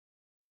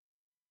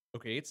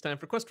Okay, it's time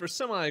for Quest for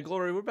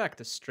Semi-Glory. We're back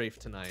to Strafe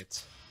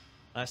tonight.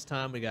 Last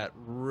time we got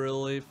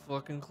really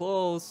fucking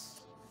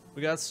close.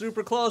 We got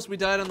super close. We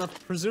died on the,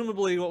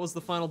 presumably, what was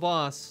the final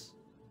boss.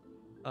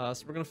 So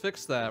we're gonna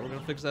fix that. We're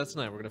gonna fix that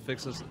tonight. We're gonna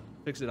fix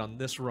it on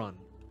this run.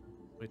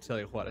 Let me tell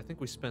you what, I think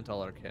we spent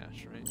all our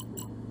cash, right?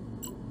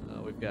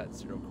 We've got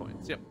 0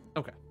 coins. Yep,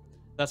 okay.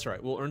 That's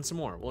right, we'll earn some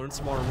more. We'll earn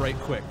some more right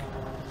quick.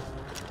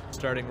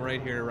 Starting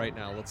right here, right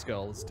now. Let's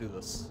go, let's do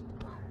this.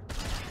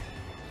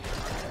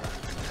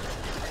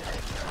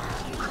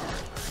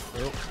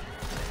 Oh.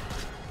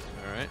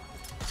 Alright.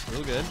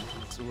 Real good.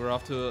 So we're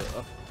off to a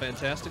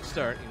fantastic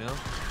start, you know?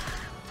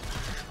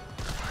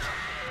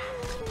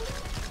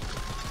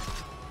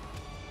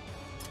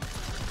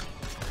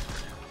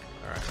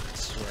 Alright, I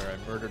swear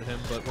I murdered him,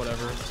 but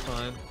whatever, it's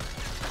fine.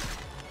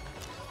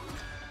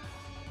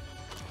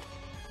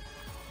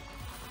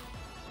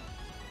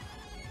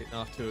 Getting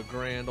off to a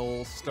grand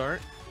old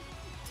start.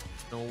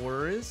 No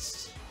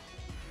worries.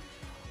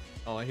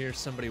 Oh, I hear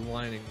somebody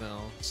whining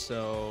though,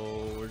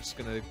 so we're just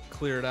gonna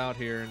clear it out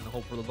here and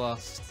hope for the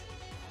bust.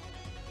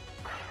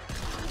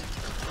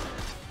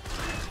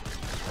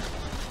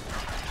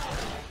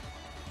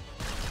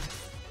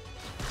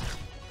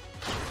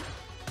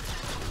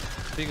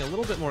 Being a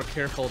little bit more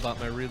careful about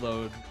my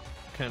reload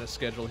kind of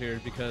schedule here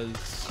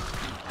because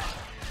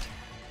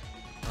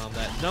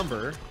that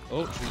number.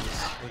 Oh,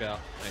 Jesus, look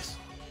out! Nice.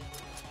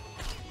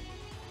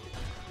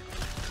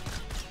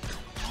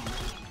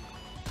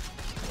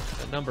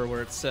 Number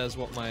where it says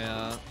what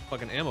my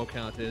fucking ammo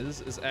count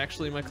is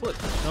actually my clip.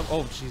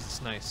 Oh,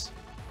 Jesus, nice.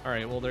 All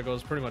right, well, there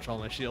goes pretty much all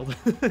my shield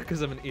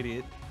because I'm an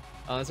idiot.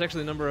 It's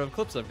actually the number of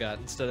clips I've got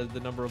instead of the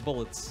number of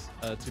bullets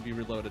to be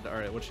reloaded. All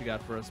right, what you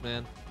got for us,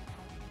 man?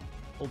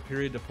 Hold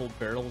period to pull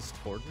barrels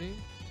toward me?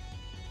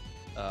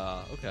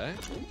 Okay,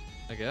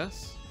 I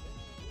guess.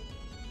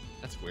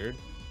 That's weird.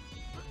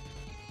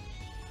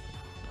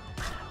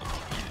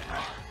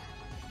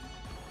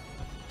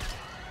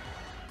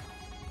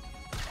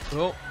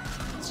 Oh,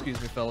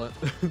 excuse me, fella.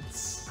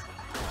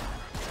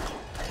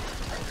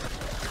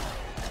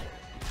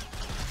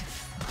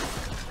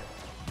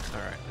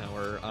 Alright, now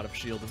we're out of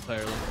shield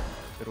entirely.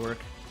 Good work.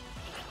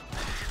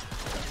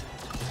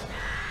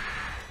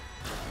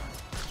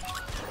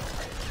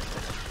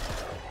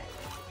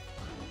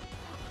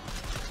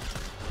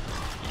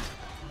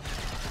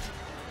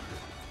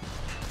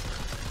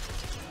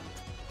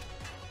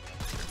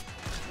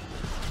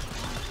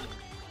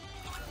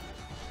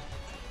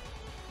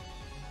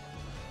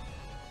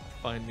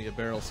 Find me a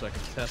barrel so I can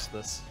test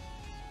this.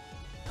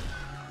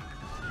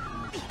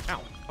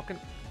 Ow! Fucking.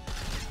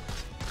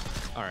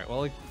 Alright,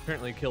 well, he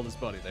apparently killed his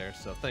buddy there,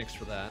 so thanks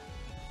for that.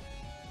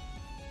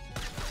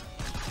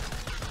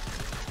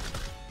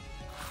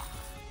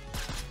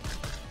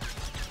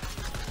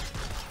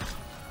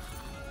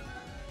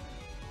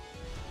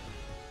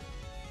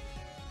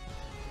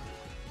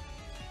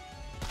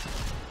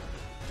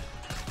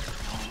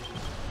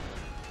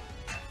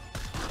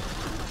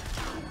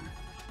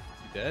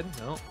 Is he dead?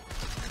 No.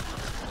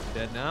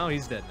 Dead now?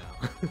 He's dead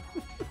now.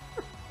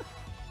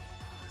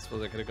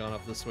 Suppose I could have gone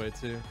up this way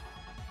too.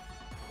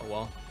 Oh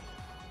well.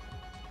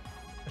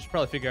 I should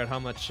probably figure out how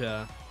much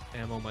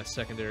ammo my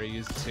secondary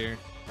uses here.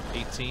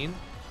 18?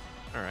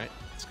 Alright,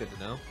 that's good to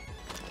know.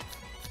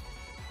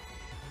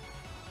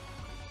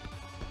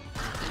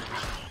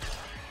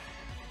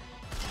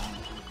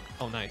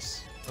 Oh,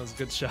 nice. Those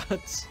good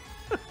shots.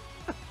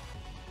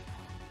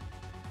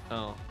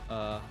 Oh,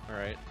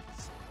 alright.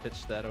 Let's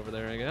pitch that over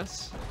there, I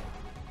guess.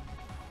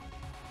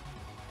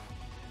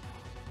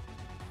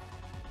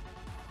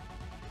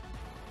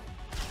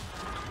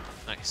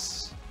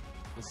 Nice.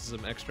 This is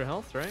some extra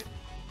health, right?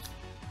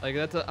 Like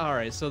that's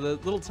alright. So the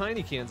little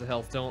tiny cans of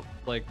health don't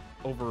like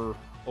over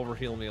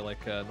heal me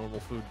like normal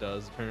food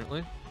does.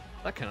 Apparently,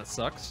 that kind of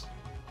sucks.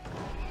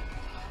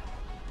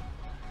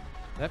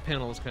 That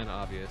panel is kind of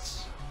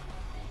obvious.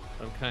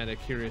 I'm kind of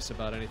curious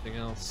about anything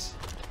else.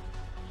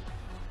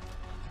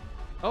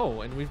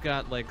 Oh, and we've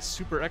got like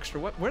super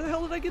extra. Where the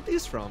hell did I get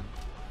these from?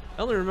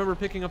 I only remember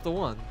picking up the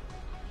one.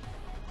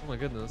 Oh my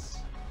goodness.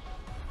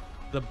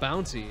 The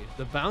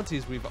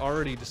bounties we've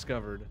already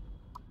discovered.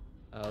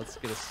 Let's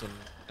get us some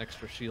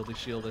extra shield,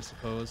 I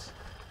suppose.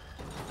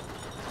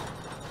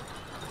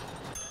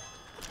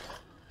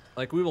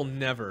 Like, we will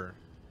never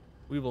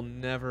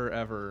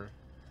ever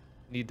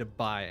need to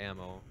buy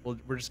ammo.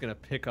 We're just gonna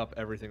pick up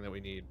everything that we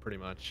need, pretty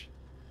much.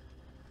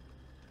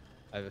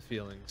 I have a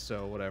feeling,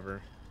 so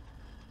whatever.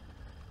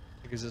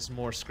 It gives us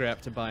more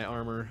scrap to buy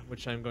armor,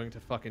 which I'm going to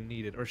fucking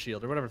need it, or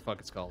shield, or whatever the fuck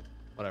it's called.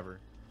 Whatever.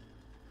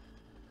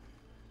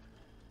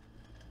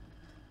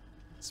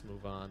 Let's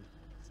move on.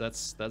 So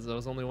that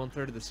was only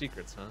 1/3 of the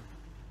secrets, huh?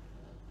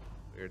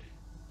 Weird.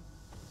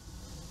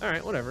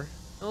 Alright, whatever.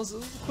 That was a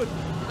quick,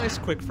 nice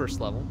quick first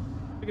level.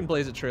 We can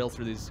blaze a trail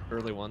through these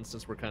early ones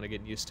since we're kind of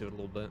getting used to it a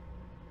little bit.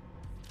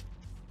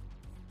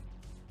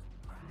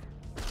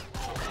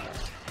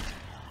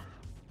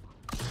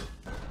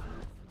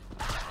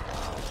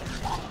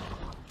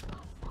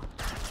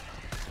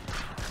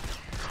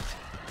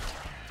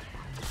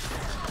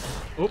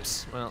 Oop.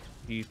 Oops. Well,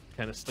 he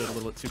kind of stood a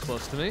little bit too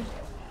close to me.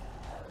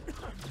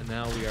 And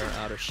now we are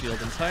out of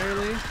shield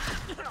entirely.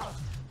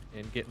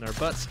 And getting our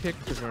butts kicked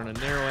because we're in a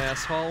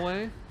narrow-ass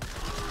hallway. I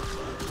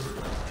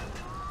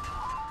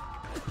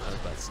was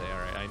about to say,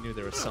 alright, I knew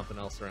there was something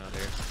else around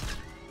here.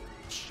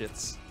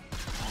 Shits.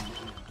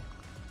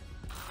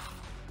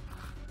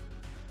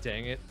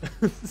 Dang it.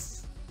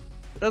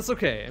 That's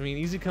okay. I mean,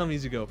 easy come,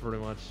 easy go, pretty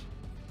much.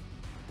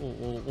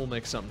 We'll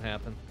make something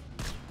happen.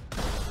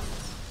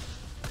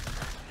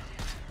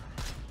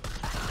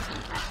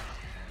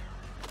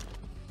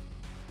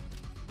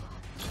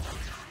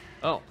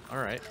 Oh,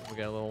 alright. We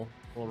got a little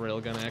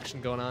railgun action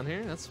going on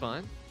here. That's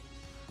fine.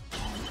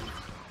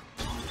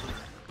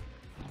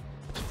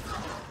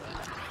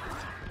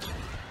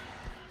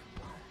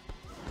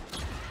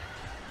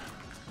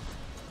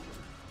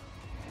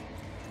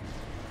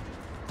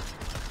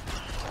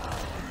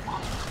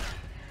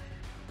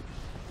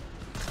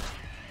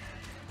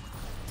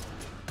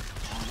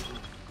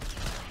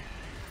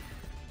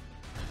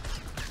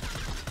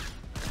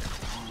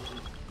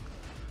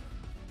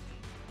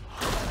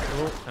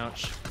 Oh,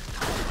 ouch.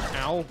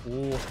 Ow.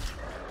 Ooh.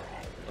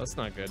 That's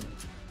not good.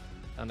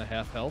 Down to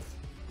half health.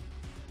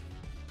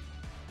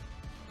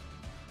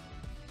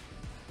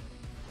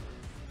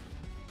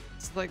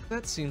 It's like,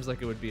 that seems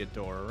like it would be a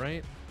door,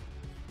 right?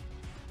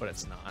 But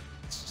it's not.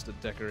 It's just a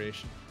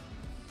decoration.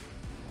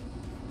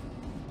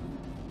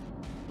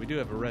 We do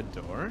have a red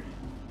door.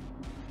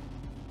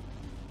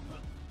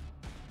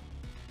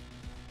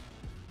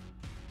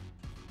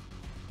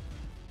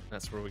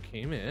 That's where we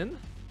came in.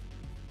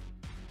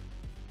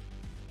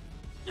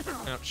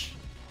 Ouch.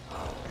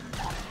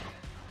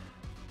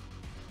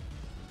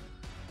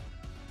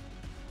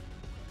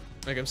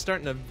 Like, I'm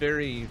starting to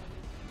very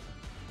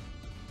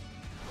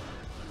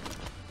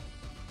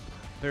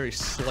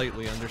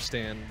slightly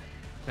understand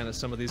kind of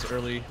some of these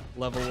early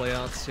level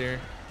layouts here.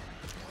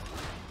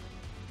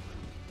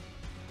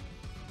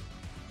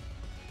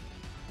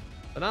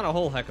 But not a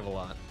whole heck of a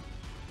lot.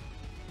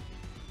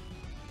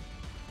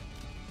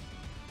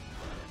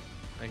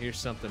 I hear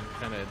something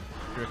kind of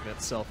jerking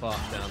itself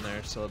off down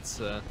there, so let's,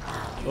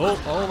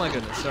 oh my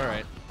goodness,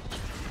 alright.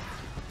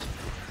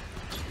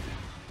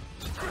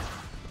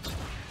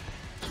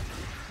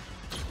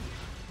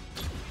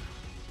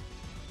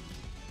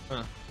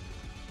 Huh.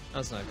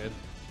 That's not good.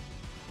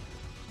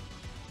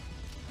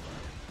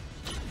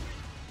 Did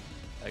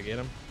I get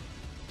him?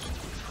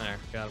 There,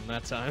 got him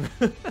that time.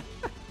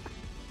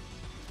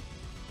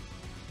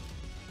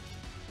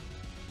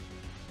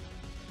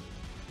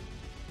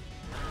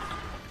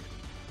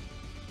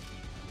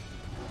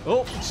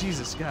 Oh,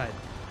 Jesus, God.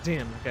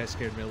 Damn, that guy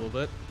scared me a little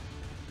bit.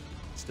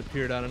 Just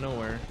appeared out of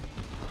nowhere.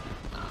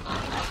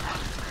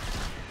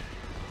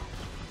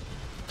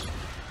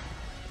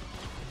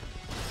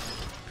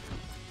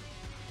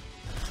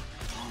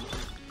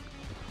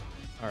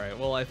 Alright,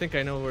 well, I think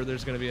I know where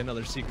there's going to be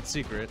another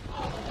secret.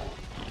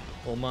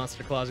 Well,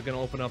 monster closet going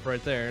to open up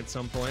right there at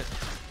some point.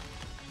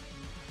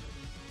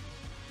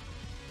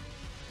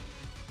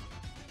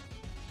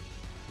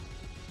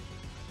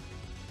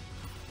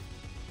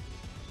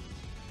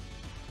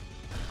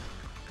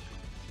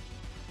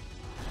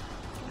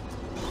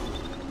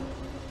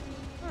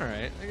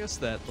 Alright, I guess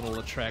that little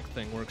attract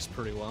thing works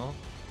pretty well.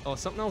 Oh,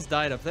 something else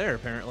died up there,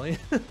 apparently.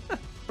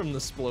 From the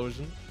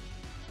explosion.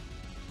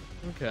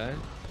 Okay.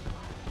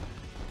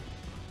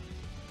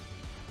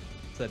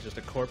 Is that just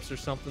a corpse or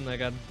something that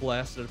got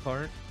blasted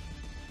apart?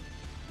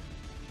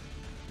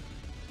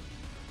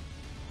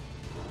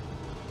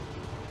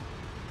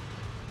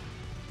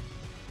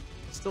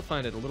 I still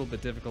find it a little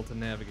bit difficult to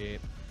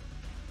navigate.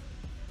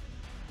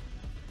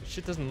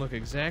 Shit doesn't look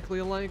exactly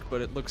alike,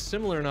 but it looks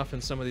similar enough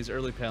in some of these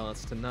early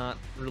palettes to not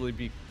really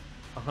be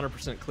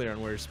 100% clear on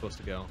where you're supposed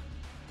to go.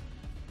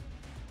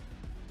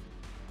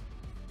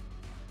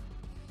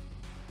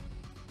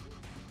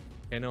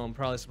 I know I'm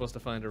probably supposed to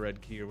find a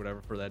red key or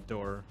whatever for that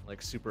door,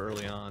 like super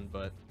early on,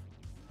 but...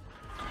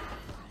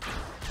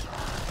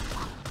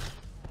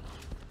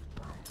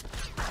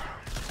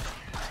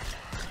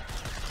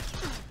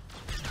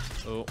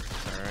 Oh,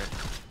 alright.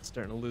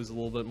 Starting to lose a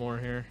little bit more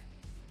here.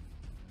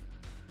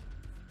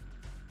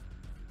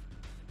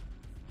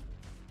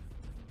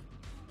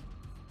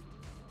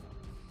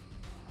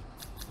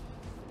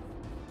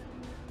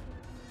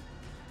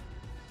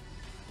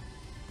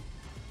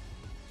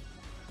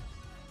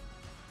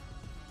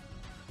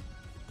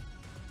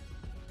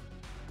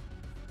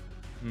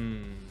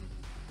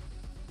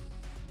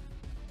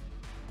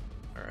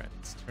 Alright,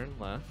 let's turn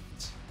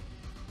left.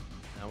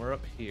 Now we're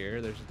up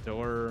here. There's a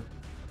door.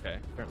 Okay,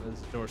 apparently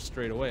there's a door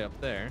straight away up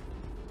there. How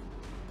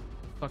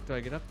the fuck do I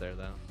get up there,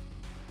 though?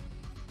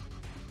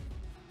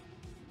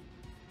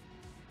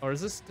 Or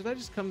is this... Did I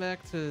just come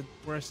back to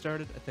where I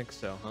started? I think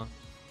so, huh?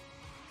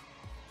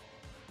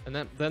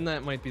 And then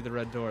that might be the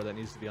red door that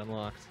needs to be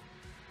unlocked.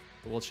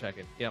 But we'll check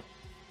it. Yep,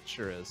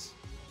 sure is.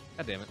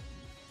 God damn it.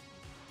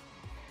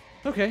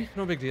 Okay,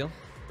 no big deal.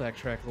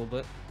 Backtrack a little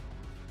bit.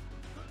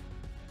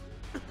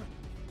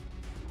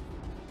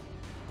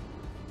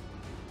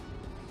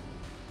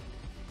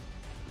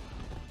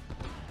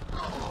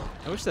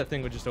 I wish that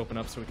thing would just open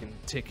up so we can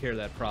take care of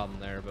that problem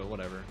there, but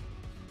whatever.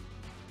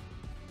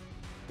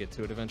 Get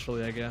to it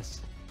eventually, I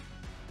guess.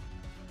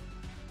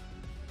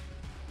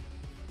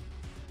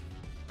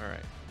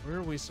 Alright, where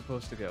are we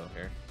supposed to go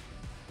here?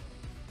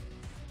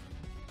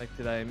 Like,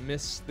 did I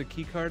miss the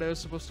key card I was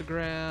supposed to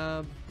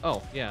grab?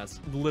 Oh, yeah, it's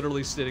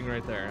literally sitting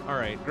right there.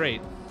 Alright,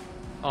 great.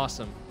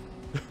 Awesome.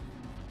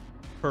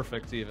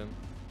 Perfect, even.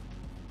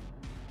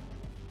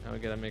 Now we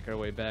gotta make our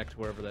way back to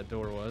wherever that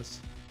door was.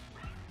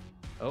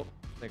 Oh,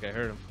 I think I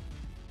heard him.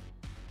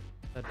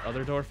 That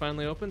other door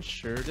finally opened?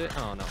 Sure did.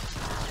 Oh, no.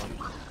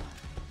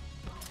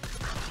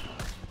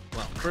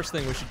 Well, first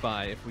thing we should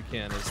buy, if we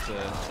can, is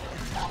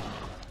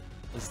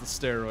the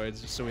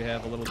steroids, just so we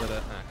have a little bit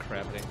of... Ah,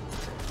 crappity.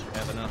 We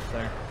have enough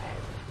there.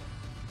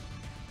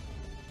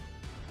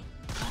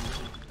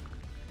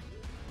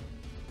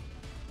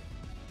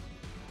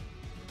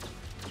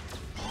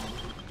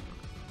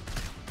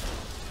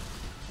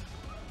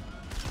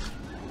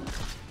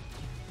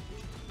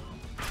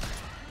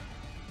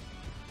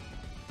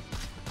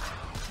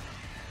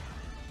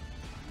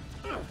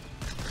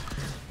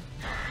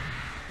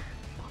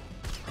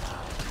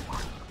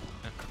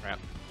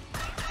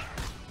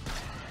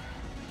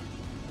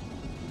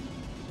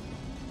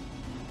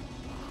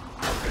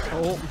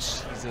 Oh,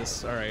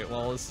 Jesus. Alright,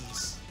 well, this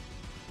is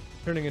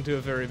turning into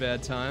a very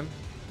bad time.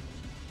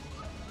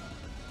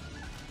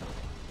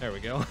 There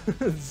we go.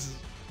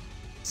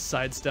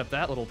 Sidestep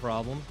that little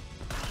problem.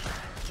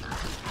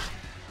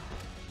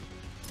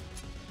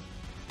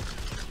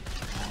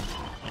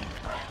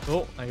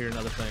 Oh, I hear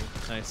another thing.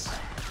 Nice.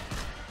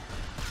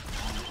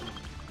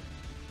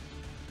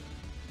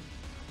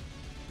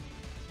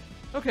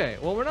 Okay,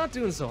 well, we're not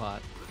doing so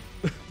hot.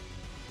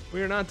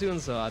 We are not doing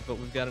so hot, but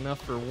we've got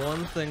enough for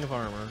one thing of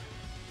armor.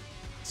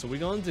 So we're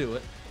gonna do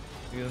it.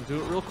 We're gonna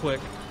do it real quick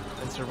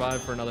and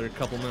survive for another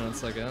couple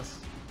minutes, I guess.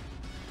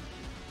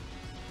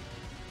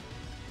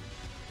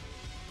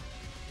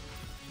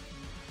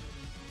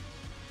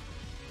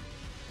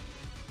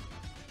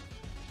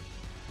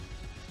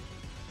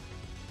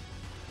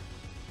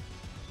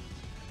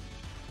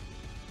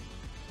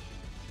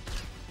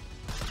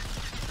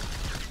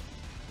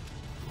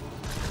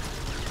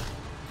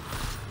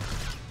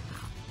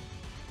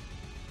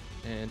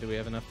 And do we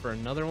have enough for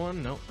another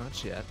one? Nope,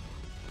 not yet.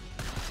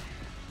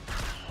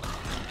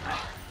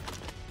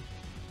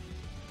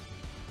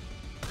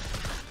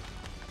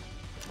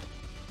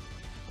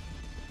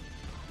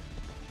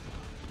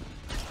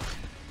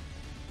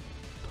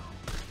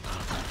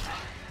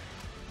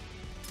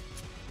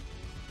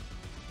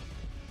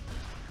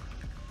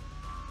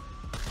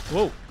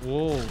 Whoa,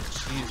 whoa,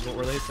 jeez, what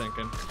were they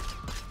thinking?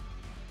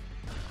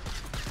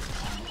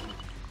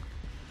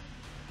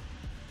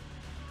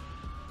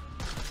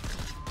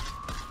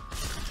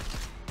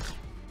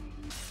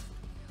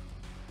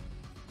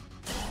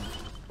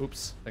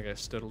 Oops, I think I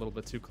stood a little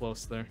bit too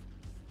close there.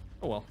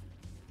 Oh well,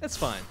 it's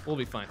fine, we'll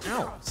be fine.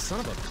 Ow,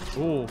 son of a...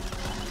 Ooh,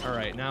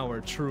 alright, now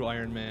we're true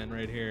Iron Man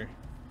right here.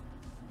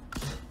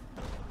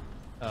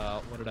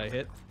 What did I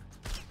hit?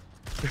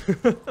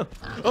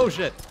 Oh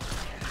shit!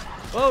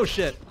 Oh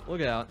shit!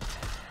 Look out.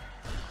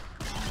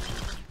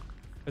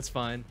 It's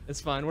fine.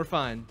 It's fine. We're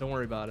fine. Don't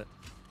worry about it.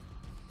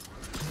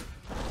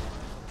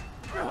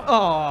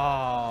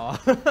 Aww.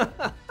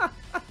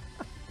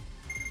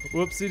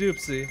 Whoopsie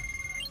doopsie.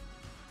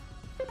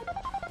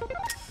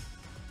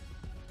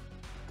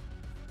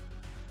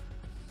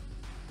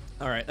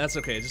 Alright, that's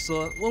okay. Just a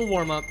little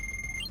warm up.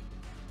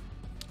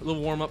 A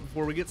little warm up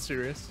before we get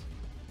serious.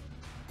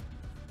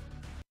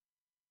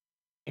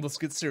 Let's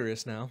get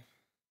serious now.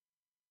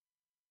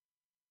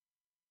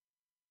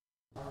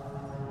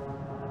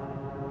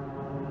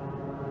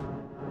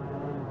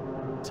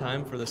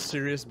 Time for the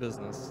serious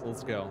business.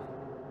 Let's go.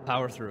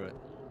 Power through it.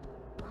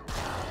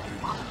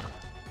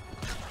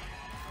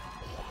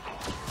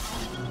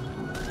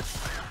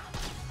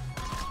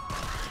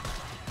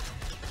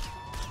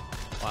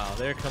 Wow,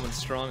 they're coming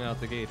strong out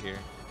the gate here.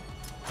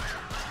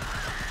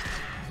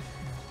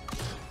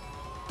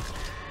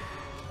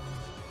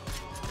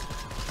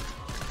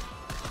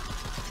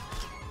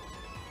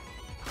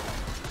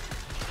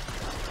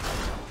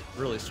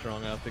 Really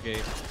strong out the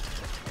gate.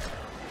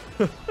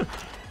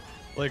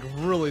 Like,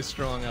 really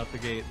strong out the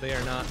gate. They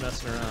are not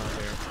messing around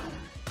here.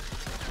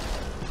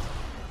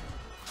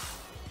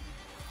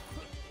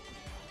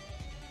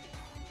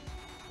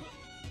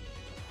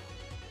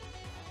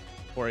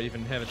 Before I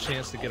even have a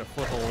chance to get a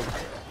foothold.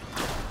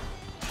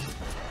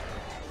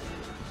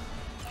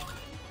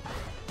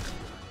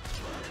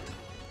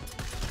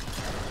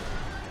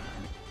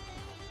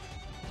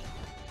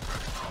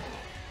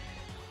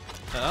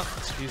 Oh,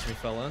 excuse me,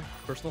 fella.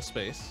 Personal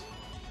space.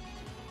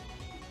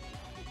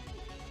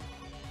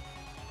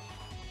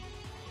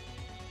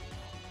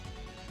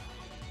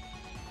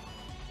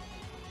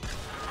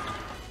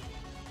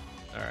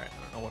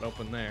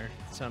 Open there.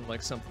 It sounded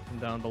like something from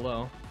down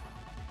below.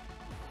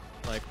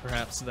 Like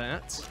perhaps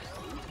that.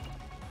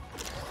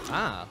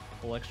 Ah,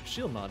 full extra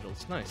shield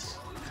modules. Nice.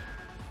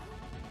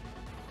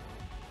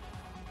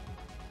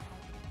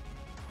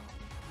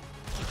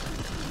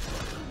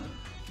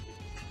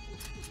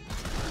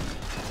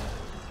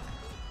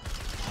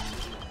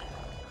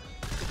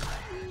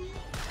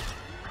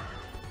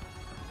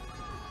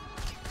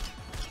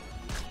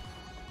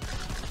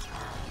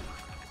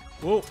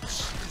 Whoa,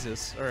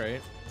 Jesus,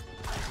 alright.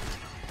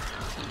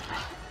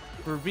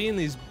 For being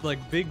these,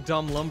 like, big,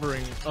 dumb,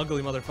 lumbering,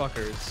 ugly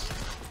motherfuckers,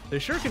 they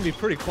sure can be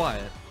pretty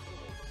quiet.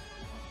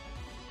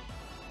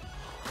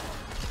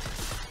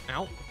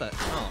 Ow, what the?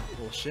 Oh,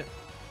 bullshit.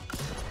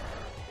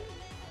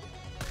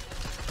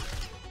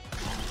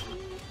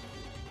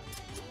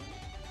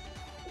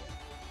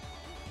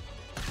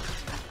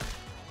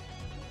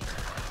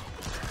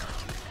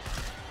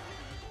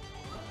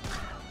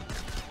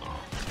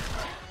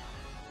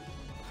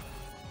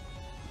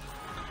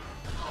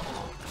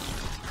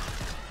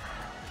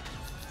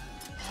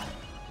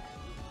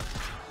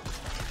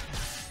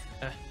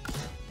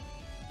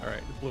 Alright,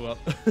 it blew up.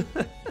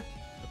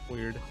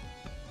 Weird.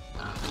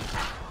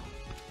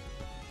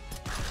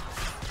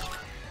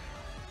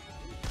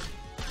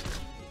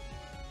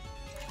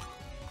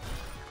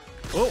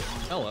 Oh,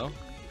 hello.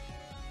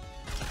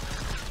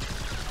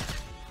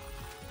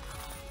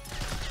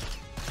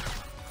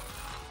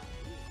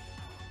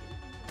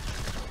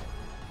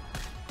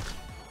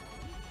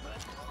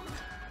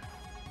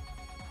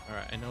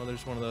 Alright, I know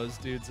there's one of those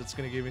dudes that's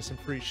gonna give me some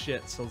free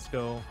shit, so let's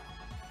go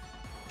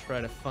try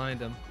to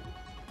find him.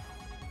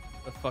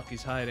 The fuck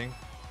he's hiding.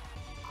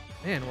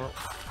 Man, we're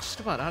just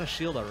about out of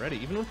shield already,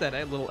 even with that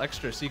little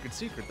extra secret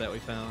that we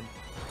found.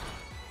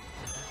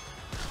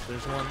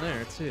 There's one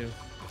there, too.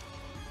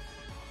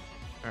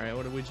 Alright,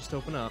 what did we just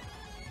open up?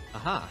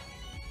 Aha!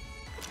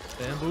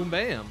 Bam, boom,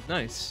 bam.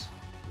 Nice.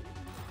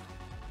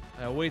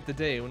 I await the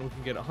day when we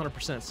can get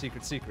 100%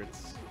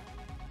 secrets.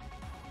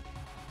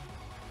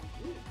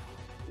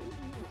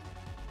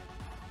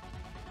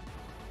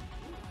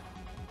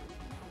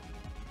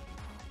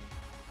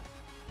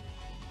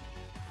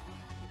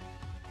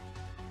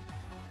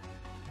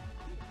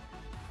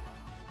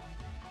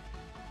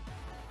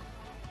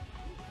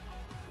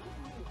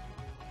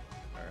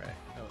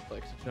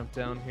 Like to jump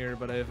down here,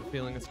 but I have a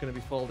feeling it's gonna be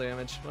fall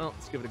damage. Well,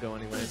 let's give it a go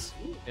anyways.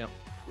 Yep.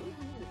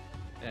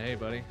 Yeah, hey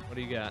buddy, what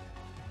do you got?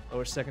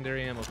 Lower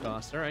secondary ammo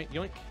cost. Alright,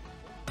 yoink.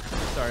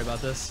 Sorry about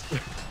this.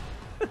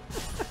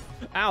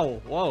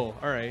 Ow! Whoa,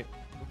 alright.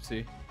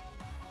 Oopsie.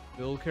 Be a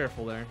little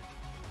careful there.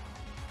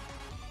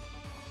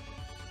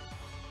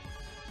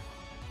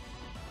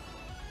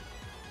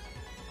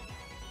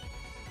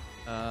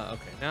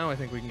 Okay, now I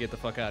think we can get the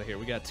fuck out of here.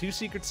 We got 2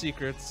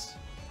 secrets.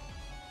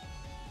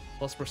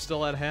 Plus we're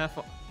still at half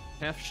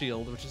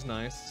shield, which is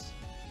nice.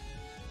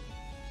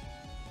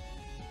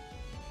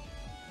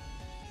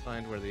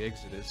 Find where the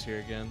exit is here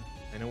again.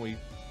 I know we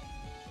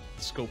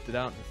scoped it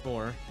out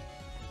before.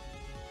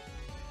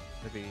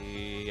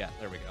 Maybe, yeah,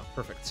 there we go.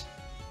 Perfect.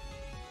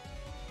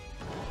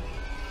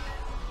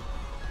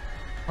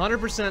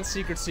 100%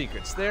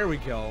 secrets. There we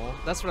go.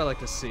 That's what I like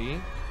to see.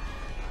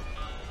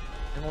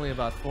 In only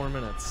about 4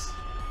 minutes.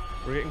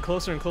 We're getting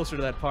closer and closer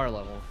to that par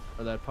level,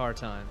 or that par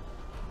time.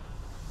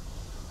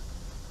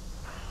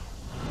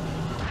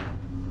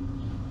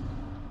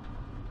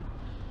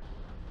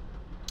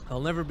 I'll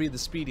never be the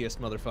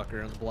speediest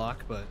motherfucker on the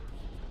block, but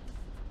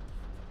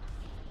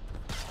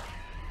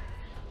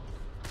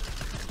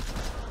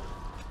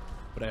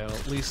I'll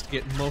at least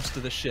get most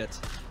of the shit.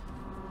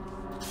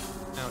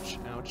 Ouch,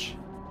 ouch.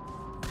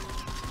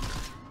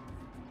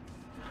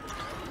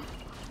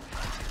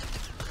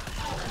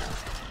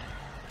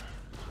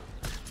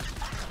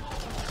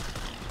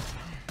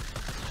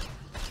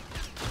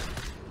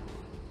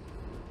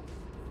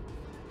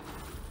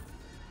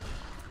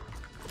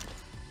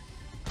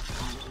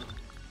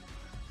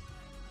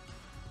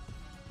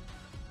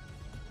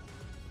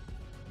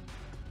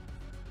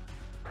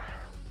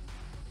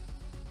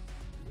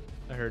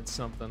 I heard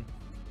something.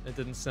 It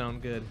didn't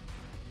sound good.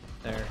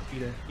 There,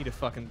 eat a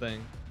fucking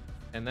thing.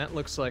 And that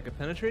looks like a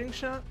penetrating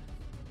shot?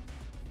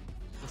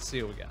 Let's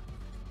see what we got.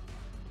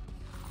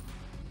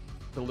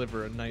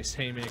 Deliver a nice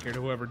haymaker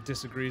to whoever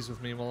disagrees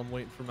with me while I'm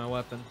waiting for my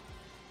weapon.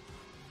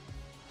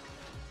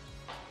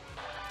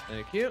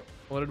 Thank you.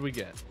 What did we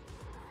get?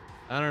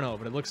 I don't know,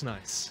 but it looks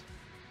nice.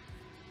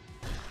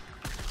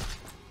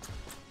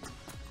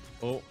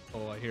 Oh,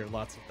 I hear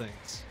lots of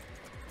things.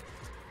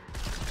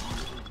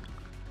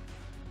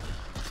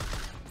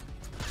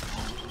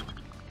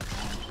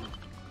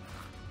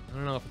 I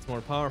don't know if it's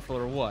more powerful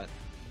or what.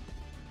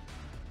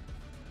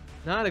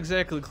 Not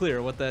exactly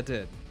clear what that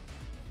did.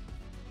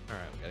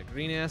 Alright, we got a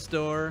green-ass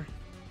door.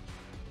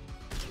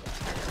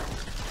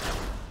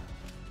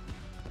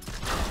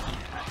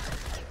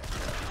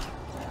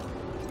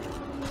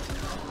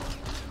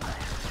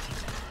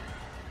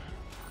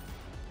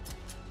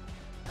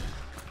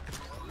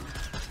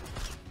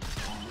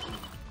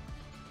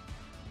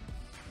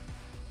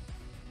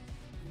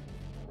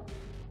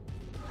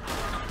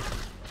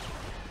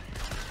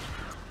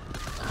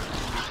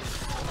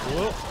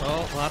 Whoa,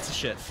 oh, lots of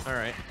shit.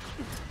 Alright.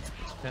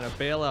 Just kind of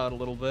bail out a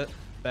little bit.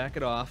 Back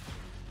it off.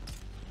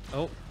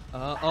 Oh,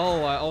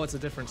 oh, it's a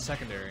different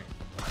secondary.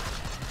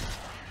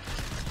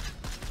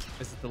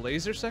 Is it the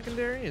laser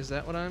secondary? Is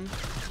that what I'm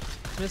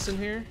missing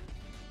here?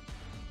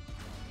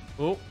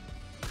 Oh.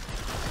 I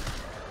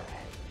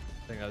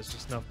think that was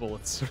just enough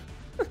bullets.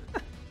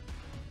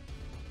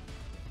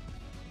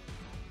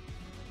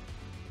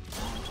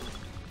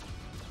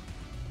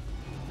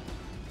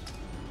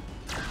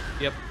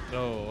 Yep.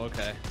 Oh,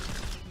 okay.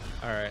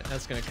 Alright,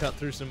 that's gonna cut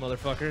through some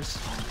motherfuckers.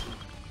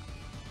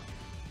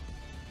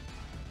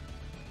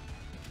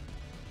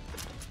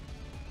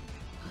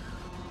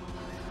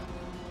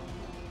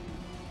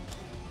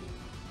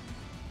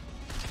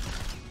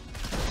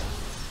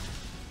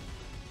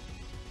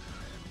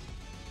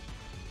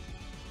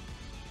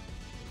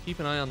 Keep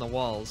an eye on the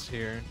walls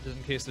here, just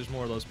in case there's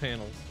more of those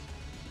panels.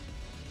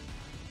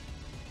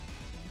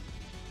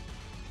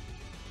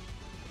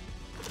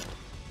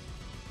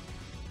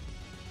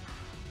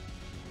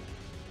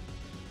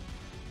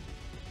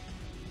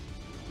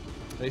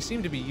 They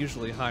seem to be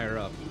usually higher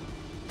up.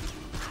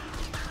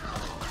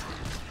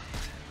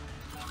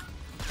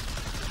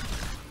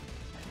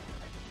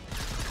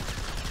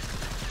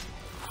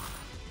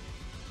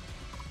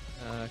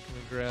 Can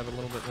we grab a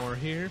little bit more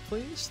here,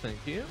 please? Thank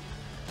you.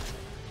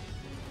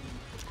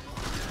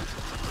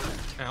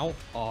 Ow.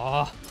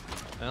 Aw.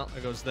 Well,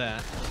 there goes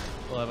that.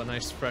 We'll have a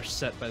nice fresh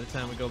set by the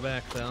time we go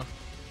back, though.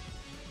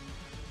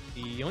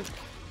 Yoink.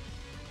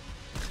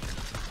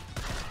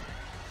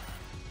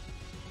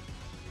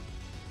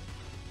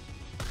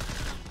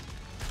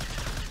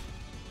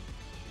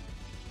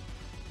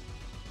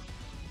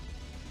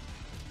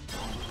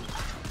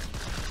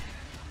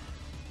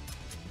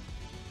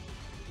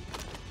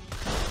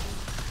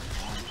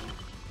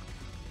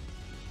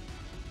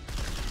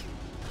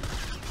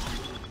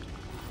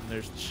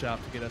 There's the shop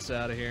to get us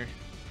out of here.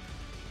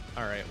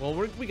 Alright, well,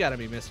 we gotta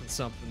be missing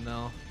something,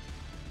 though.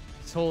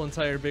 This whole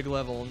entire big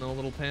level, no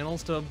little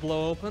panels to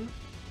blow open?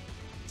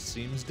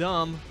 Seems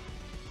dumb.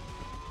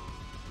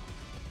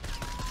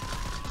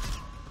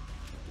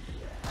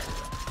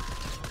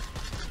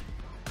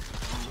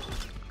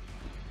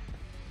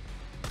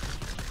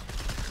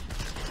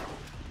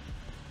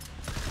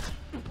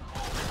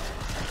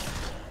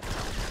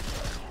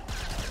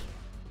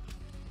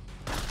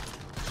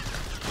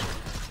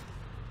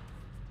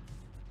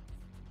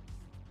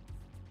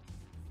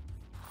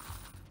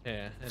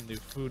 Yeah, and do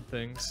food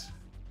things.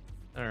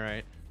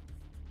 Alright.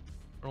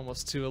 We're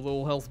almost to a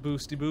little health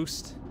boosty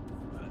boost.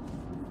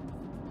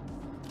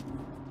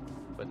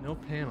 But no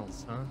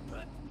panels, huh?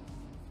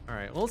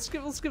 Alright, well let's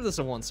give this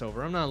a once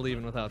over. I'm not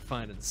leaving without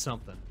finding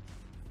something.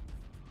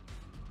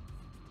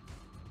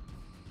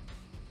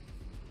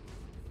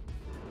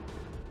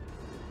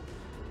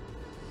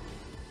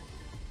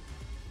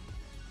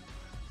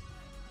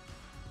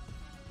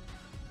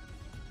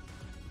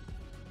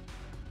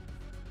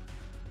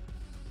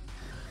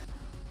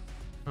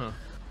 Huh.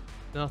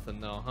 Nothing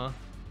though, huh?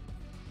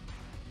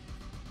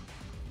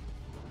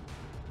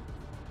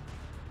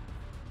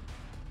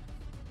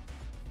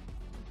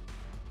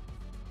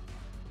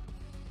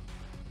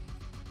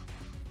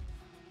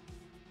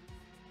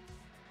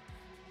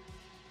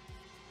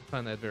 I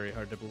find that very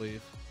hard to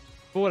believe.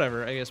 But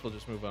whatever, I guess we'll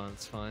just move on,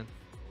 it's fine.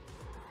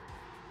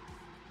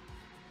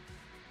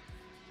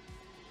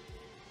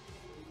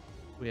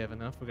 We have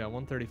enough, we got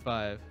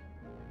 135.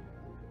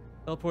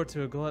 Teleport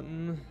to a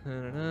glutton.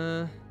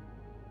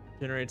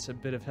 Generates a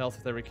bit of health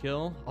with every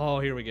kill. Oh,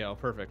 here we go.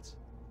 Perfect.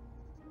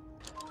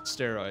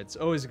 Steroids.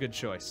 Always a good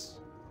choice.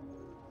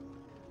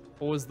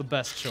 Always the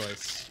best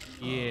choice.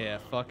 Yeah,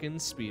 fucking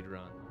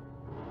speedrun.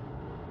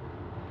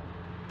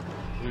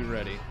 We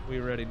ready. We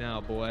ready now,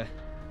 boy.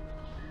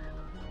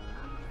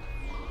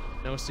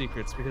 No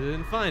secrets, because I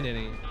didn't find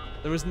any.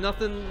 There was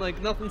nothing,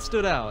 like, nothing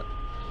stood out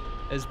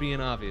as being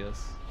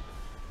obvious.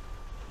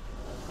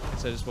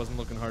 So I just wasn't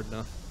looking hard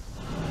enough.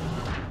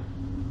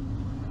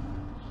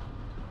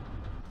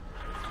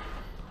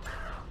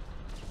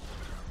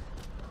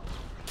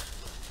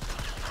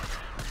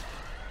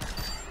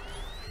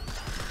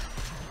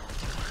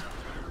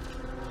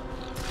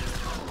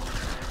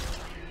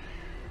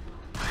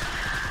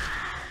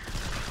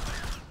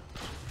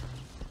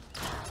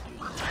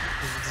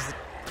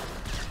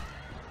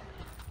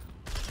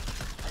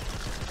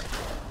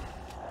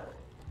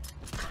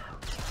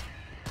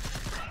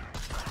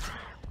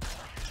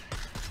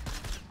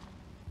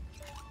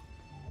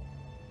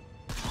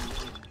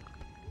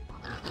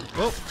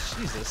 Oh,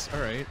 Jesus,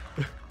 alright.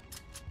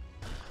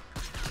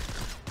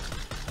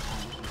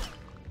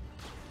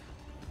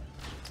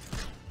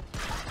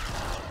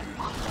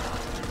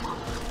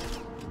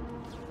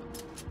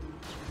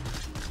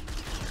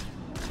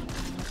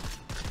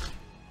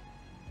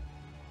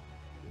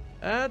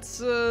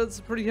 It's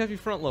a pretty heavy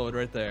front load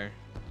right there.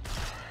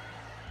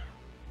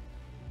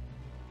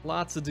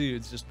 Lots of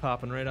dudes just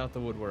popping right out the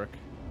woodwork.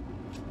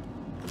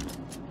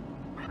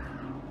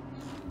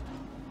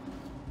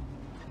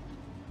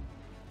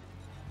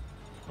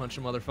 Punch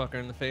a motherfucker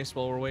in the face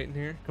while we're waiting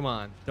here. Come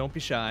on, don't be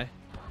shy.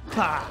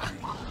 Pa!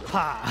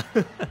 Pa!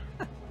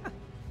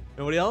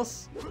 Nobody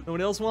else?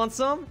 Nobody else wants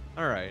some?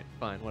 Alright,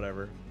 fine,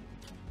 whatever.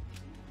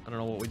 I don't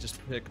know what we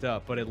just picked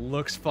up, but it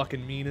looks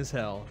fucking mean as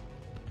hell.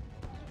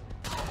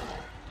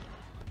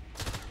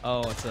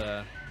 Oh, it's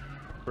a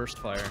burst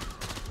fire.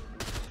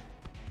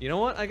 You know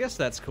what? I guess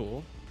that's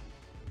cool.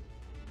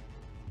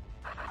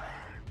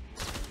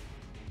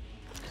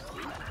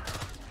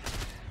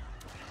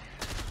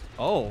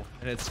 Oh,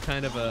 and it's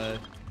kind of a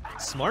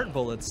smart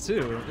bullets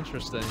too.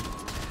 Interesting.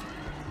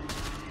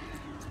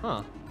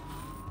 Huh.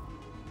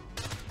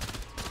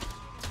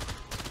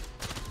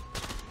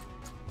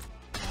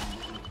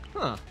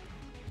 Huh.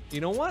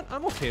 You know what?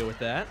 I'm okay with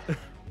that.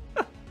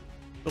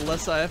 The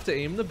less I have to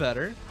aim, the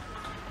better.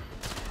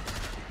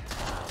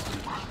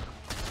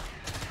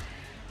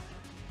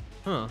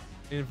 Huh.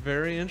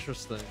 Very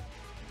interesting.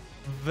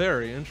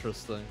 Very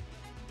interesting.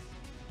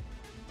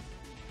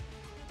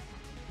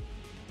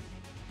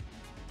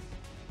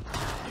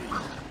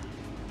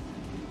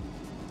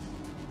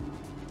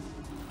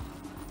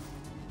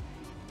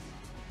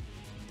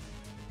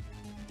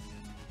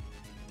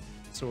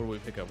 So what do we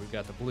pick up? We've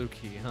got the blue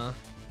key, huh?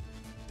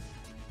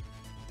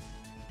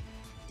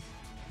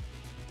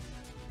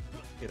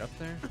 Get up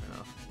there?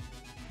 No.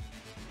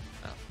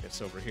 Oh,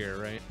 it's over here,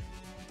 right?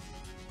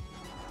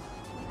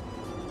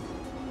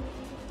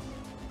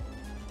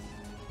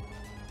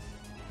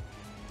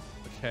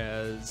 Which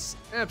has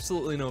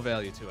absolutely no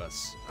value to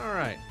us.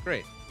 Alright,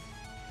 great.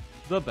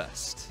 The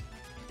best.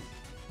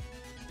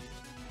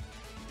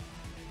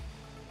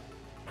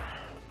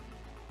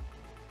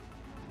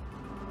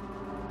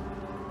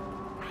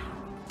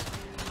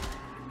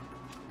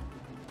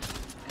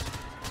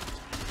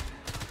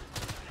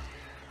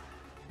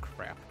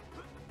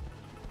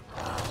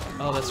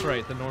 Oh, that's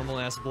right. The normal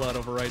ass blood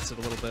overwrites it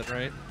a little bit,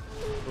 right?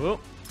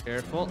 Whoa,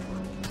 careful.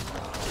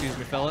 Excuse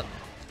me, fella.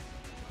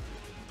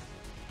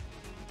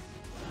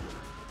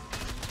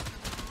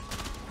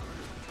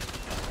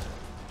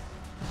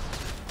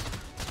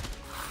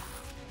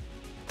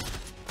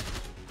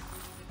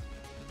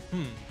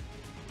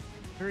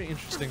 Very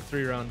interesting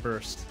 3-round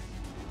burst.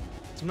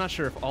 So I'm not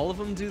sure if all of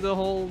them do the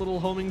whole little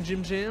homing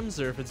jim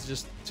jams, or if it's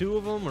just 2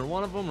 of them, or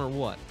 1 of them, or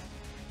what.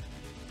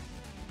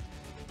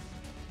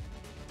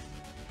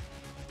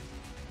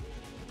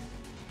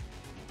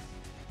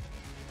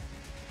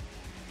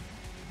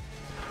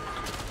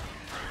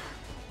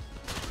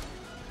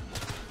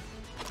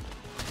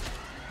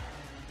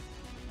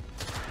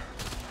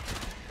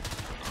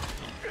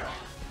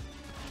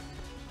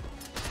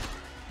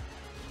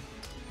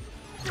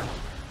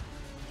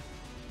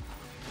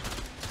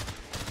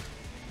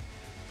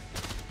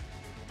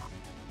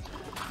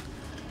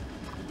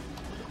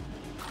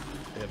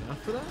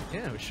 For that?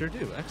 Yeah, we sure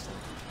do. Excellent.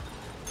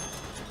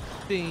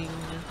 Ding.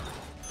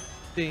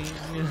 Ding.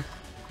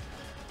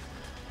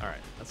 Alright,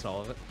 that's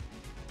all of it.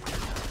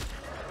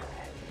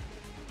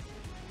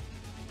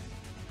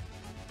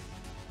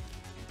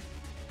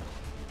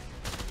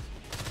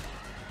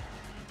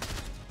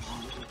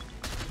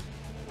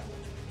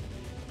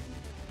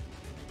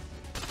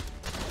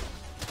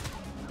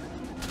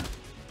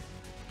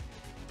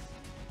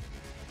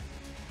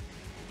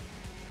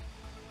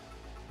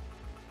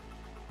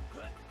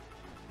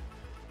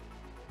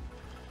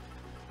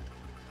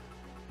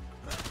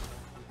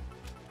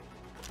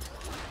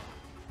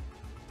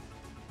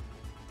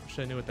 Wish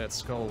I knew what that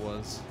skull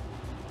was.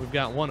 We've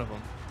got one of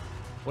them.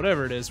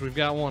 Whatever it is, we've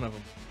got one of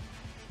them.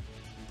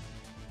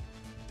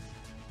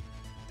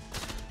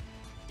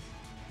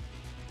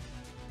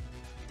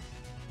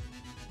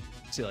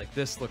 See, like,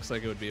 this looks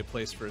like it would be a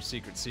place for a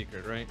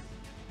secret, right?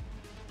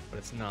 But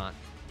it's not.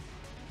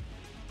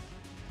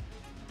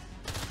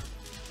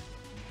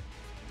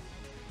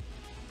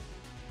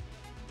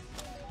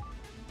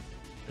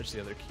 There's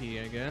the other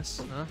key, I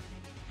guess, huh?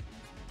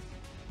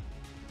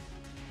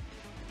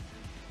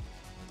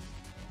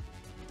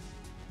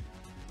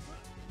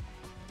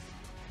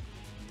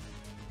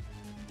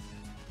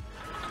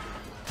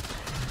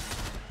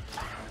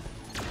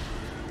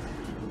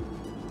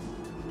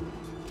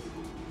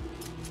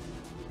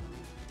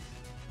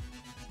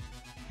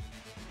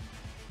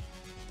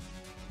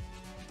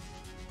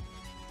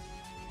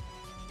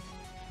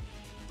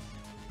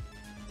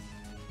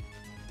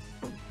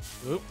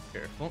 Oop,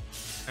 careful.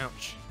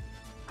 Ouch.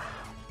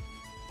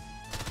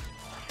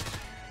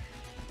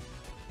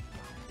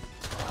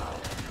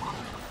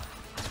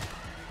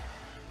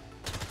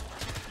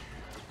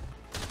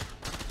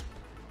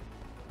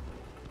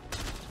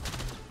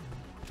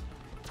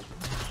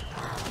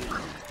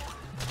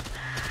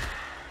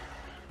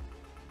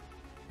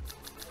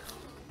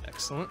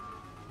 Excellent.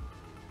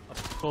 Up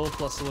to full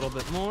plus a little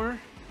bit more.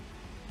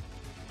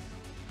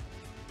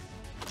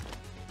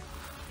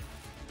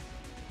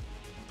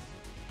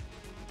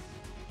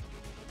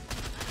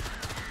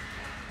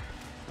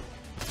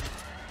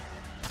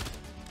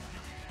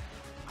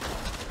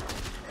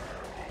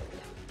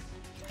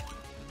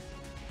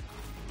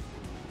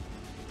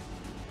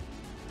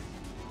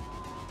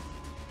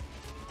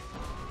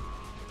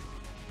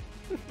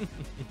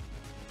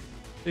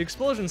 The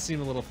explosions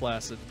seem a little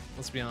flaccid,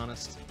 let's be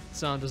honest.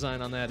 Sound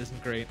design on that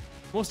isn't great.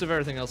 Most of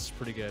everything else is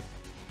pretty good.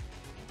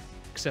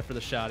 Except for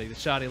the shoddy. The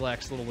shoddy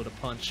lacks a little bit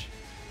of punch.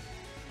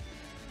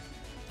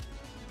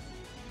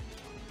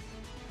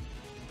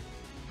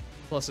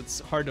 Plus,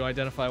 it's hard to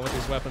identify what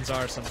these weapons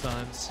are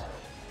sometimes.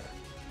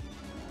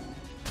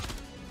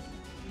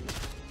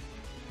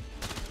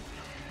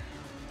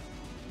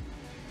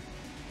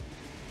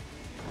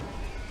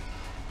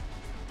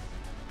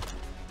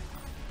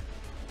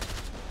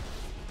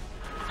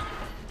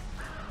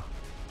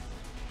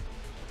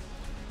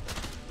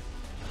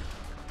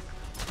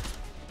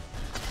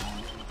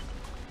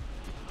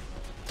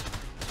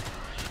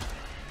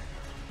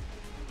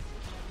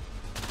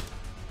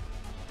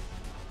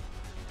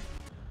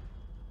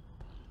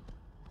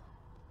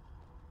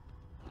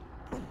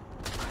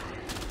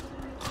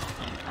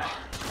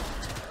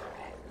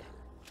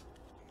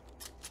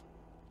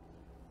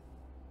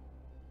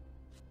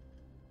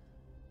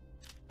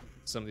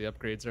 some of the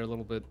upgrades are a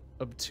little bit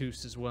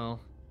obtuse as well.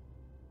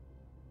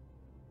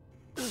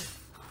 But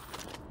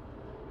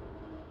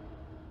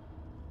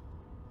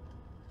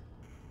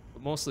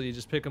mostly you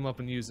just pick them up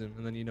and use them,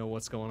 and then you know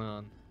what's going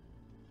on.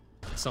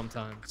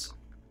 Sometimes.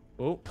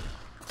 Oh,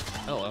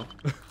 hello.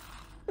 I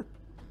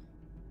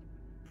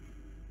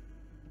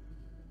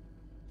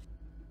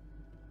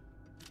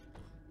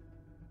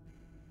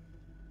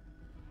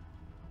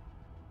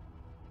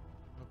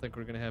don't think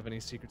we're gonna have any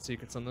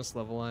secrets on this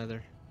level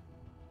either.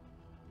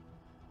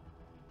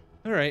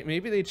 Alright,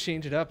 maybe they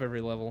change it up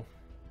every level,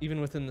 even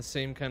within the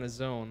same kind of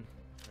zone.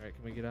 Alright,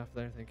 can we get off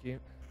there? Thank you.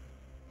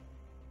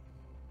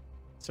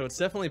 So it's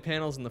definitely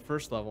panels in the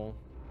first level,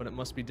 but it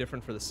must be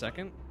different for the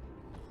second.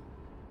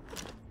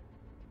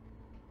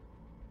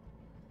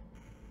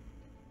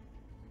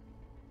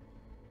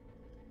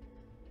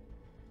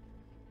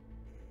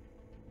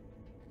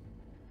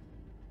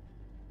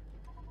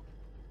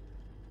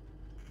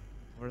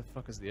 Where the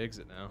fuck is the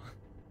exit now?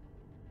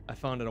 I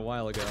found it a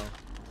while ago.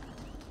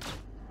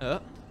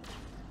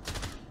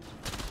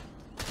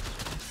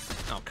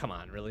 Oh, come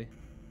on, really?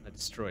 I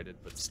destroyed it,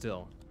 but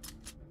still.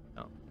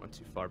 Oh, went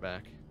too far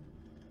back.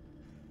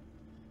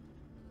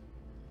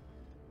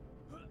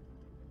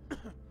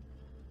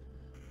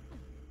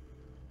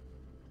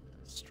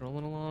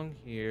 Strolling along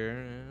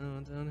here,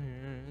 down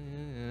here,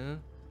 yeah.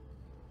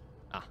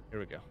 Ah, here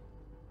we go.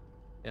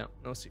 Yeah,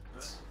 no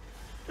secrets.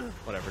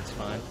 Whatever, it's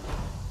fine.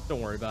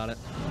 Don't worry about it.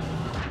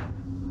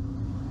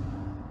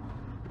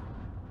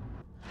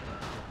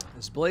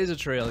 Just blaze a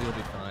trail, you'll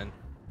be fine.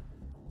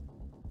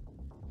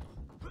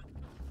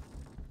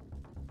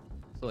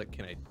 So, like,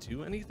 can I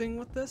do anything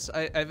with this?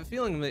 I have a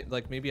feeling that,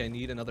 like, maybe I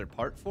need another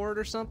part for it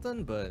or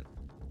something, but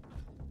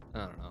I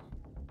don't know.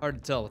 Hard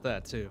to tell with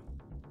that, too.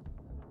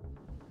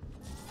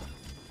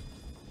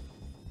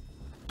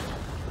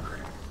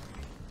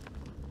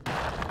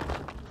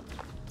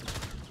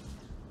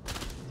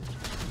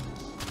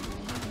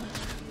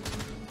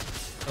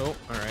 Oh,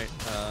 alright.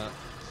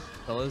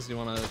 Fellas, you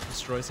want to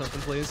destroy something,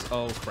 please?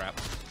 Oh, crap.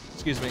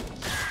 Excuse me.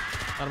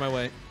 Out of my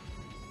way.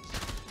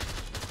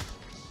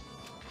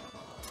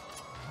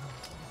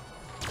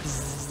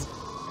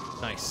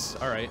 Nice.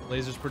 Alright,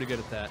 laser's pretty good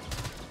at that.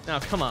 Now,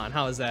 come on,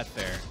 how is that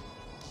fair?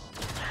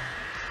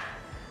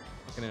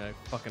 Looking at a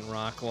fucking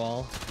rock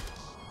wall.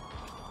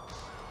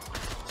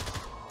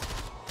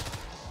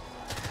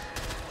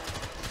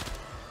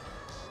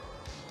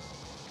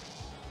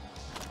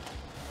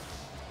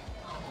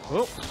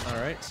 Oh,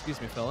 alright, excuse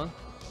me, fella.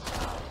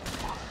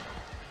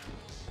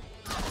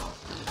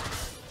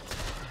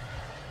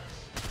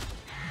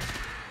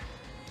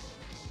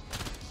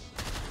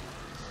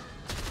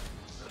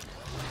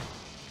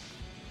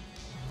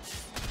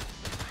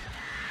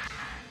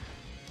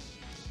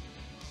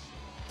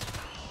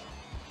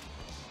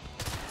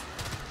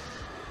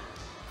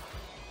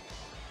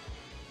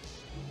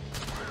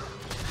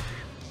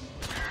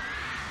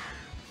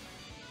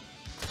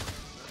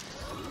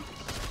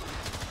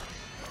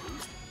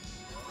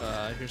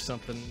 I hear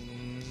something.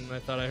 I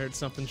thought I heard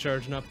something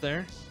charging up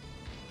there.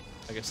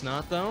 I guess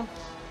not, though.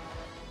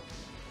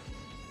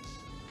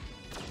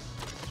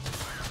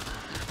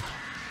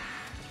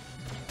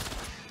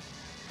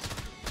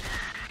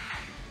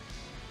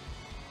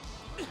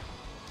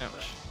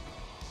 Ouch.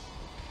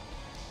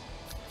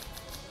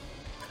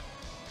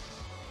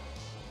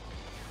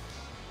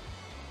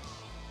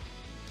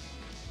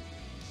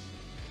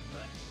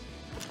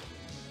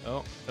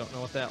 Oh, don't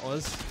know what that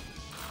was.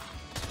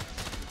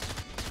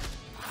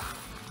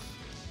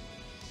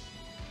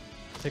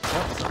 Take it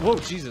up. Whoa,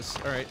 Jesus.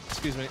 Alright,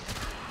 excuse me.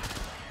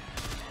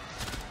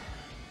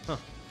 Huh.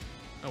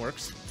 That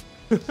works.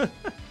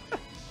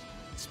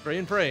 Spray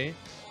and pray.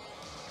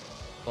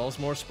 Involves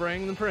more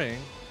spraying than praying.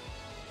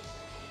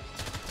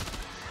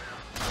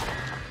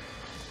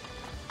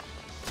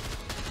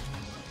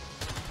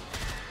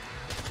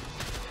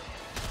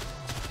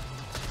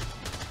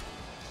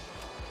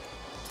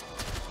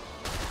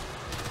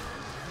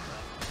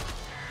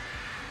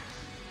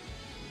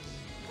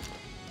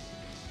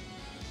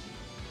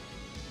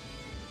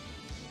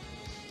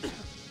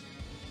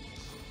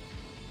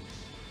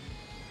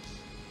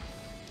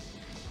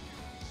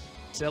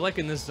 See, I like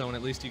in this zone,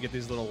 at least you get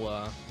these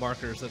little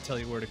markers that tell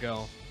you where to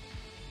go.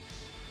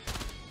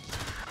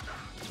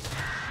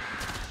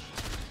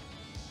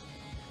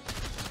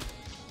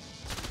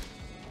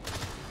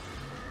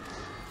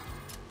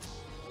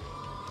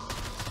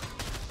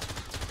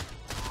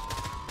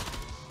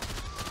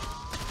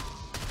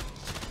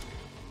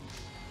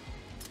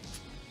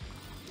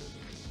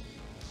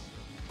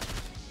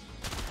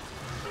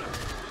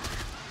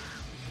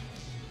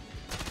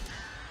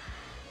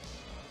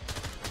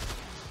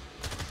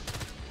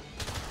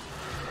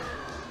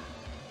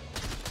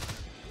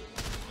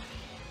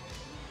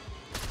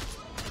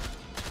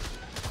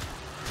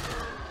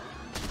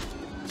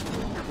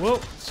 Whoa,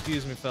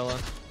 excuse me, fella.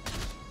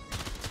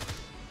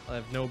 I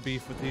have no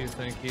beef with you,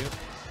 thank you.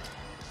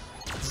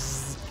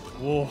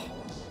 Whoa,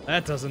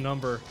 that does a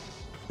number.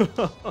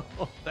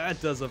 That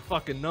does a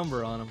fucking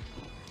number on him.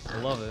 I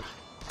love it.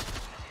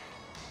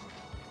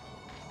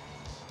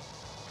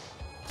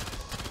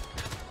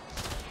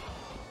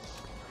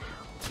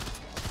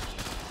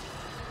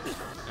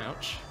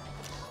 Ouch.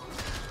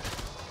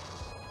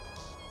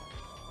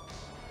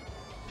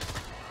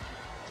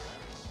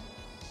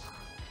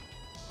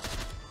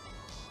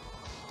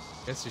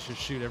 Guess you should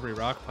shoot every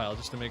rock pile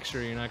just to make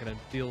sure you're not gonna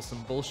deal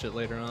some bullshit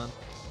later on.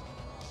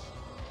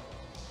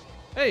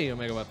 Hey,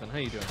 Omega Weapon, how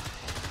you doing?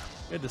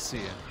 Good to see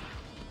you.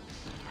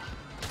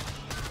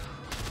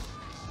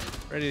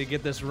 Ready to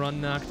get this run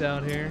knocked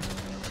out here?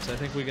 So I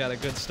think we got a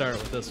good start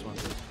with this one.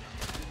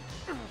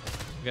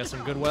 We got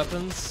some good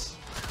weapons.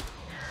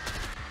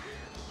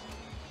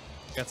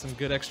 Got some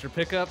good extra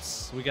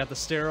pickups. We got the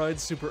steroids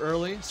super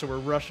early, so we're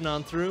rushing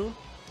on through.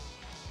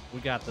 We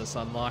got this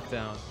on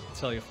lockdown, I'll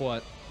tell you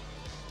what.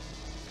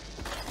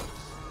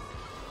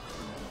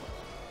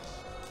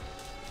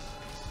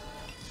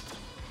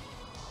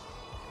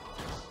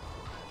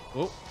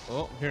 Oh,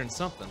 oh, I'm hearing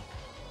something.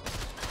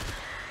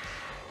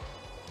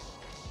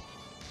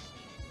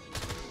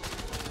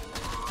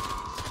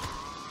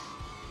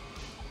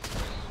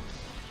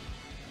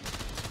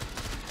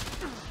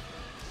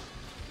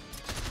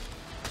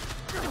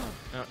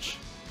 Ouch.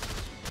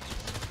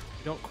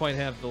 We don't quite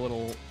have the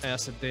little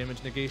acid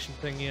damage negation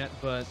thing yet,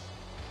 but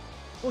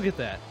we'll get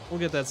that. We'll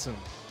get that soon.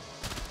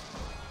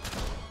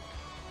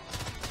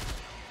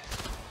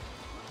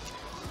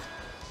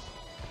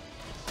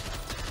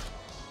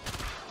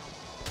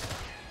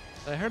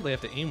 I hardly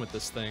have to aim with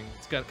this thing.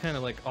 It's got kind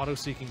of like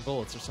auto-seeking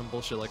bullets or some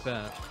bullshit like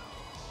that.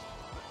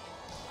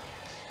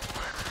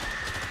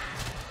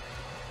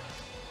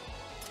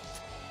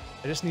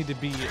 I just need to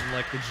be in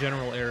like the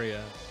general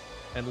area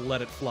and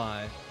let it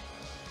fly.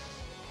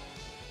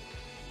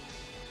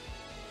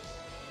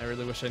 I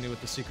really wish I knew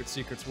what the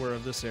secrets were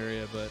of this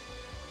area, but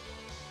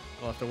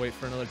I'll have to wait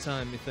for another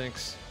time,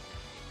 methinks.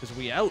 Because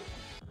we out!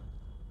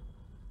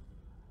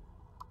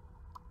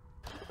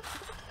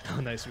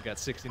 Oh nice, we got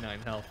 69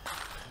 health.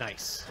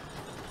 Nice.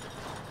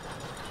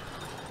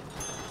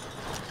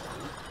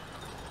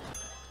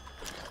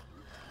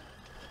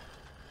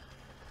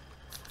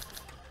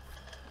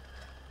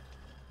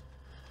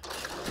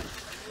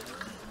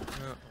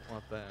 Oh, I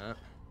want that.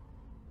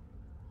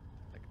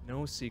 Like,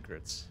 no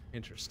secrets.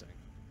 Interesting.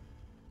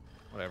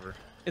 Whatever.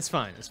 It's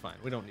fine, it's fine.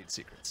 We don't need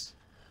secrets.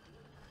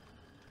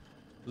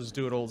 Let's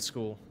do it old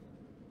school.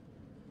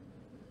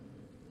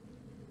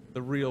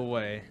 The real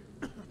way.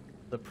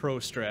 The pro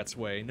strats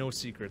way. No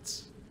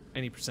secrets.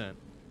 Any percent.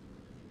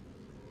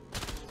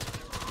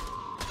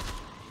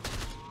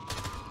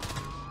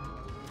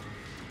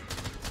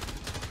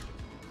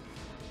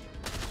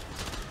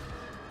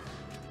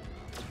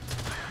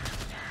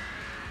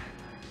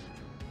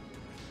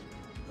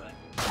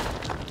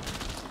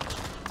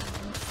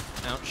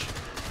 Ouch.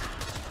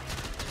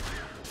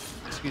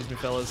 Excuse me,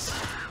 fellas.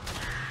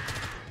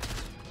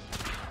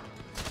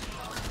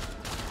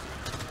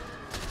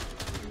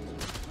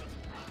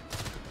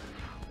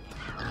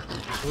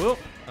 Whoop.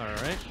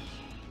 Alright.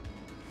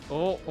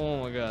 Oh, oh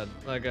my god.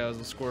 That guy was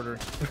a squirter.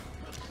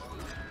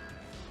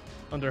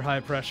 Under high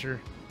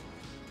pressure.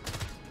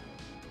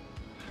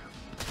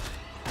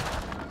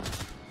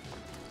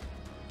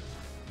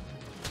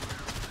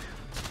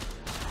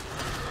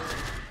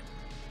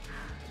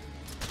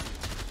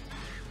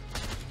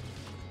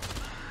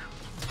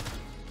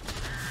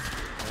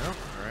 Well,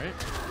 alright.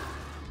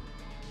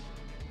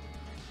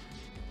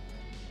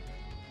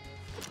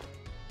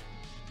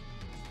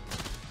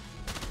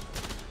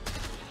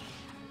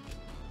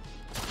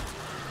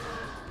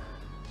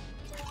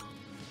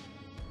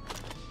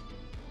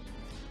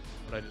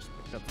 What I just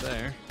picked up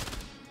there.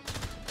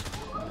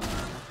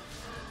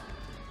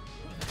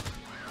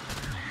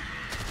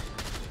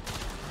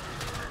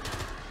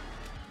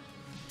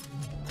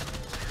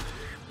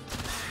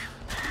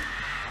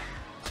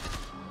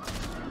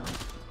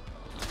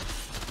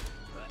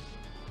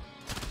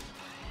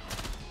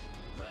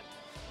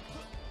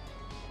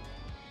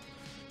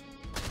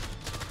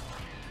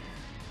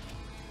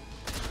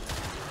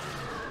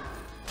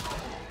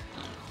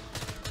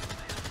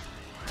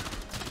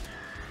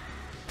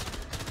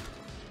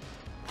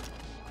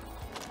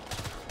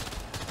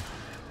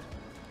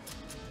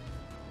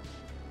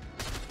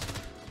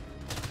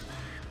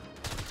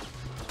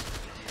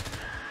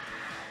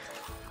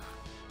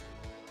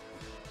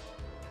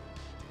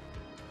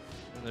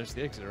 And there's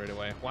the exit right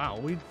away. Wow,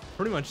 we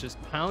pretty much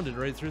just pounded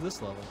right through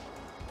this level.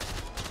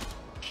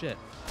 Shit.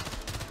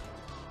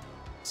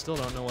 Still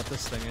don't know what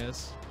this thing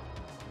is.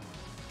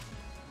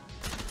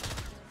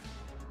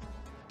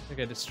 I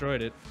think I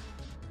destroyed it.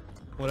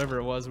 Whatever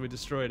it was, we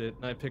destroyed it,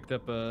 and I picked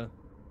up a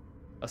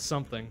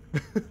something.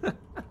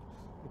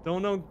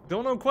 Don't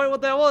know quite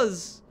what that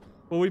was,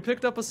 but we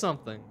picked up a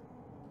something.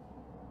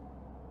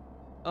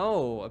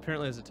 Oh,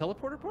 apparently it's a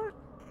teleporter part?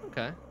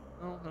 Okay.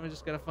 Well, then we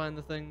just gotta find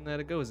the thing that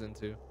it goes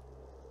into.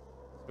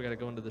 We gotta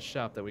go into the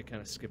shop that we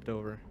kind of skipped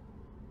over.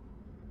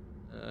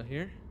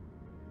 Here.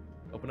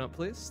 Open up,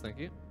 please. Thank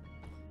you.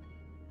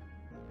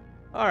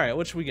 Alright,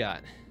 what we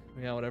got?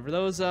 We got whatever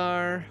those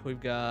are.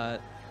 We've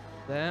got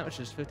that, which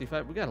is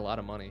 55. We got a lot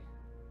of money.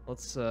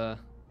 Let's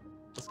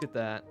get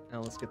that.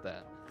 Now let's get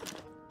that.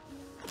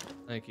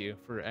 Thank you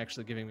for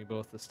actually giving me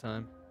both this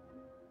time.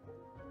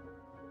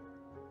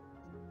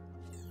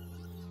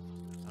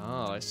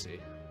 I see.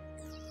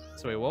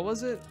 So wait, what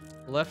was it?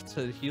 Left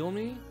to heal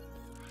me?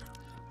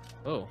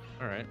 Oh,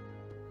 alright.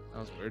 That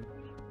was weird.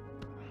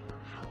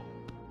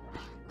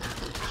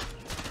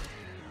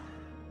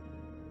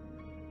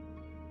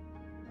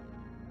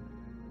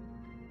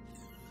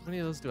 How many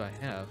of those do I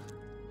have?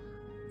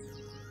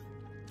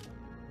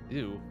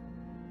 Ew.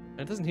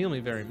 And it doesn't heal me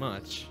very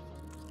much.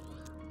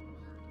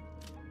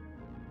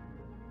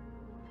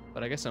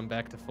 But I guess I'm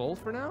back to full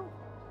for now?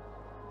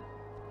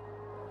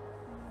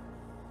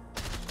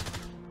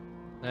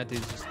 That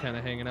dude's just kind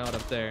of hanging out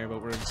up there,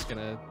 but we're just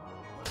gonna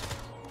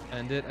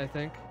end it, I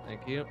think.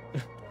 Thank you.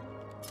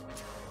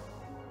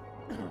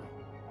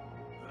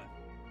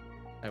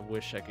 I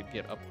wish I could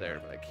get up there,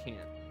 but I can't.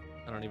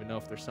 I don't even know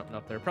if there's something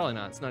up there. Probably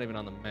not. It's not even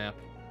on the map.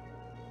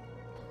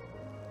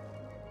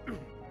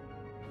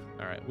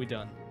 Alright, we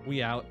done.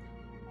 We out.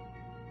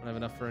 Don't have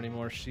enough for any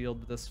more shield,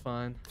 but that's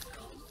fine.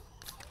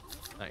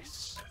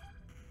 Nice.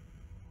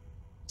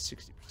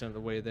 60% of the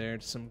way there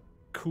to some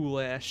cool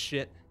ass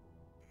shit.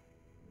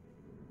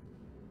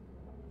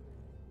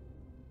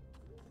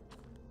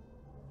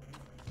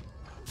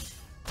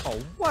 Oh,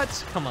 what?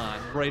 Come on.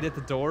 Right at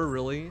the door?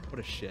 Really? What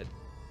a shit.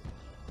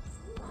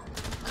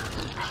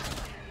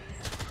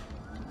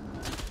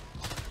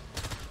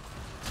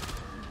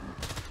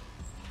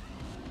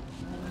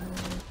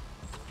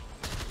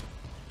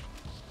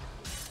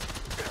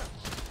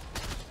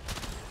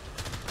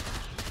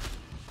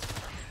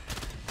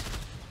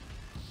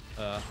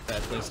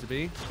 Bad place to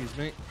be. Excuse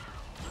me.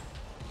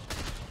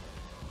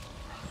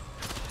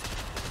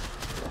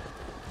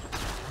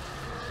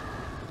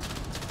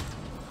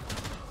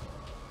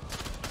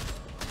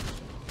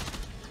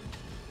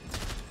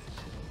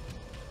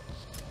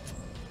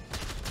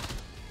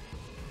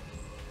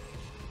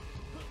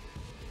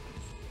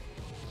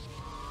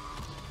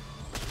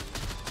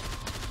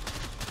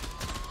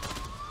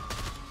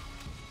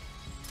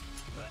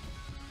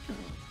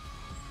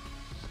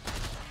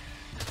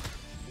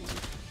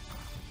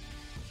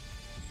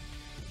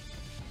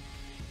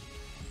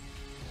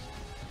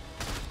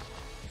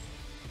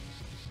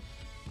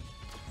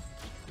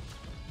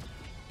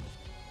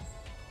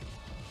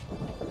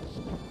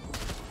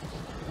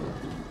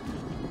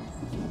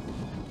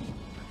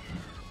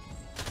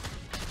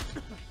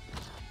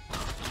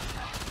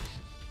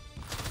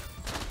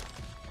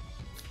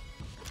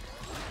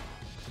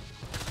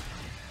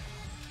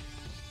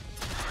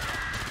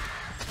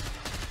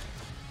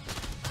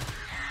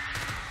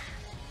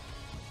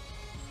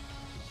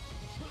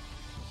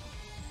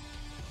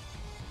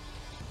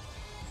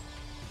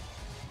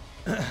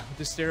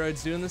 What do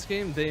steroids do in this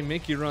game? They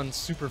make you run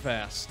super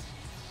fast.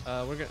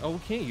 We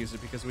can't use it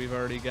because we've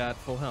already got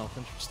full health.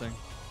 Interesting.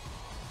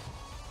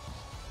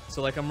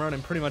 So like I'm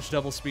running pretty much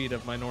double speed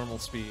of my normal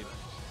speed,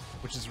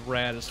 which is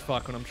rad as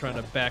fuck when I'm trying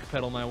to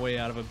backpedal my way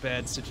out of a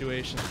bad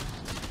situation.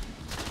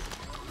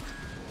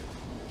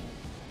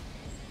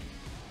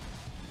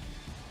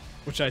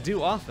 Which I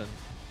do often,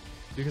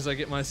 because I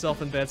get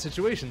myself in bad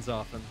situations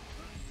often.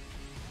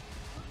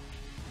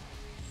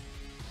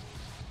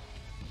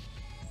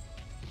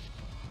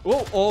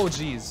 Oh, oh,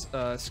 jeez.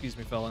 Excuse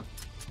me, fella.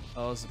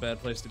 Oh, this is a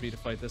bad place to be to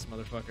fight this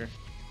motherfucker.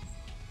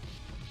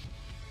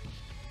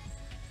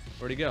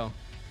 Where'd he go?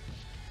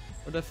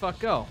 Where'd the fuck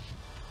go?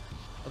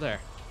 Oh, there.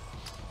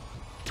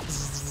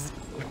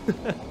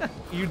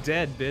 You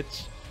dead,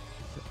 bitch.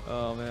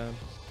 Oh, man.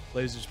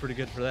 Laser's pretty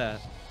good for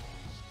that.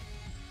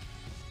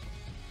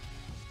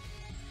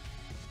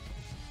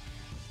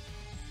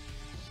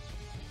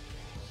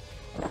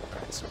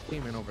 Alright, so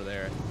came in over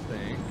there, I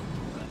think.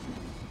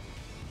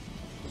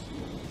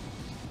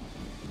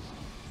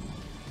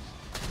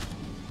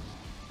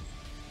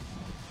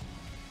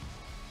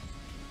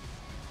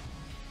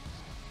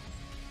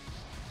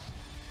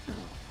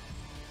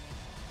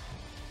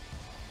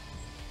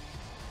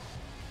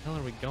 Where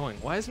are we going?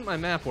 Why isn't my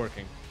map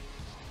working?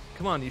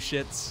 Come on, you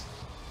shits.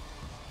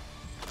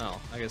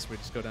 Oh, I guess we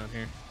just go down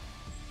here.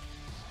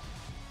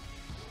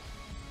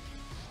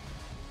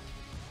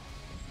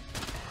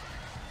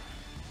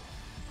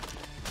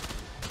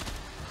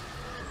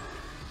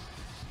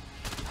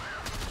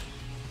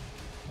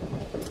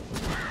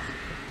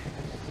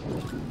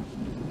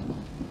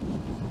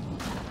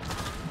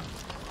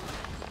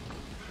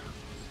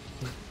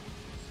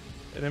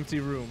 An empty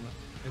room.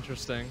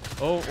 Interesting.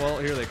 Oh, well,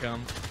 here they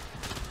come.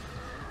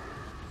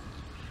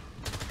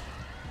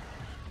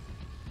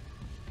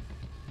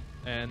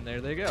 And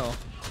there they go.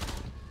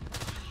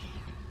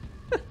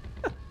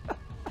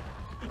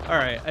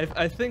 Alright,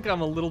 I think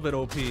I'm a little bit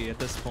OP at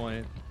this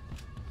point.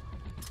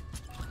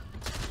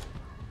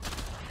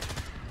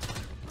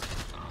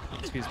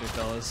 Excuse me,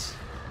 fellas.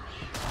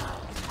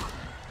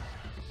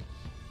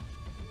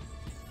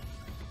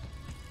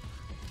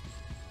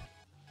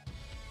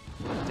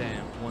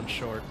 Damn, one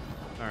short.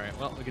 Alright,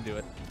 well, we can do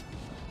it.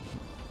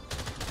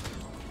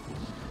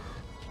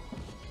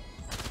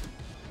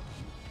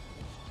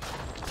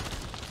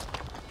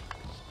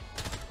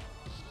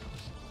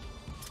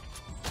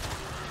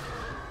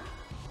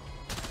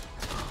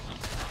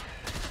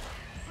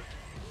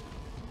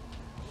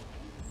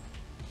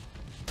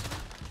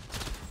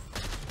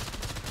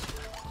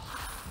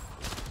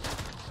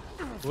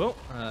 Whoa,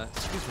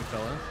 excuse me,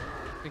 fella.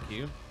 Thank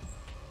you.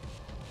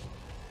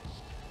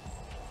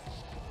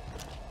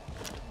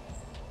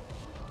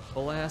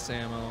 Full ass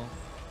ammo.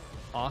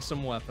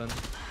 Awesome weapon.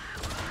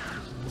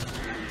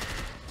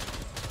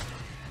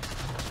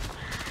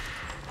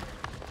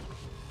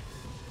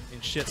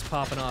 And shit's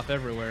popping off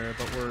everywhere,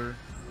 but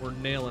we're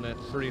nailing it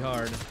pretty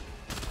hard.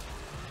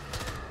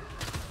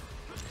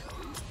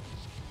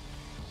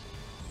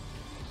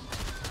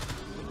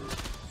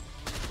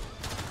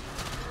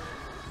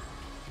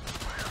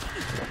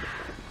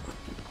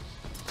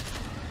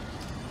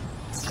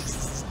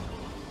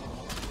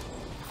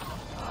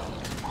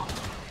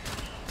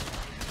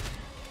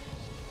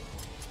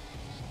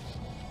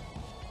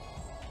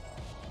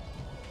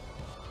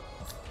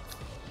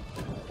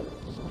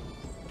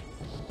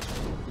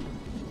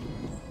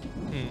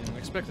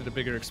 Expected a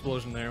bigger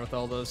explosion there with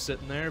all those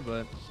sitting there,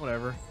 but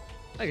whatever.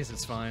 I guess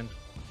it's fine.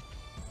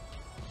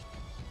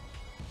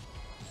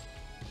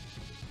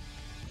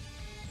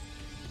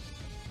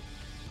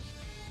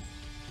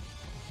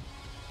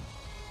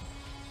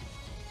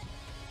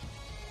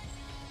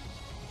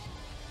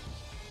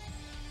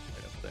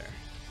 Right up there.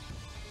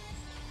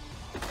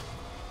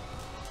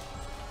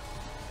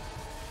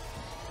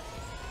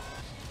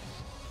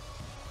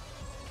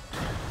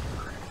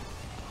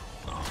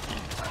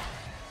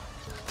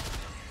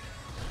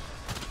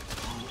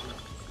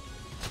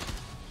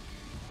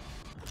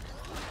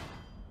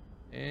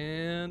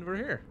 And we're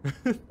here.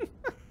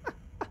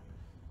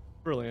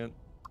 Brilliant.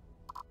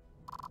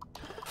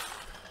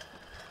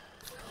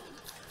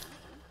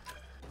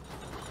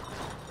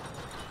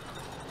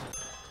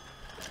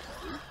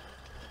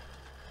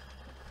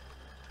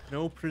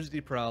 No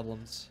pretty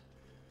problems.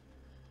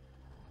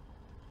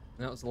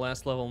 And that was the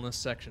last level in this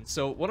section.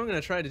 So what I'm going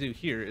to try to do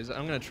here is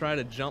I'm going to try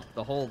to jump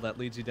the hole that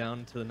leads you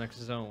down to the next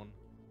zone.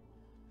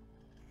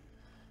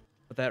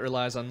 But that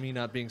relies on me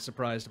not being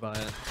surprised by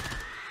it.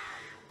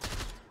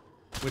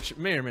 Which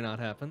may or may not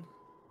happen,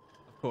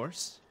 of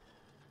course.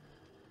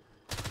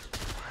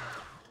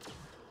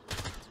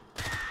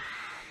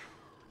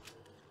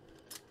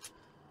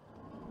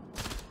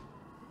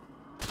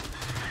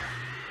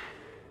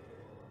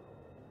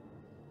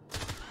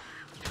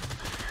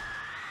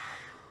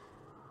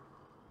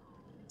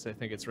 So I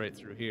think it's right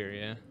through here,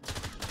 yeah?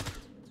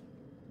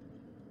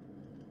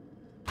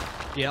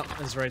 Yep,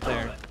 it's right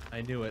there.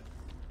 I knew it.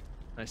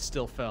 I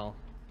still fell.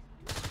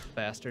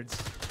 Bastards.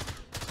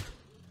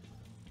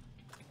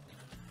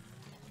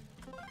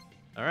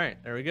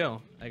 Alright, there we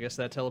go. I guess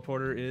that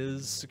teleporter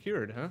is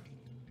secured, huh?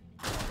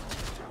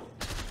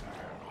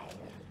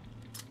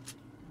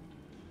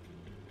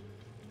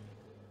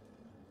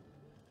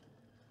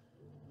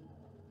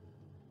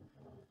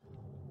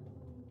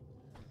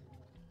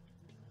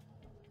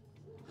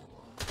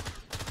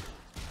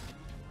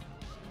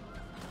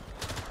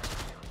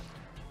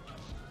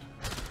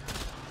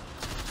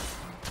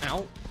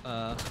 Ow.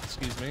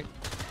 Excuse me.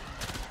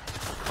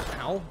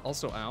 Ow.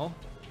 Also ow.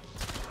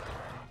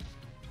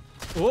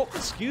 Oh,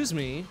 excuse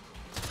me.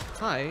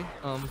 Hi.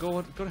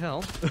 Go to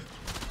hell.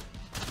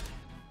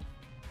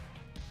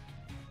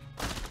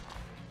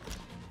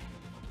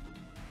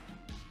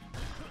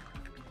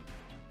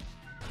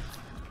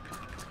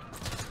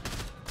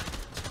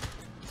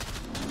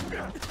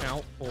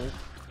 Ow. Oh.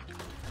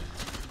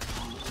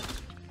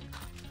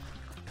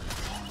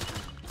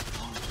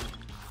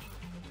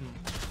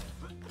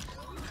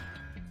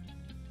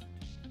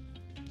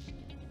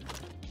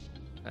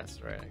 That's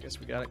right. I guess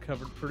we got it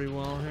covered pretty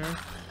well here.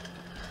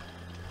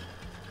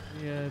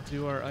 Yeah,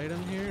 do our item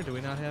here? Do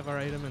we not have our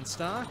item in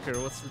stock, or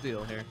what's the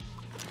deal here?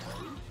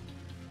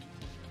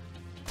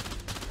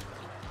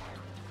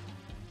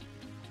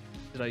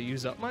 Did I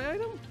use up my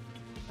item?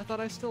 I thought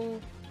I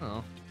still...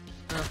 Oh.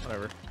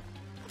 Whatever.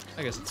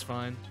 I guess it's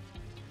fine.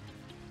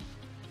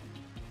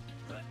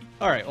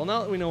 Alright, well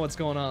now that we know what's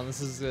going on,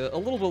 this is a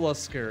little bit less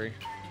scary.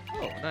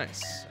 Oh,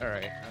 nice.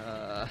 Alright,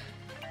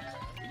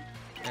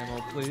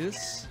 ammo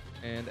please,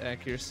 and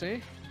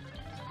accuracy.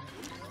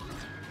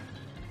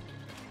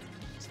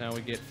 Now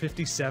we get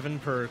 57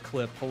 per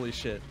clip. Holy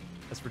shit.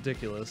 That's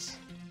ridiculous.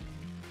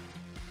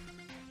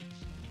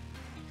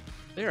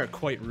 They are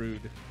quite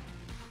rude.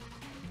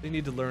 They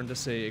need to learn to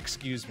say,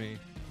 excuse me.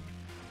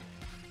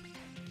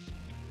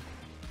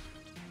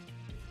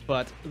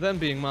 But them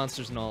being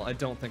monsters and all, I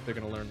don't think they're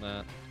gonna learn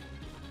that.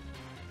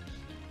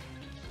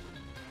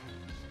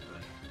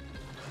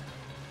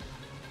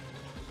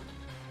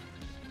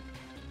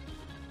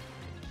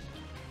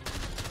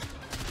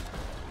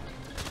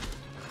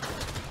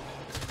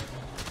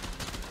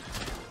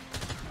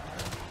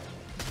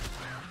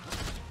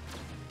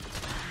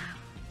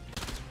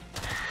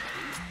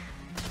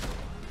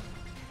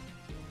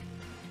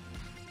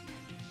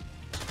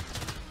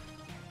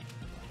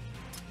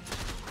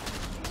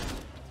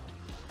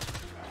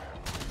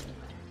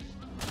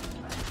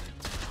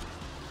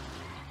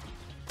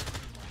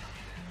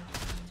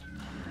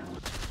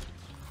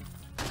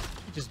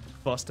 Just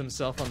bust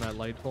himself on that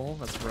light pole.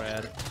 That's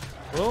rad.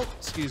 Oh,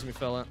 excuse me,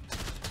 fella.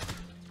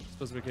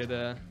 Suppose we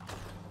could,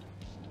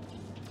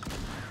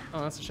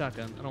 Oh, that's a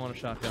shotgun. I don't want a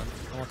shotgun.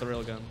 I want the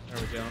real gun. There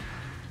we go.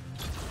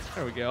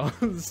 There we go.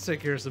 Let's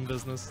take care of some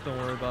business. Don't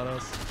worry about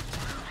us.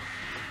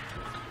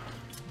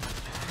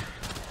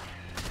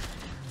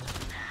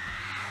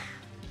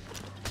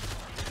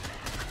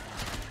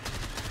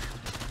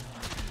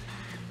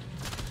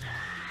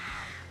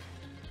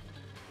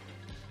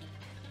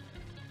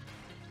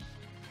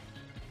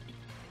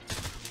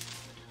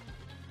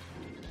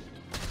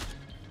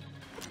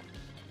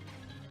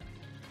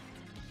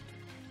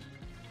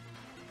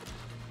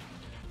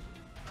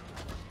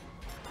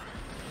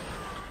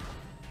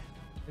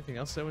 Anything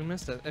else that we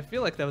missed? I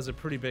feel like that was a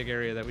pretty big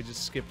area that we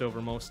just skipped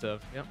over most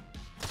of. Yep.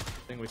 I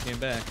think we came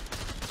back.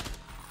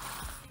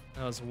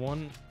 That was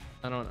one.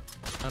 I don't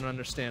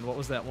understand. What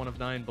was that 1 of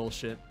 9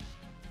 bullshit?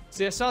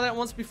 See, I saw that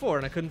once before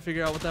and I couldn't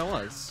figure out what that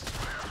was.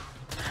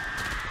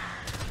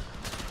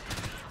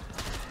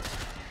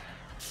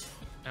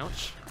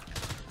 Ouch.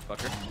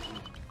 Fucker.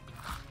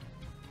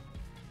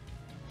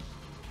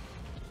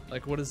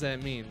 Like, what does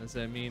that mean? Does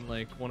that mean,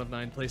 like, 1 of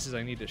 9 places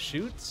I need to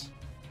shoot?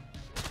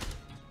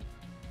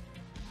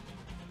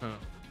 Huh.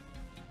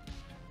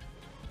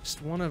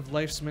 Just one of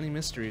life's many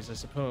mysteries, I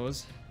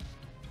suppose.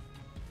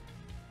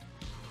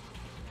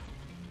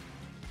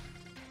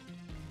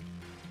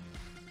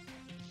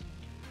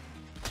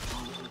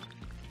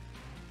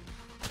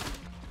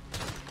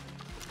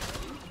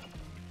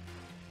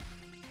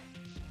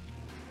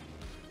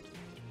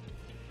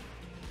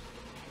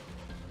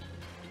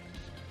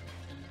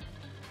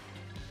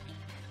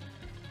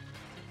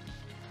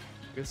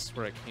 This is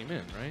where I came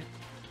in, right?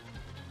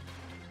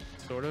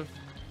 Sort of.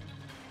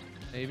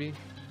 Maybe?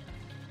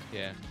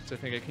 Yeah, so I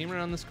think I came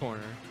around this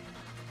corner.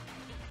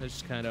 There's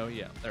just kind of,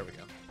 yeah, there we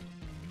go.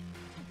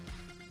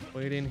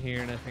 Wait in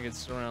here, and I think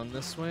it's around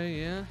this way,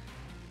 yeah?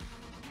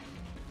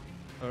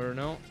 Or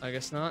no, I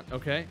guess not.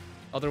 Okay,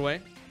 other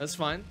way. That's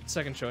fine.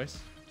 Second choice.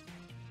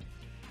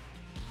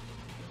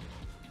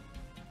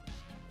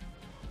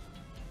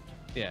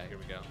 Yeah, here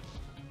we go.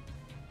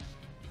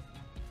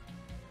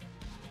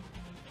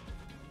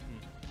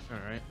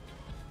 Alright.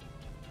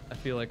 I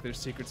feel like there's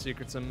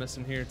secrets I'm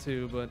missing here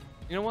too, but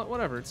you know what?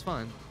 Whatever, it's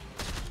fine.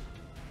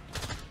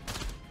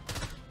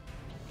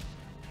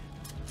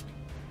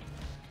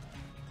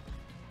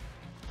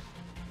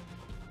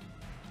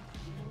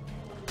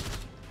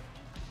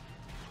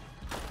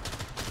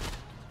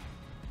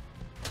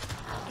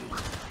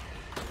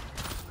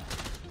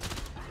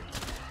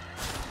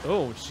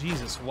 Oh,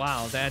 Jesus,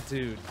 wow, that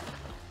dude.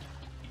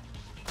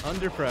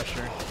 Under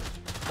pressure.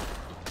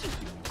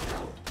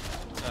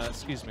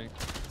 Excuse me.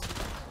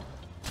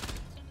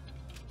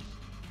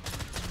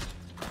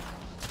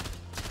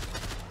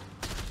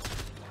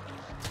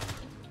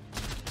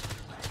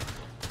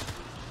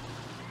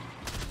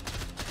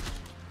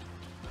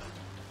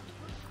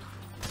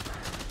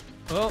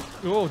 Oh,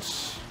 oh,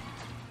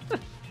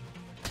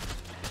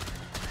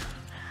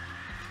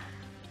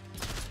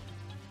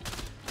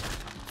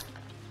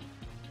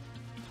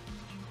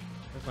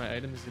 Have my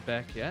item, is it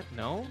back yet?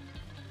 No?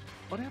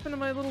 What happened to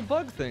my little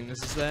bug thing?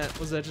 Was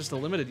that just a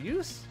limited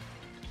use?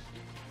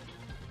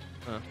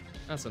 Huh,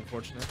 that's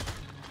unfortunate.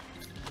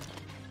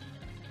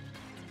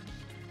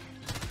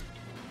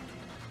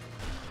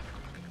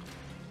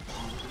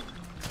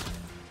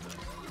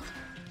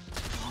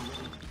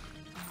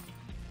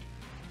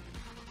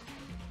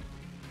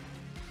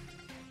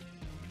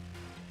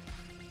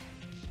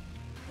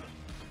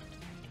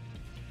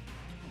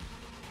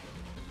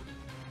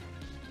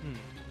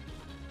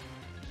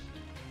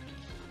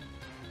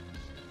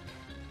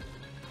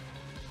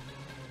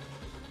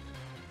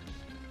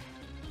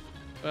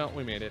 Well,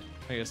 we made it.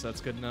 I guess that's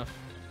good enough.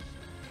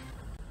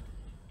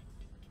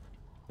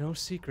 No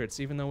secrets,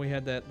 even though we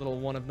had that little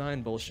 1 of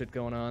 9 bullshit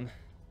going on.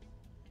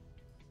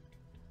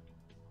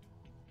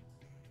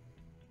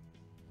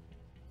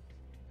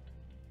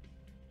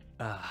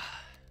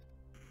 Ah.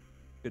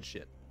 Good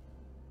shit.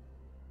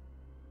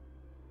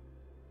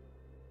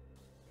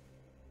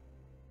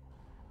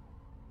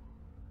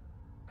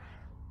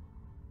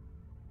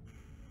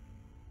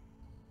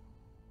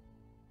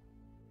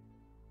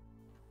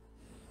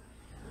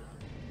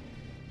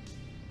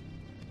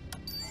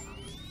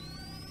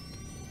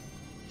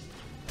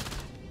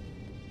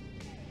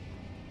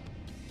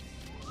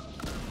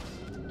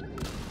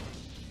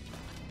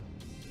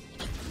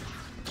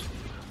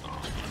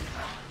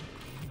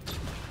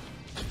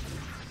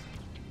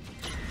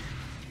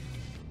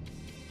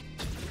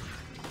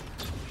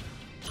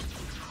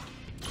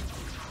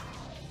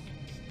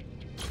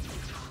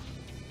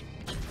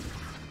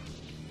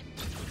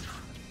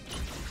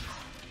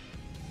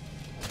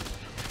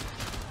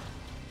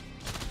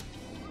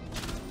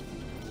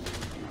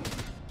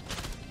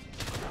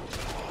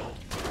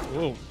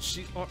 Whoa,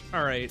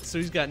 alright, so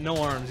he's got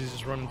no arms, he's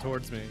just running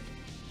towards me.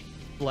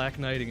 Black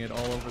Knighting it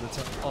all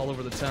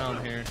over the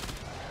town here.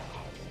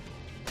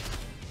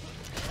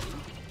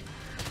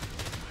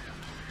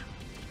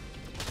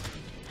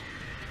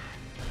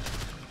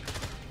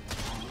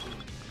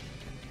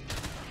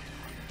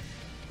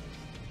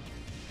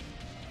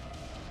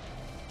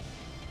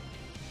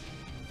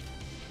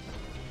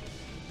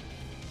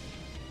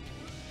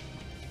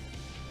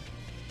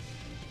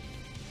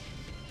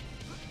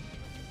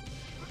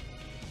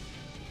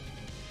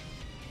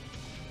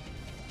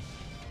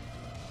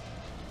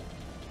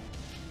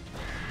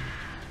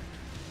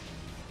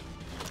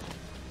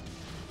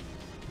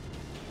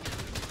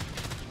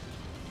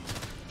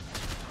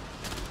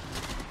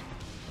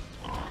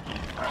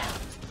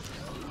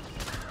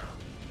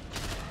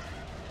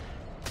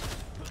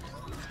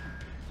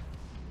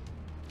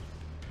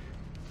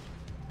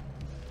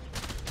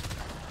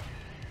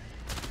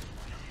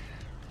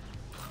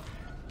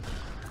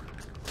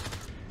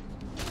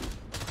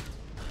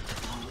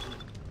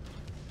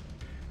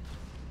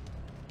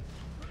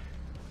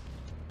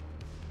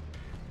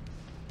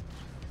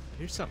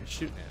 here's something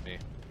shooting at me.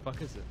 What the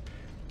fuck is it?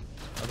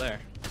 Oh, there.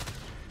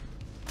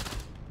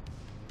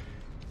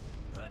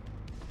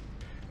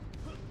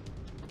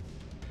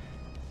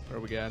 What do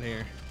we got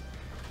here?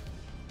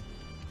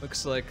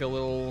 Looks like a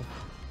little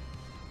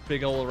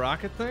big old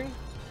rocket thing.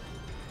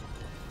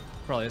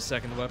 Probably a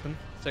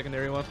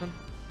secondary weapon.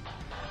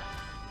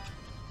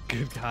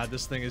 Good God,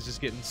 this thing is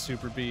just getting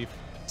super beef.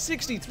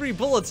 63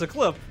 bullets a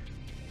clip.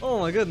 Oh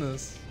my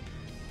goodness.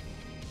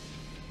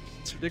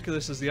 It's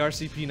ridiculous as the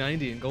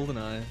RCP-90 in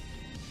GoldenEye.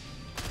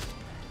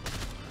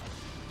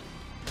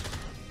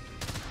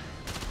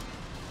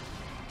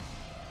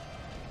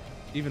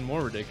 Even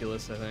more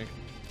ridiculous, I think.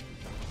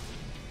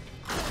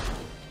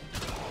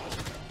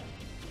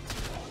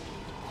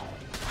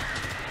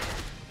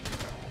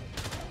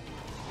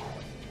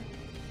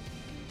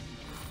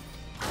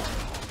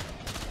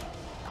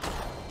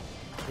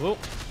 Whoa,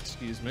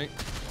 excuse me.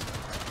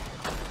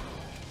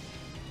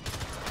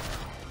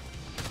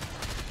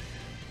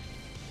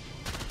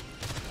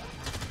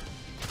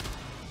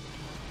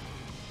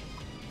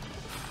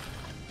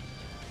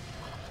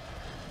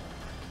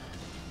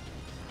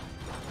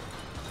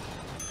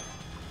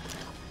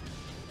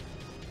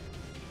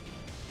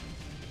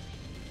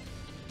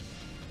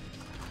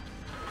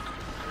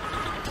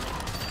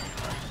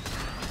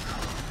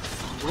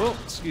 Whoa,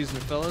 excuse me,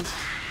 fellas.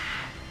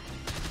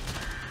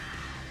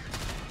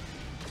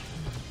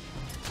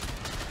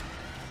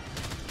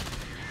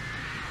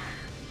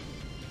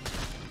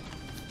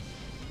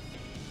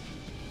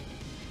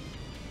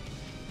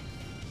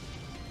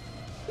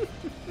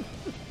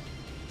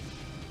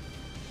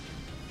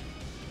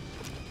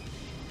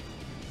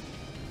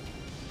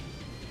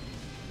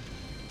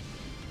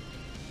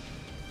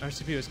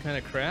 RCP was kind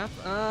of crap.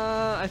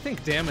 I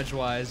think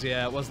damage-wise,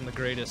 yeah, it wasn't the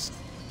greatest.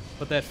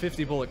 But that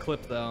 50 bullet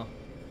clip, though,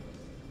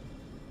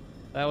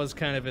 that was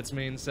kind of its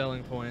main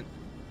selling point.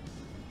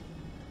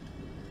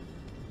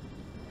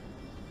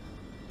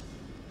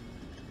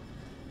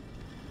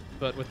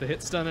 But with the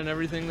hit stun and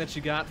everything that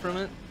you got from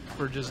it,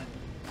 for just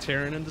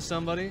tearing into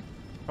somebody,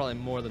 probably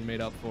more than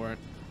made up for it.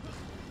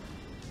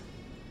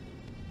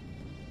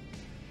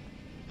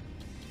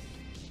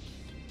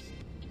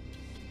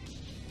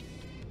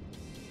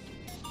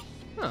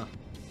 Huh.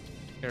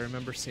 I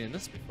remember seeing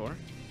this before.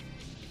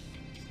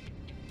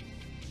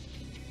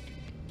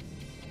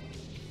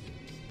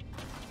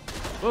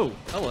 Whoa,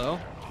 hello.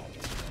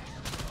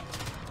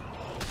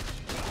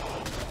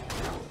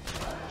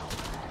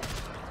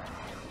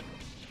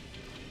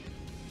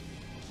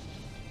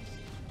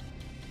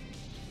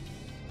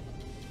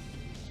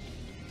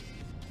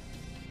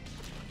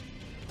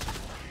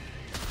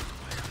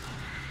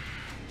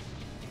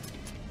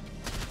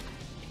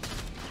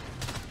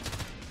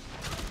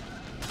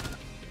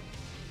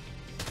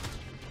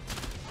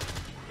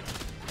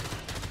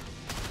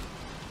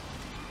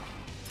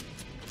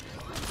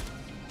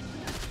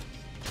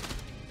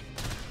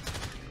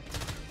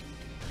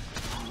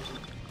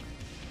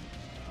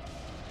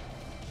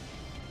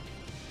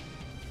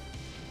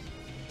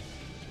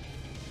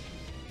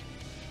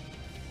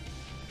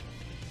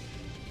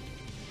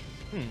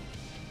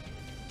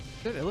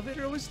 Is that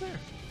elevator always there?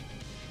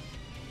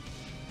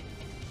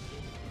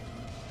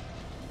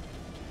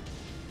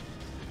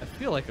 I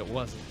feel like it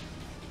wasn't.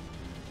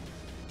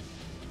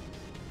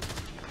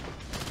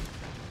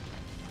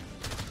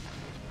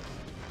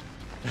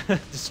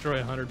 Destroy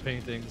 100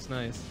 paintings,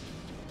 nice.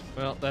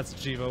 Well, that's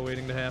Jivo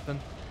waiting to happen.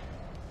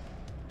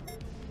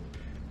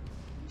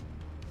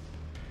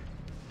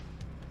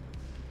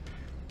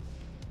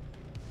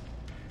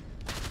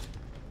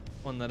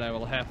 One that I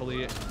will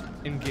happily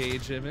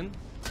engage him in.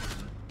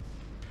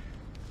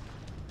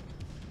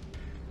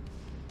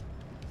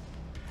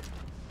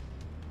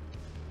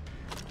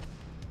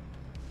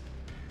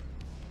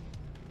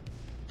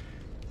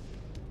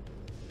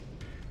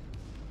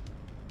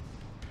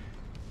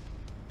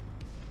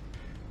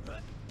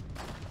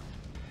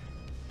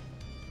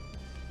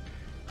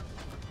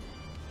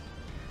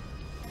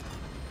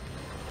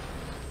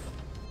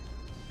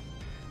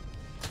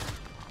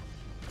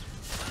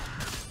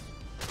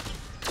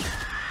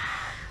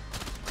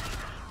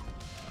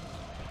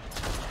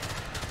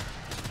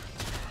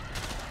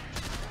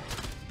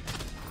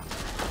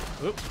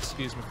 Oop,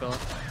 excuse me, fella.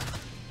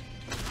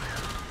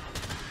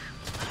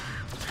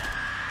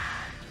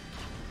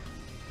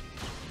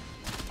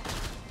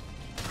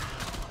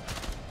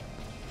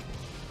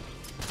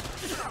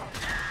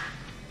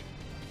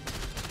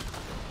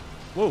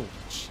 Whoa,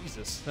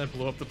 Jesus, that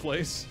blew up the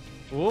place.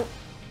 Whoa. What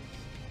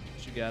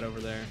you got over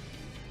there?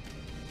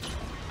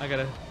 I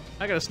got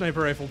a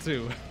sniper rifle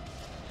too.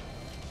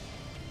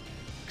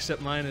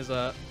 Except mine is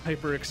a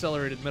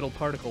hyper-accelerated metal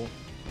particle.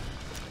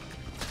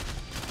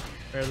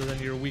 Rather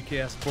than your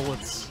weak-ass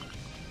bullets.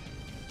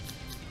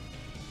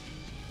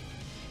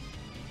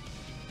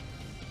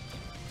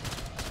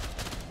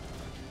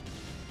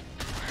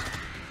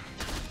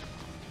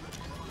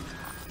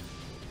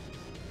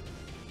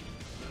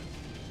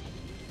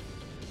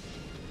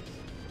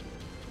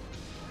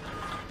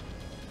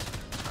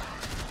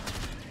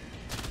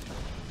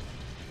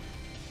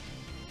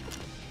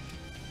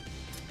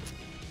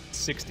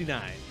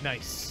 69.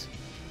 Nice.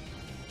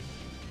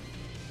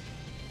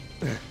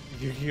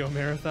 Yu-Gi-Oh!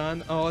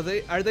 Marathon? Oh,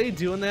 are they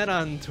doing that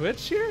on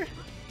Twitch here?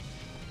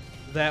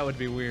 That would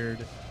be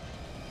weird.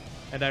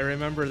 And I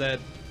remember that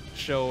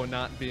show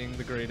not being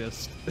the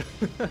greatest.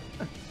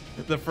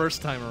 The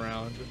first time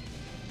around.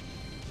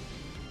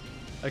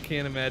 I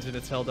can't imagine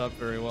it's held up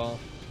very well.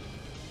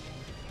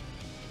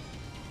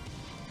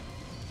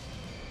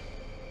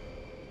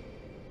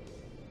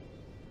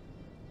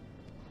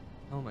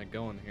 How am I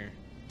going here?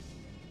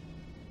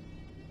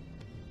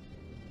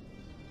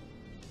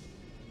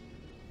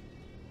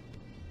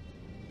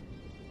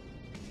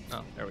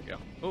 Oh, there we go.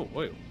 Oh,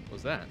 wait, what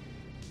was that?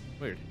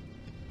 Weird.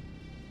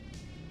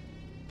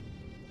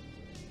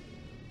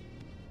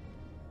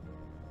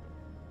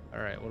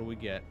 Alright, what do we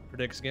get?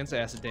 Predicts against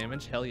acid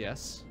damage. Hell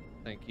yes.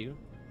 Thank you.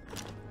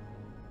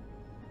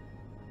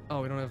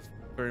 Oh, we don't have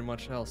very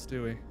much else,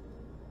 do we?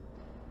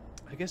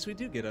 I guess we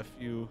do get a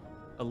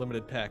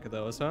limited pack of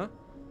those, huh?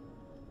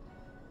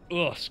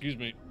 Ugh, excuse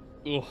me.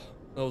 Ugh,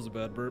 that was a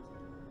bad burp.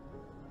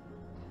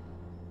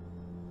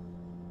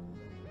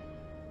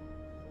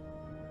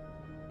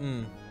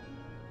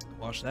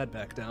 Wash that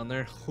back down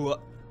there.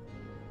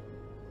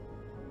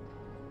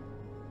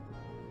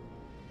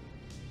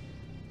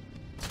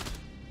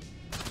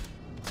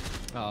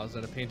 Oh, is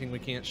that a painting we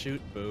can't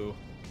shoot? Boo.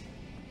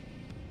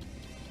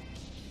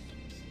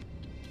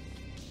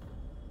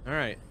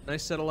 Alright,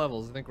 nice set of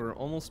levels. I think we're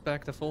almost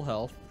back to full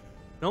health.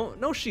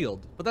 No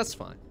shield, but that's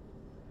fine.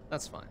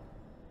 That's fine.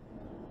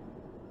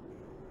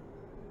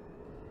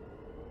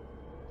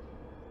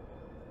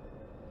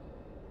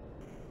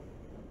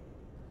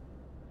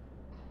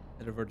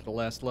 Head over to the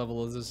last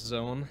level of this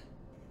zone.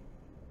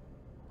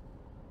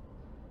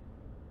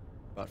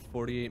 About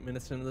 48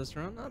 minutes into this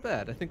run, not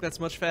bad. I think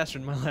that's much faster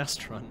than my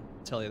last run,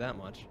 I'll tell you that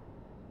much.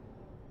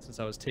 Since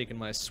I was taking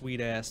my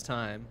sweet ass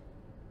time.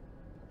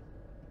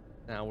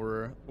 Now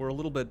we're a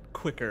little bit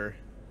quicker.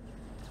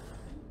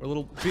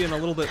 We're being a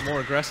little bit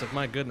more aggressive.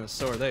 My goodness,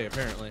 so are they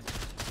apparently.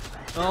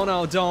 Oh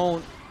no,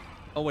 don't!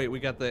 Oh wait, we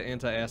got the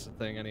anti-acid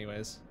thing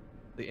anyways.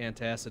 The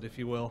antacid, if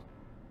you will.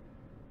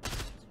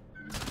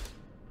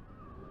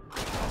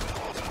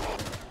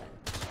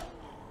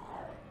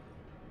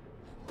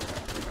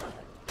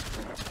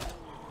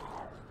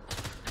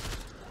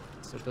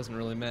 So it doesn't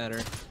really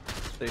matter.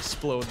 They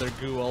explode their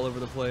goo all over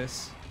the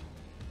place.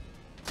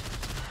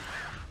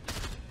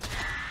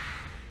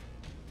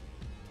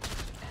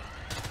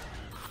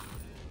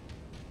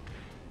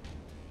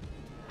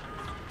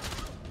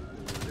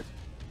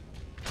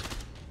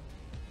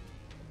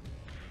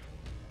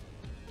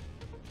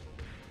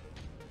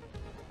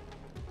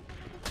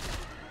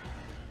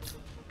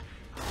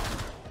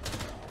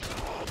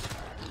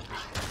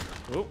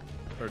 Oh,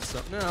 heard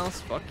something else.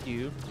 Fuck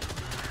you.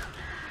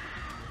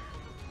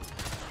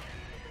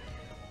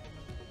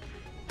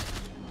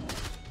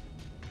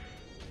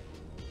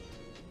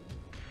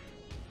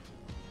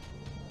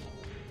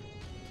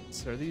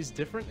 So are these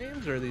different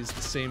names or are these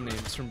the same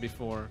names from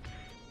before?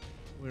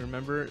 We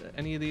remember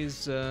any of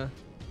these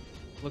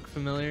look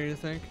familiar, you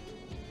think?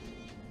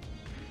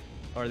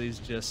 Or are these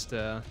just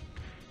I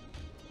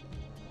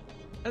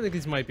think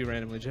these might be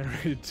randomly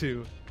generated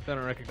too. I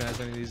don't recognize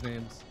any of these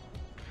names.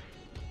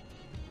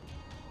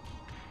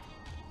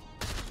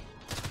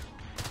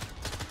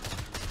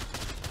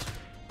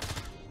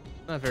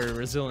 Not very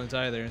resilient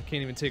either.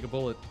 Can't even take a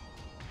bullet.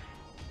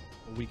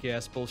 Weak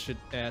ass bullshit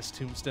ass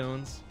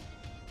tombstones.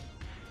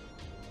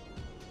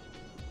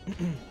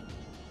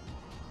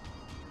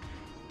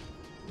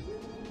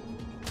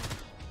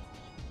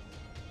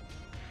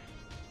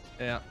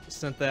 Yeah,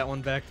 sent that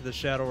one back to the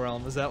Shadow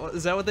Realm. Is that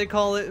what they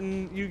call it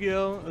in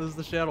Yu-Gi-Oh? It was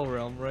the Shadow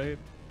Realm, right?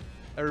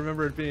 I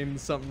remember it being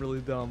something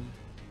really dumb.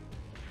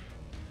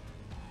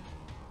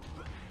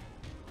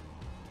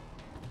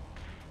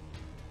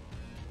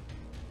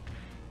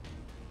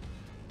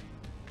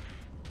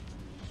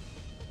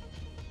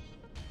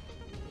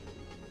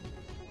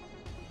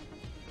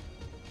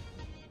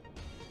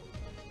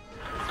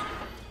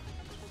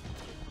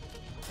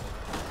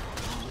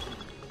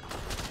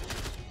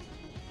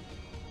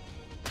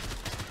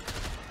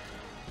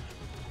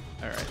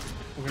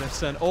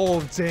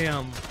 Oh,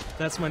 damn.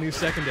 That's my new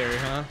secondary,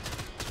 huh?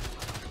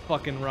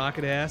 Fucking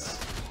rocket ass.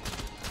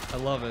 I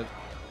love it.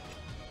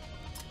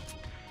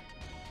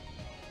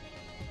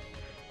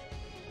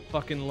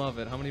 Fucking love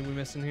it. How many are we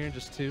missing here?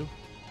 Just 2?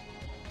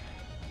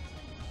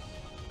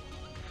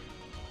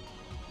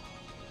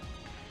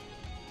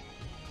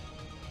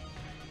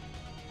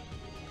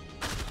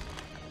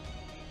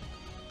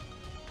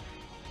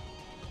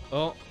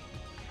 Oh.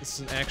 This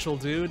is an actual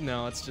dude?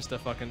 No, it's just a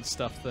fucking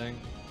stuff thing.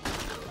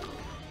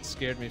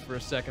 Scared me for a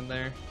second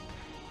there.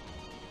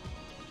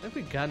 I think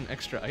we got an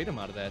extra item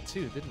out of that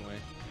too, didn't we?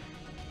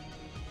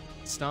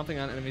 Stomping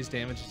on enemies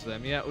damages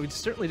them. Yeah, we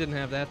certainly didn't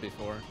have that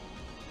before.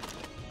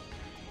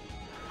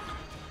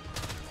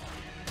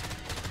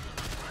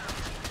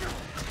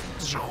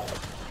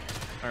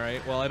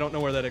 Alright, well I don't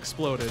know where that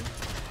exploded.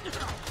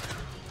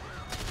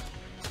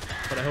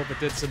 But I hope it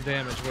did some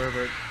damage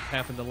wherever it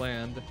happened to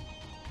land.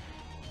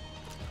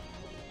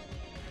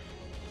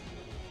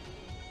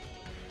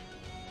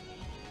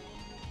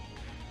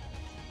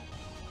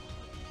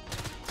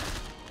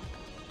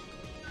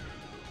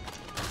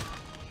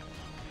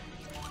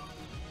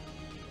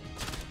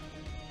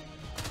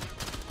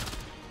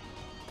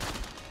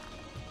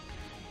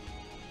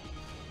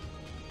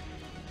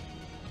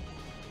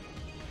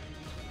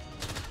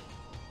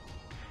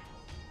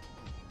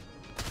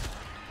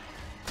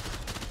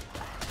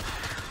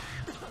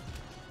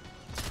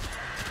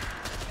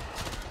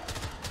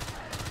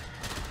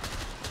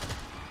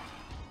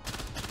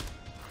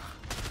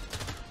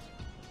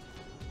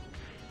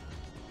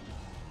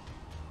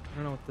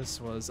 don't know what this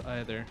was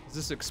either. Is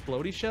this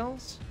explodey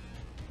shells?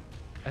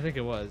 I think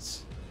it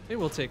was. Maybe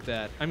we'll take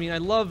that. I mean, I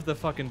love the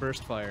fucking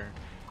burst fire.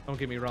 Don't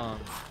get me wrong.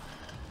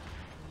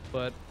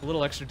 But a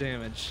little extra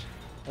damage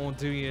won't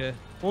do you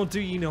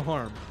no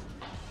harm.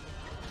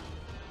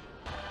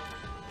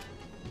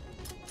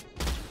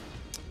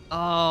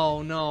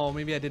 Oh no,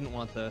 maybe I didn't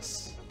want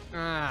this.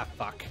 Ah,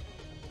 fuck.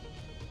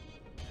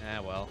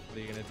 Ah well, what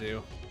are you gonna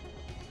do?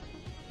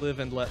 Live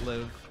and let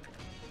live.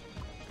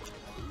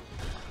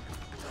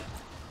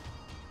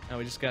 Now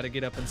we just gotta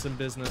get up in some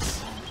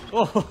business.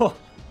 Oh,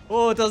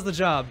 oh, it does the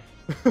job.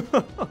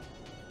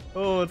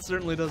 Oh, it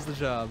certainly does the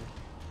job.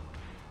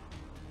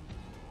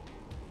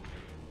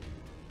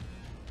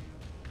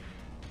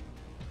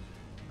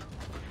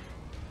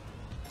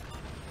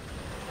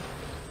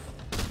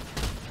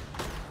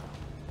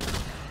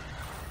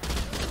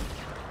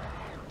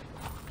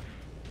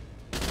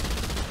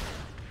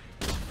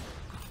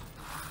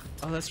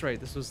 Oh, that's right.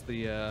 This was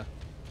the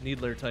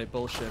Needler type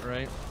bullshit,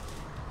 right?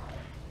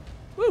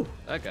 Woo!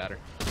 I got her.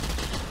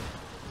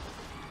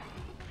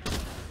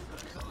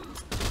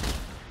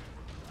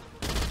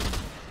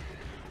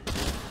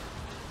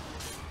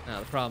 Now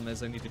the problem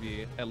is I need to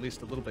be at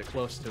least a little bit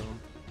close to him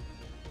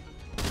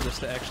just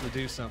to actually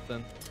do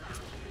something.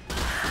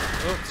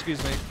 Oh,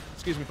 excuse me.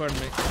 Excuse me, pardon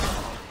me.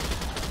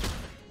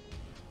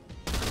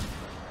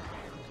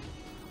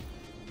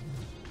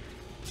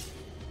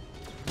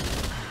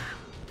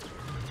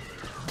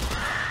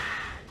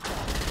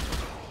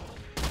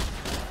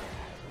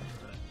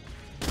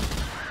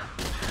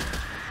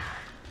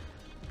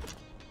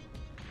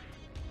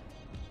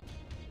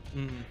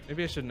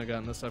 Maybe I shouldn't have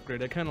gotten this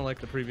upgrade. I kind of like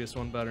the previous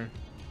one better.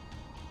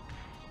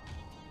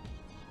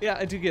 Yeah,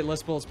 I do get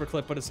less bullets per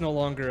clip, but it's no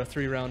longer a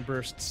 3-round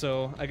burst,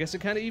 so I guess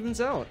it kind of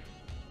evens out.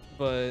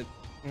 But,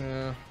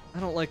 I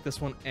don't like this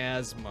one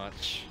as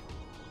much.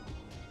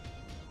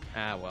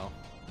 Ah, well.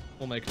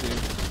 We'll make do.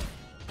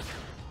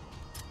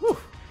 Whew!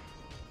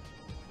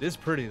 It is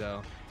pretty,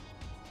 though.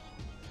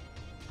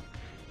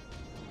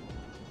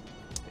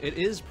 It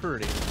is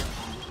pretty.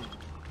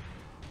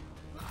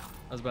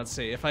 I was about to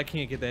say, if I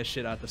can't get that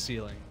shit out the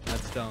ceiling,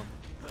 that's dumb.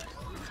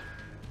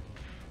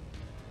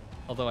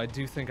 Although I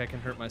do think I can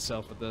hurt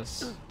myself with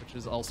this, which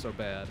is also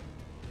bad.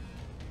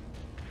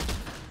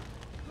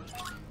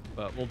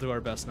 But we'll do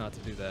our best not to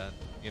do that,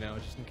 you know,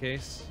 just in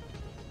case.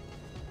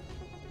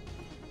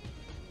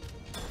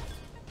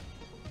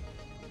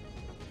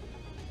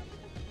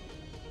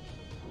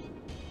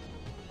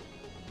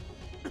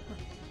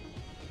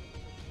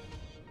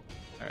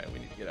 Alright, we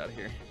need to get out of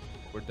here.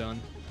 We're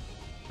done.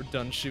 We're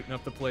done shooting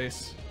up the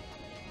place.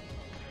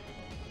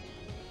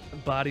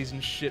 Bodies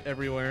and shit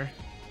everywhere.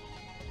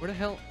 Where the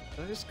hell?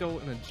 Did I just go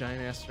in a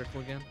giant ass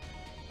circle again?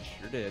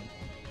 Sure did.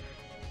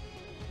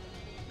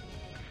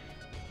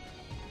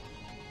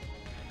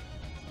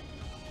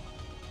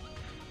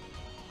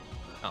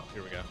 Oh,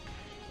 here we go.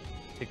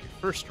 Take your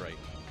first right.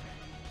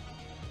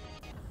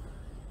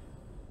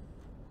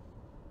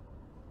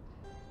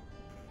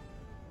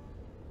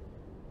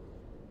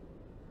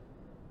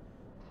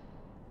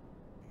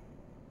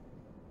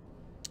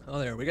 Oh,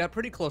 there. We got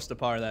pretty close to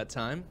par that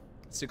time.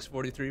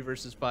 6:43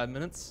 versus 5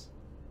 minutes.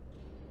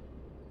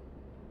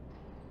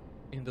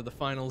 Into the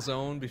final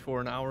zone before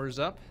an hour is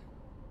up.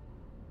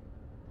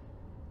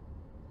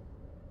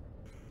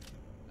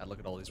 God, look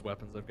at all these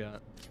weapons I've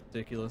got. It's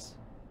ridiculous.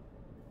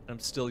 I'm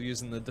still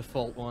using the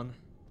default one.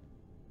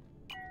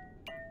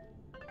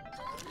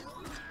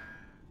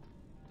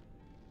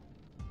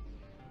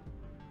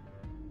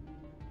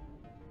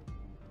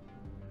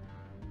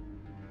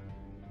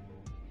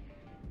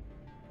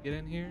 Get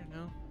in here?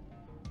 No?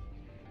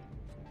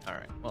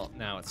 Alright, well,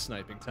 now it's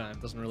sniping time.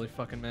 Doesn't really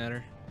fucking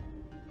matter.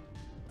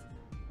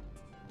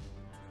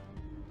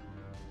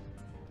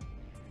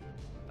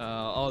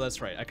 Oh,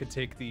 that's right. I could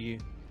take the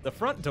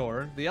front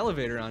door, the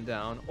elevator on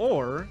down,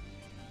 or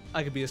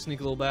I could be a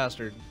sneaky little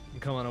bastard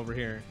and come on over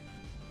here.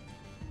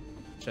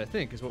 Which I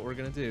think is what we're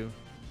gonna do.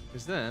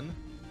 Because then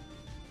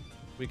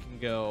we can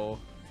go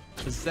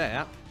to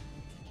zap.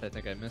 Which I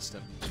think I missed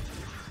him.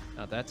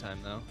 Not that time,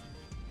 though.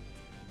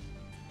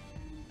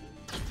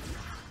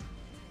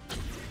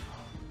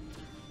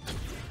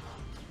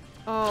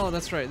 Oh,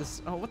 that's right.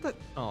 This. Oh, what the?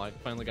 Oh, I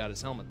finally got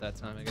his helmet that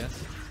time, I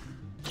guess.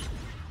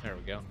 There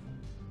we go.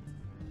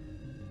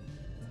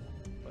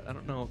 But I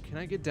don't know. Can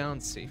I get down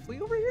safely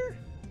over here?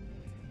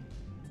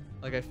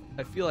 Like,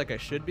 I feel like I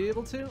should be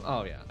able to.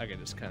 Oh, yeah. I can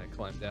just kind of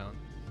climb down.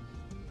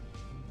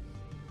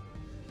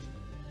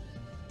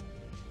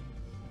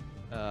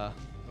 Where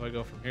do I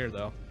go from here,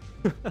 though?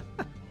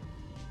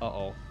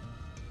 Uh-oh.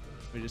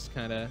 We just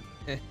kind of...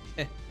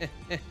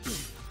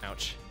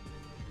 Ouch.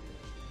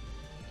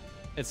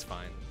 It's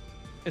fine.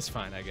 It's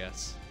fine, I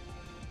guess.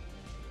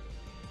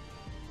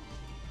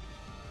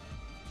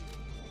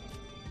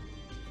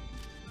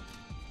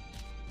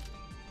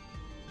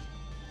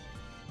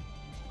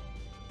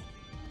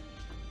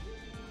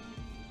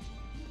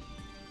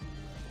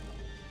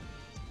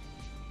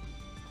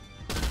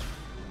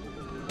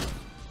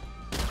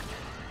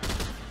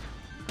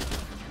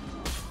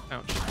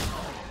 Ouch.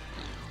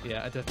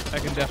 Yeah, I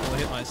can definitely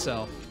hit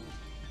myself.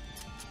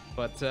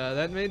 But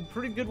that made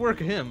pretty good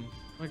work of him.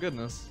 My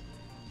goodness.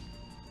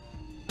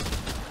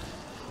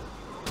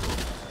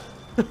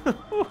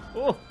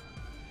 Oh,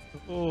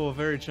 oh,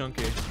 very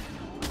chunky.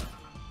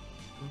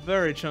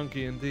 Very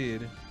chunky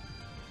indeed.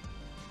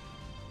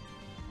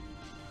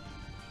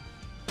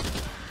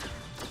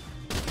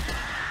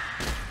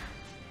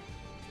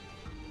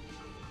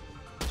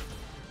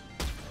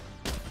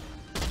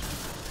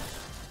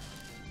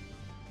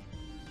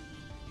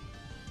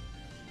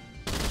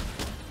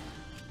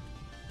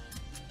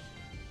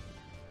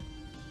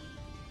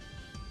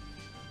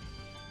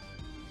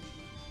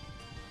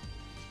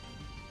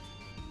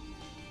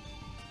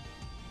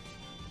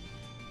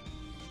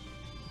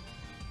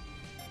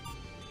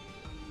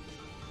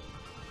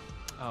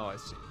 Oh, I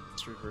see.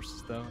 This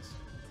reverses those.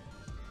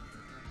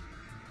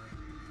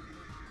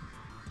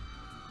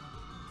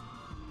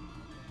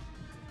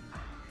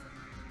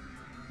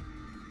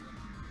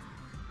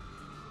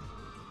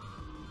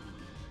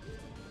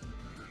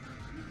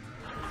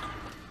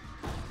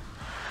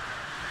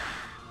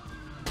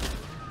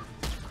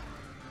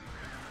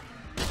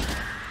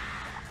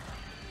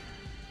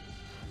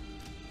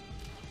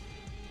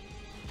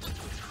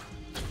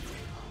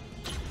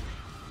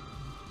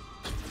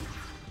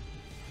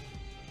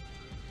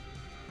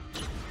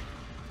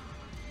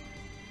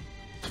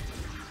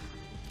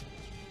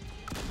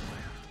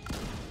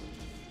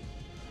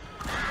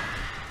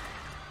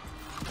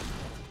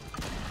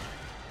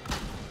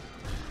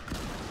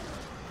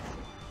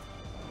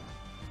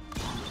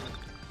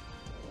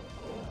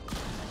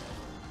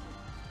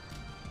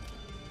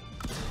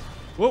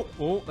 Whoa,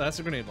 whoa, that's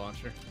a grenade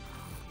launcher.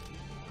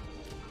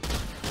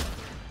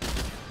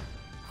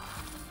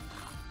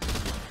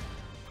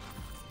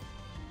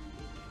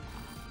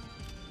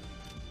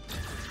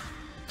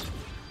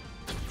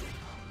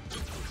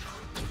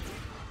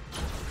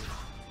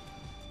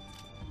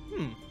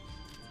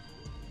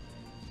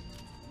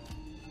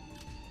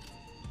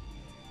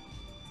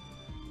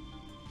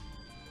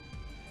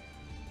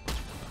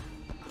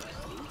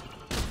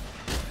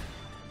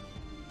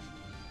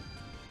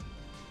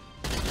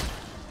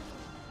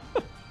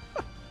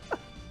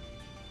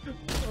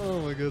 Oh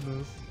my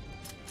goodness.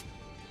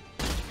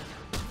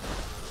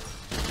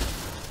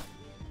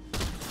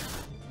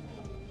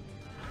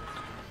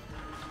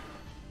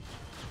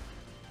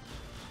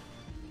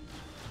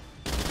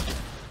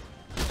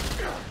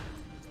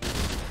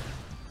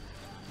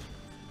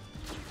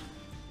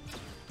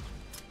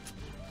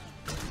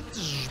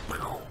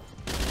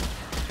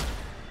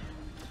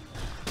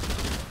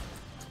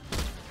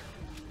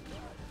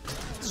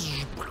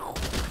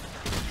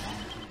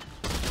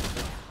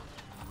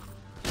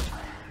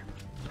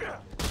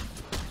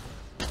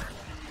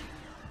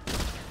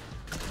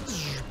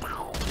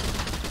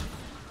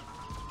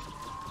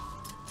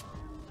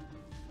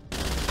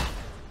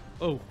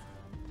 Oh,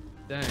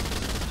 dang.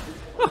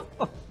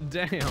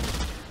 Damn.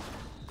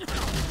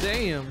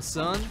 Damn,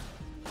 son.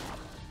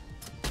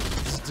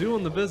 It's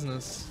doing the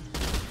business.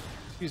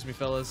 Excuse me,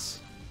 fellas.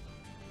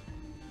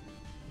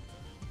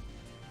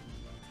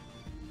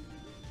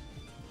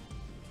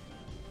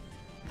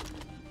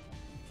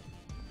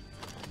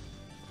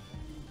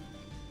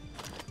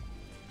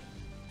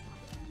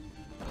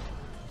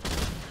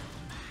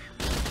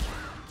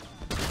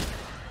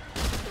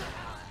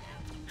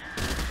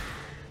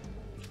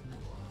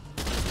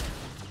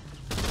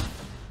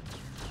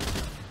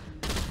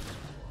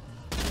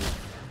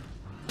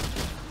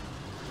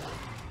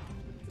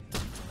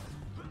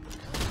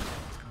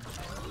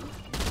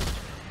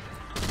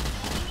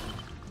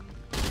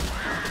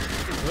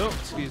 Oh,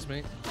 excuse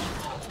me.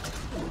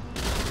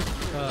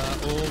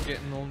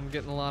 I'm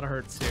getting a lot of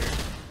hurts here.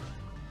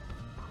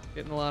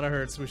 Getting a lot of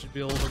hurts. We should be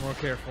a little bit more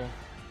careful.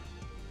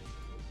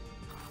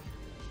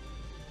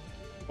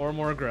 Or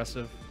more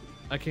aggressive.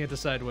 I can't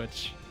decide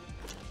which.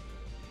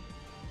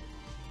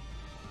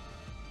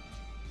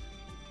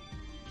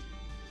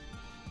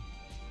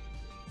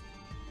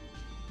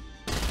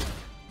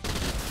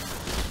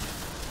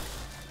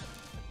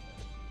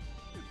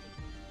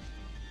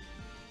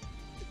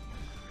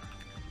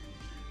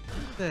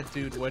 That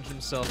dude wedged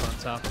himself on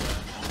top of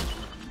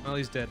that. Well,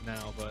 he's dead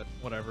now, but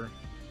whatever.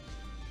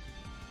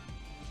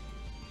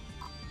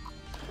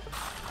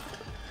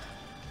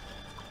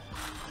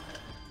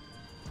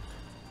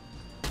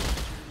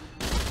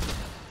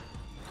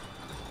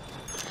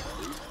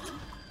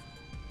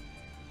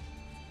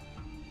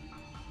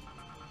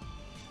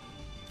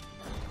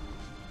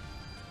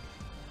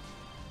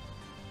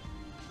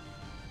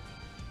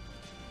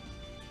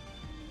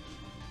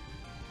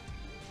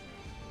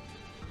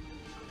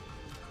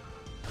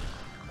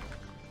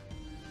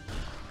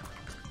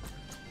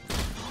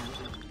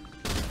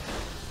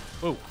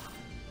 Whoa.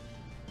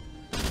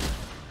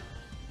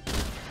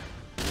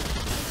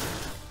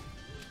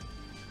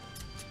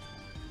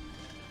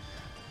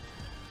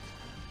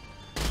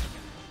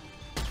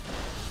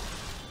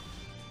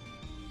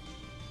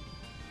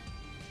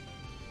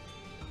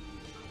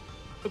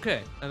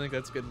 Okay, I think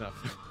that's good enough.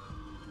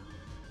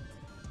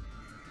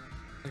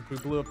 I think we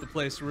blew up the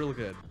place real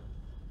good.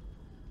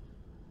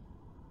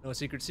 No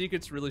secret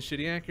secrets, really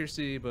shitty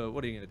accuracy, but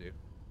what are you gonna do?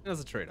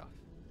 That's a trade-off.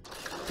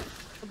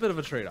 A bit of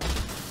a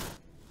trade-off.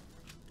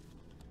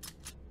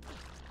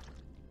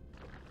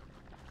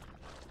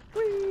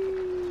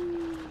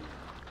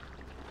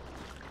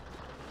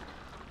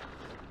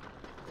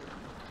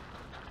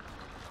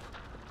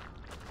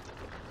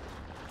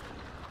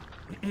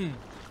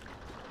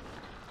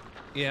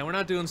 Yeah, we're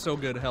not doing so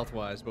good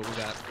health-wise, but we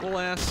got full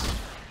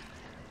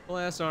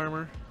ass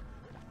armor.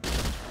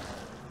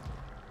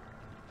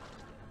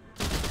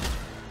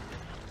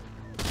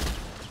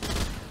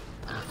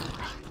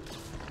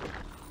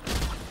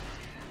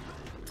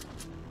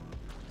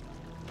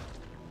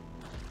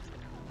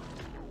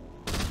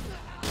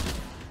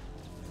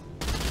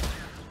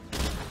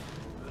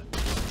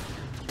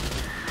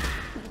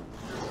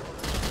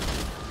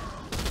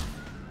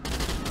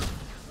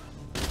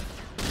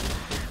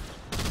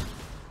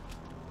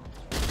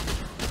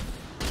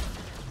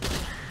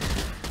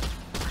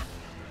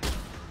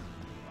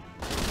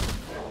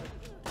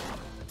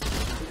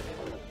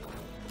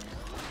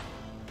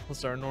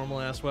 Plus our normal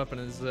ass weapon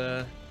is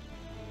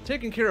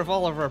taking care of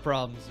all of our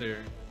problems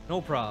here. No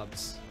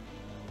probs.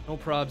 No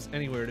probs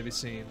anywhere to be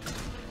seen.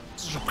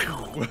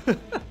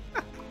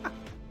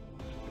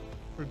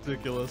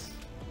 Ridiculous.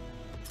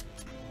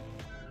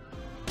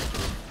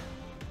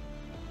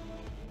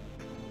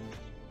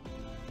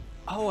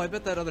 Oh, I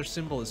bet that other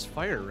symbol is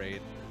fire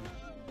rate.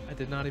 I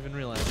did not even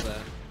realize that.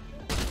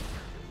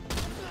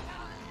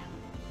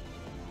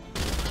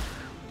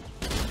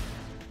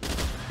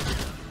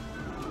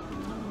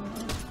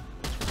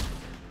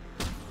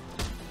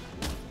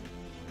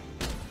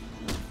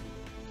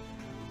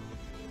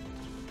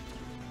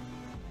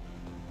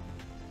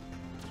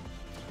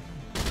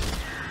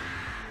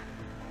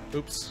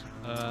 Oops.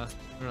 I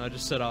don't know, I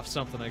just set off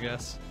something, I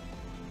guess.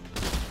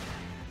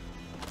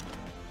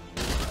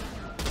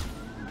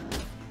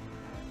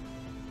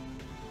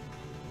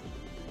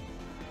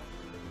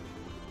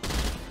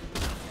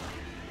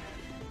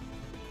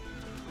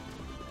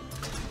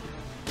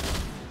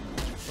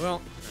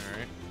 Well,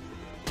 alright.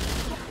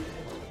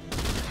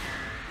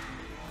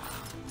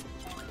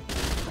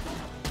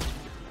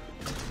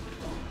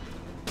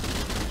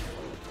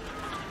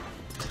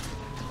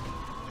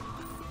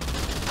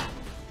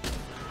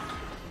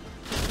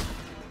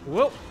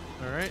 Whoa!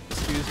 Alright,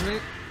 excuse me.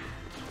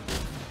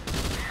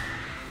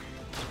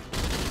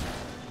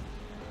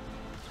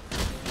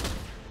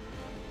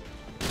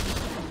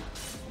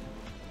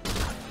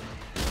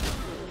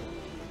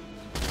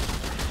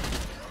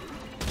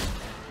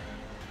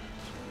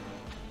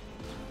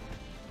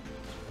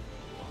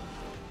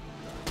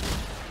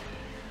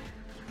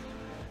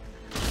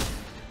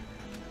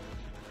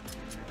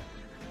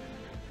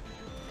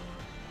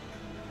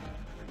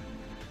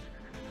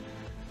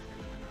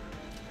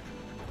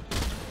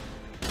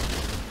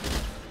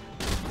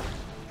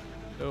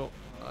 Oh,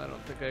 I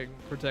don't think I can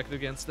protect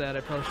against that.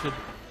 I probably should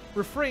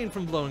refrain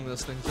from blowing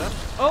those things up.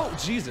 Oh,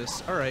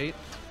 Jesus. All right.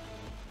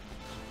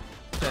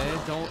 Okay,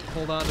 don't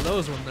hold on to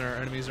those when there are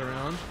enemies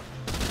around.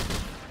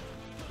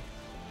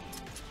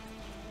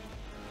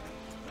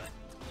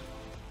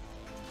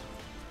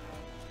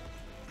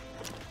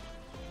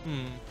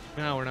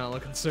 Now we're not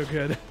looking so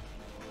good.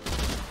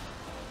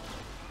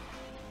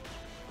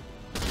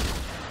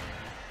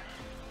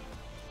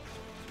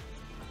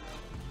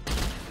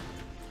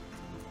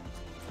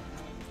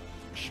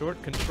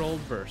 Short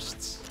controlled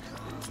bursts.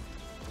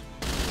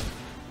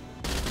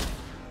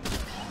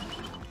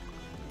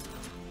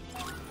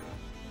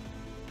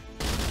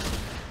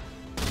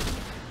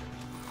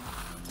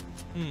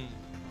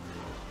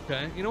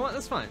 Okay, you know what?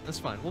 That's fine. That's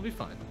fine. We'll be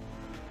fine.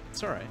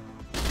 It's alright.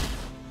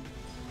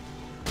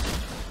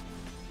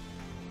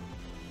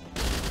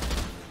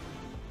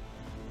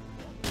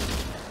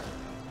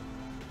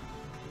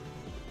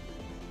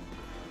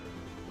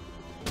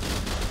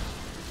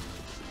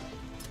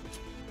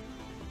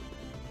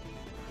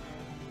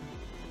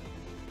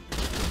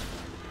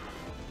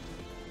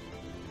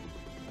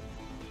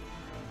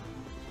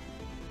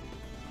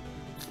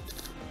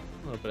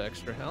 A little bit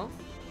extra health.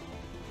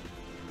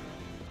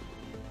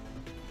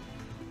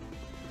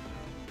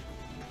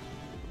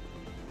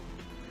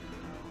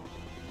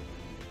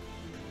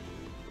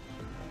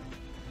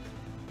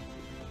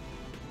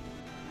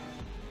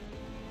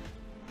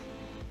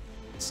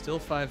 Still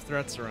 5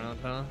 threats around,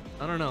 huh?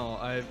 I don't know.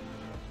 I've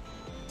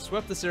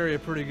swept this area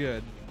pretty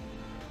good.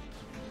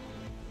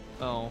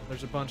 Oh,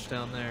 there's a bunch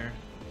down there.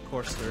 Of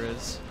course there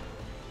is.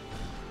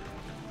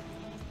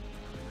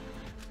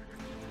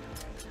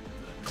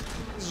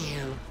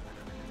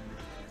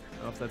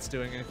 I don't know if that's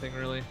doing anything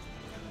really.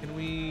 Can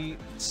we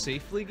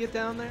safely get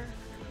down there?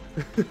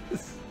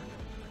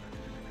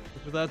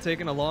 Without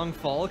taking a long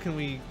fall, can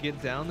we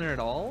get down there at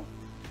all?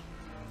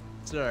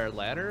 Is it our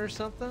ladder or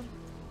something?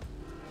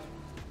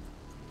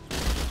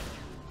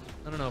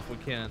 I don't know if we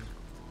can.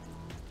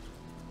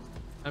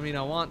 I mean,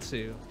 I want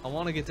to. I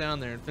want to get down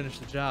there and finish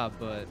the job,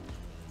 but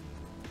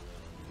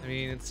I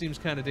mean, it seems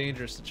kind of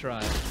dangerous to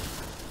try.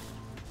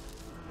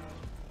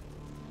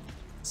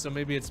 So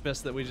maybe it's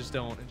best that we just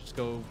don't and just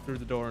go through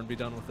the door and be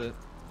done with it.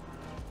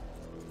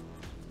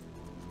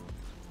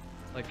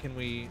 Like, can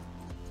we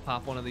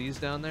pop one of these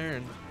down there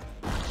and...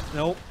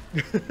 Nope.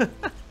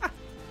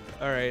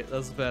 Alright,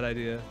 that's a bad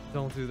idea.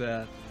 Don't do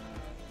that.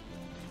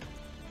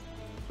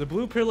 The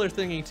blue pillar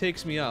thingy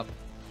takes me up,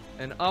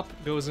 and up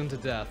goes into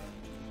death.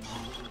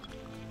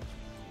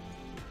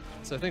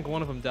 So I think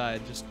one of them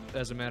died, just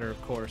as a matter of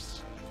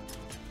course.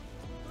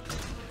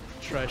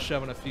 Try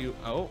shoving a few...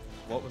 Oh,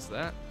 what was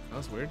that? That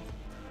was weird.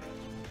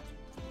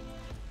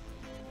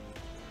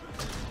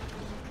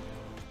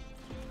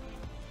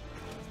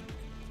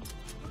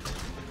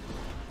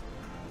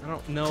 I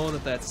don't know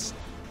that that's...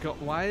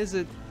 Why is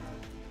it...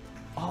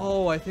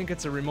 Oh, I think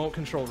it's a remote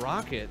control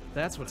rocket.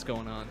 That's what's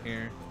going on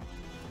here.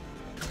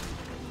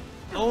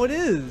 Oh, it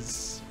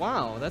is!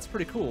 Wow, that's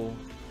pretty cool.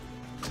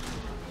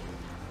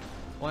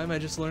 Why am I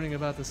just learning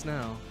about this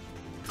now?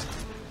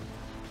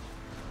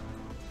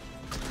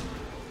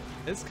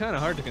 It's kind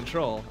of hard to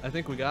control. I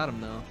think we got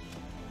him now.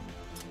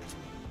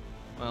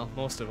 Well,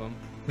 most of them.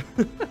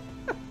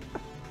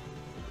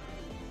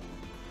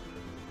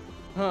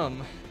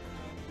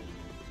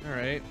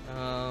 Alright,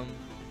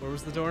 where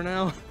was the door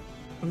now?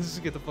 Let's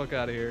just get the fuck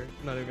out of here.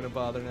 I'm not even gonna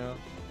bother now.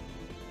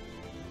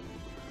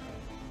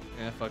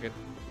 Yeah, fuck it.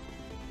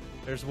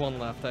 There's one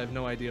left. I have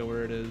no idea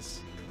where it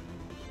is.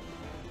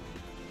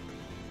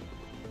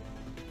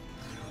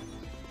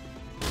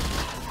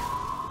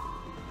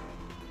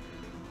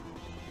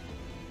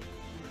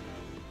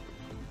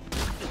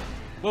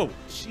 Whoa,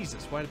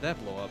 Jesus, why did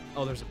that blow up?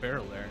 Oh, there's a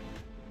barrel there.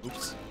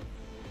 Oops.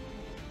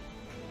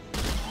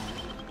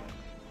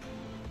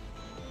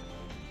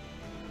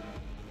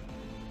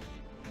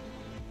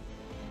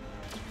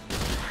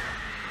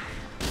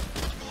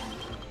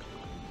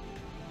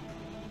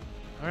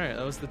 Alright,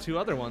 that was the two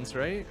other ones,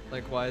 right?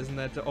 Like, why isn't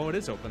that... Oh, it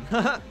is open.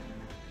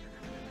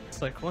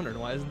 It's like, wondering,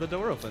 why isn't the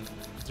door open?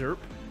 Derp.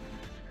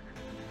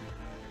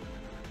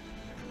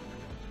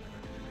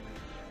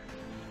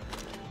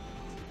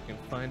 Can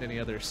find any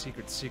other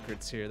secrets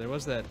here. There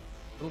was that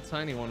little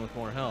tiny one with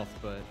more health,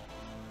 but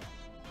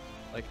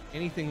like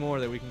anything more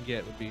that we can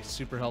get would be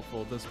super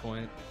helpful at this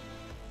point.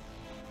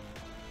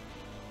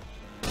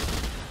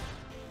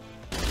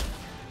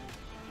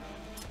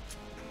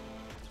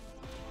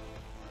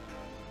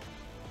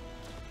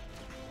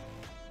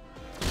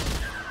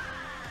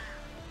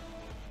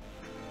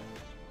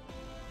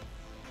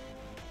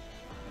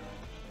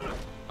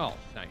 Oh,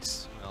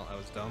 nice. Well, that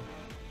was dumb.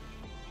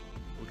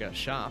 We got a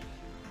shop.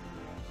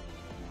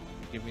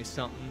 Give me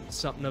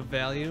something of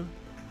value.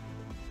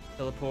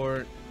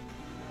 Teleport.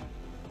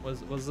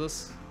 Was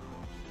this?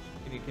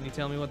 Can you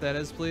tell me what that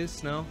is,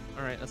 please? No?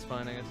 Alright, that's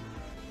fine, I guess.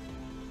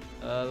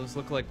 Those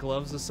look like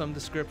gloves of some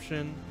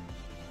description.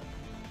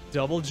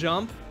 Double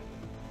jump.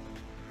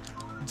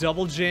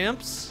 Double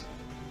jumps.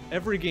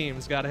 Every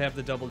game's gotta have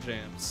the double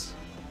jumps.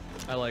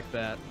 I like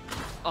that.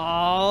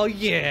 Oh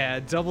yeah,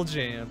 double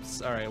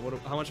jumps. Alright,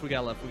 how much we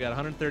got left? We got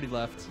 130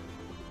 left.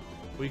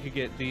 We could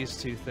get these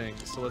two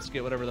things, so let's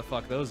get whatever the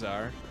fuck those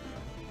are.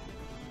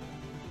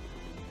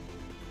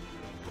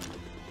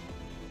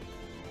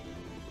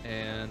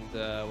 And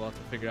we'll have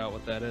to figure out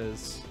what that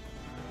is.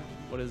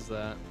 What is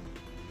that?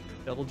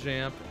 Double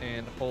jump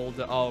and hold.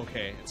 Oh,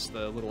 okay, it's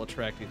the little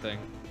attracty thing.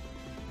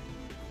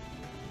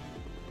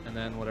 And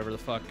then whatever the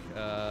fuck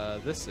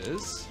this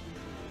is.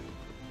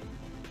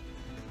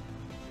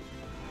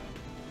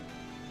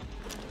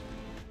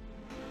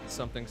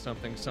 Something,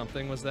 something,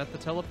 something. Was that the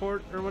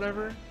teleport or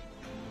whatever?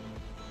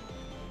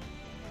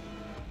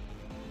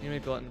 You may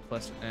glutton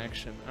plus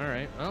action. All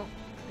right. Well,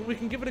 we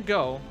can give it a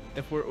go.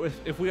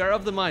 If we are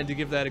of the mind to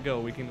give that a go,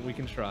 we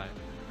can try.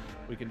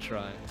 We can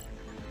try.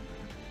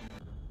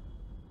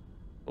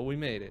 But we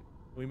made it.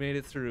 We made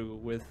it through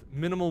with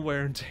minimal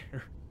wear and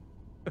tear.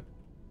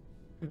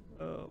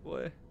 Oh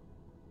boy.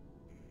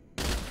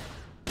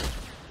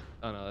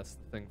 Oh no, that's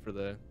the thing for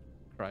the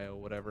cryo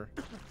whatever.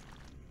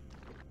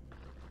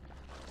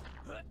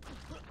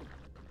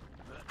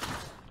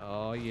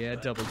 Oh yeah,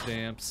 double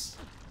jumps.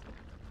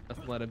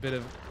 Let a bit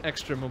of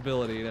extra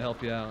mobility to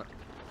help you out.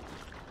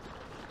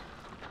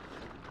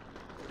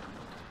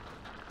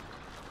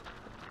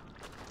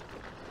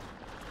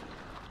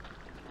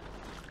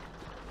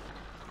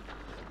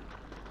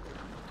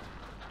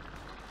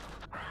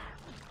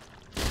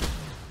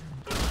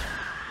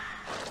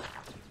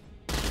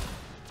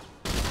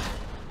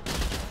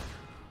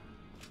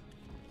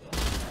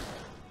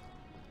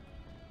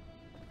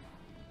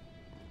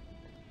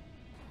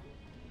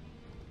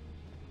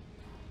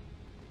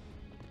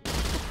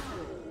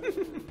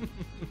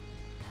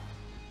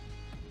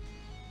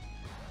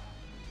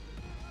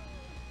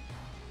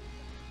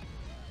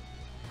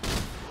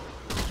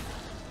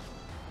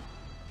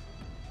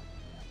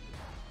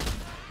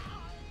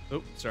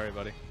 Oh, sorry,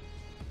 buddy.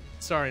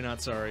 Sorry,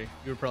 not sorry.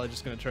 You were probably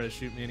just gonna try to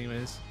shoot me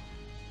anyways.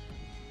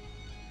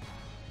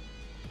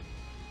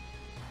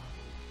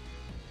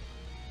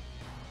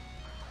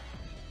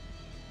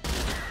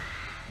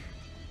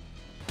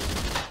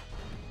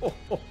 Oh, oh,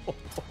 oh, oh.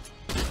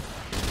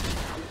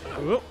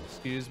 Oh,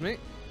 excuse me.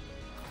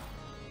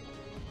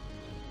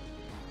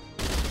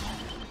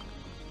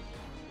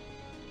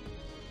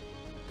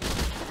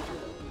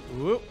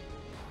 Whoop.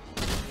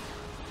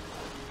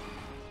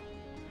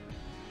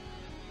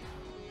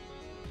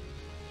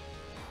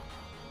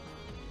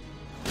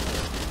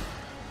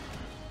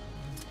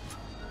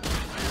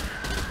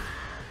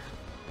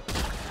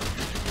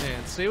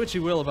 Say what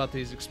you will about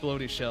these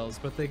explodey shells,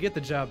 but they get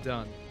the job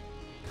done.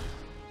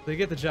 They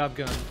get the job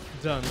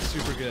done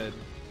super good.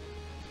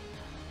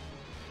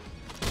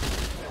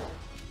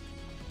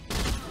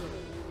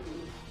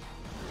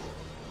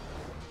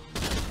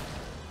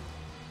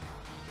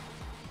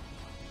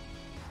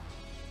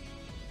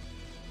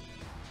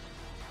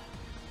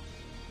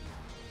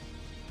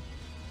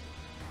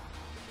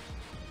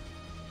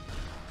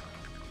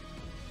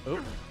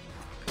 Oh.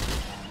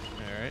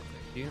 Alright,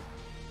 thank you.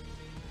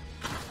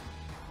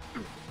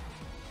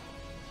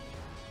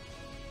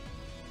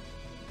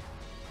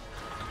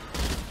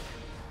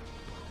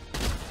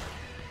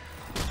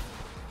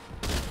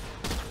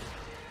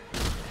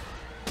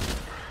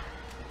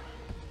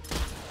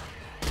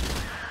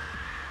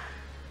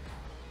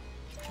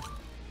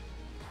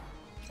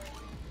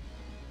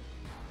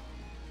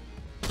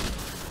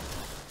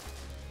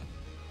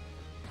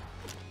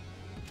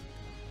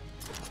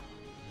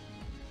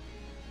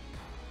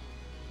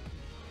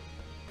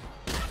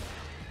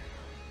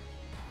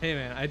 Hey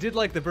man, I did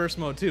like the burst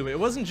mode too. It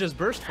wasn't just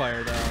burst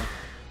fire though.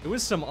 It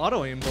was some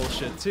auto aim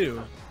bullshit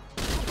too.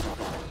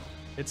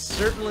 It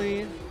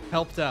certainly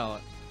helped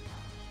out.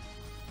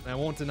 And I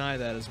won't deny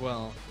that as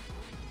well.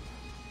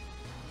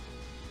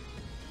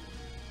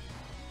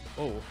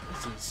 Oh,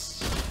 this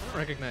is... I don't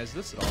recognize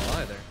this at all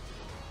either.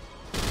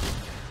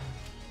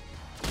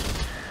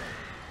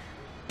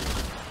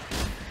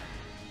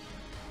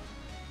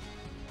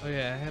 Oh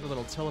yeah, I had a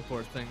little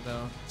teleport thing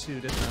though, too,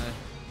 didn't I?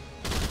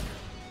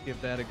 Give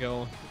that a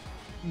go.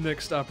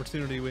 Next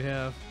opportunity we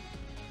have.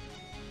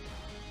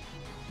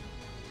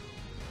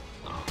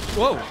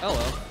 Whoa,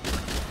 hello.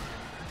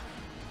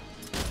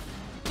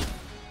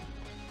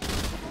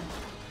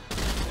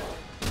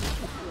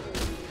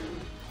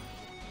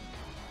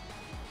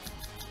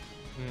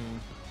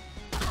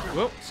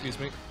 Whoa, excuse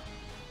me.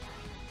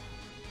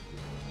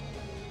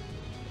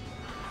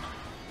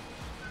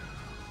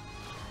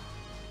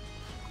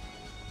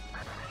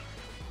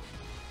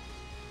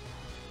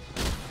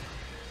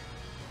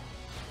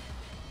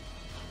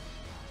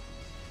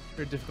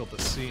 Very difficult to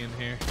see in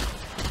here.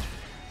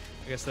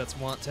 I guess that's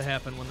wont to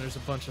happen when there's a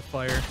bunch of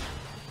fire.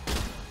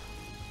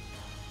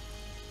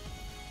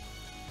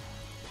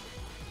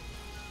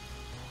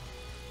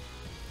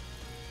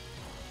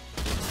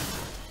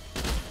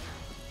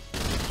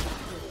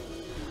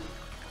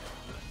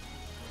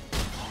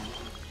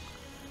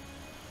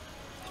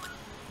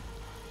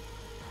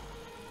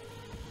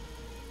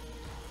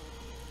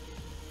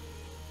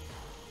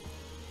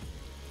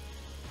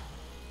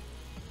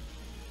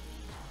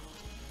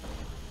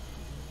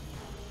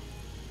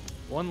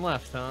 One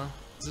left, huh?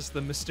 Is this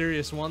the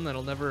mysterious one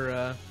that'll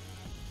never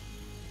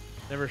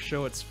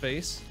show its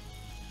face?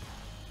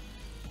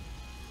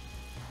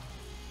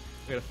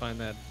 We gotta find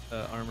that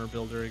armor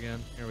builder again.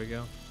 Here we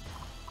go.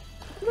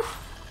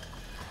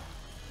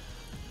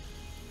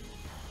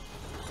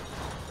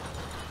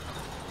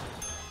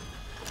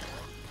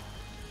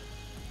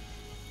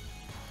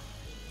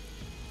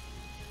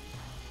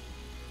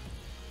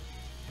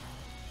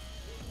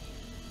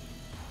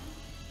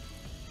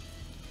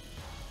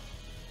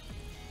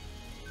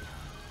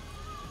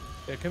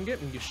 Yeah, come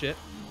get me, you shit.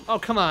 Oh,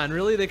 come on,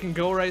 really? They can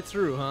go right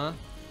through, huh?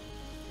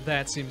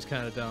 That seems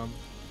kind of dumb.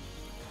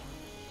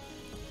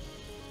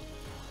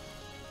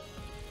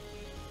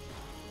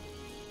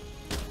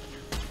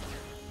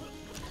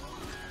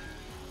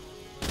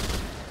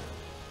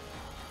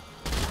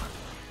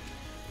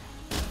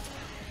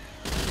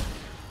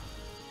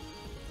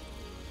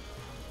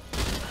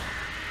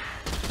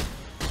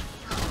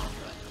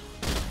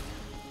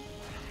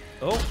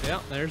 Oh, yeah,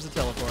 there's the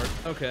teleport.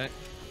 Okay.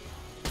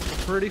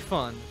 Pretty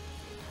fun.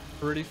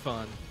 Pretty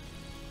fun.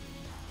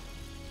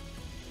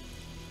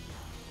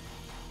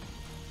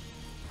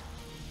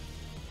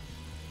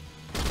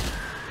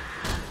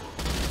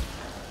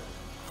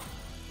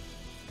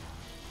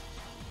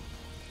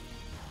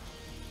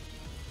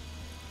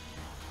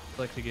 I'd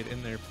like to get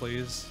in there,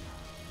 please.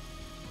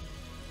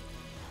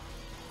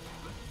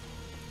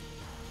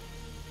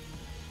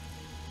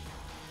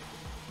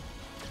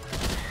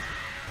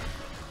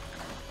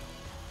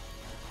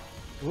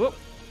 Whoop.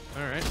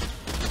 All right,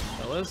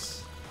 fellas.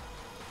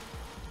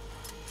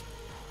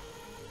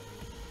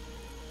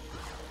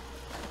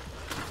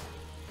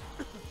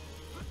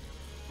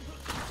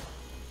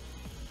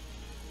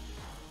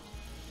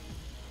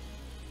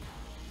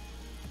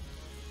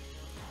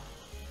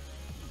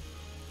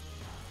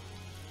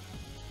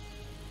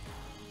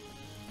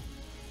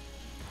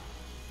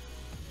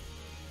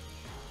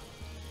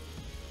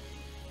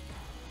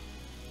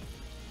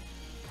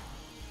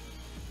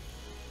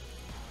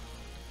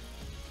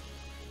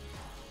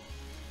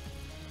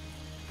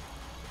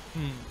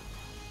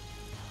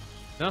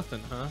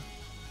 Nothing, huh?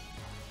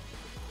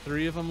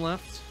 3 of them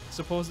left,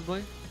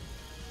 supposedly?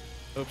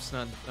 Oops,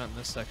 not in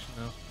this section,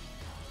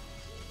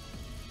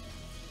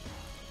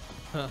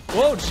 though. Huh.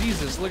 Whoa,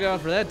 Jesus, look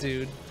out for that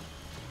dude.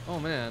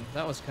 Oh man,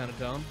 that was kind of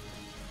dumb.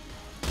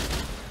 I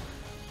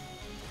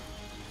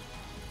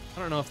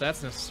don't know if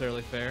that's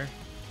necessarily fair.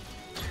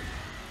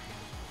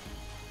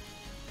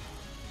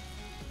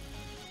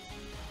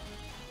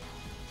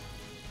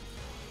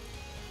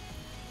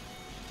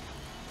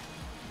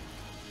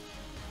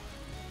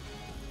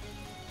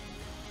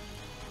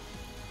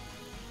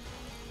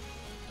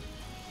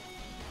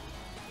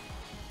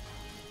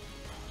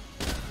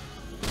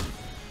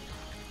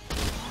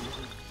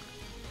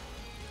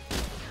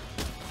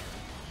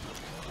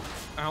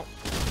 Ow.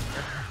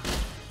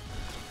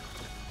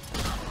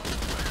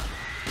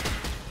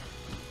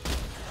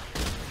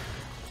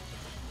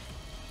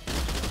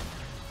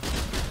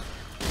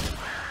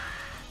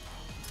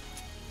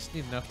 Just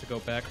need enough to go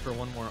back for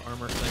one more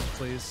armor thing,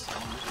 please.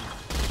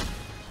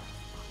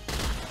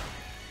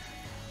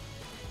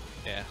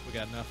 Yeah, we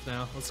got enough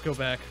now. Let's go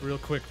back real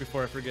quick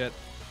before I forget.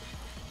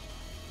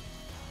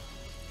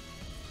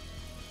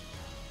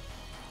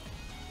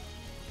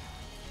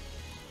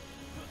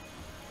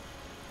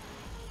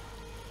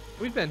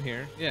 We've been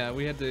here. Yeah,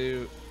 we had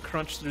to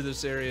crunch through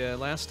this area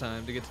last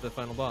time to get to the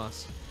final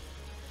boss.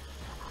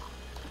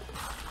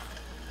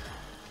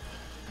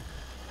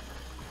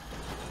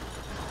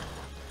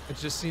 It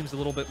just seems a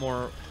little bit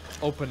more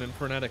open and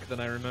frenetic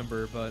than I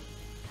remember, but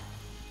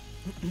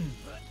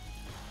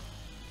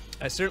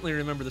I certainly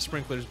remember the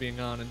sprinklers being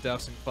on and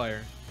dousing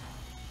fire.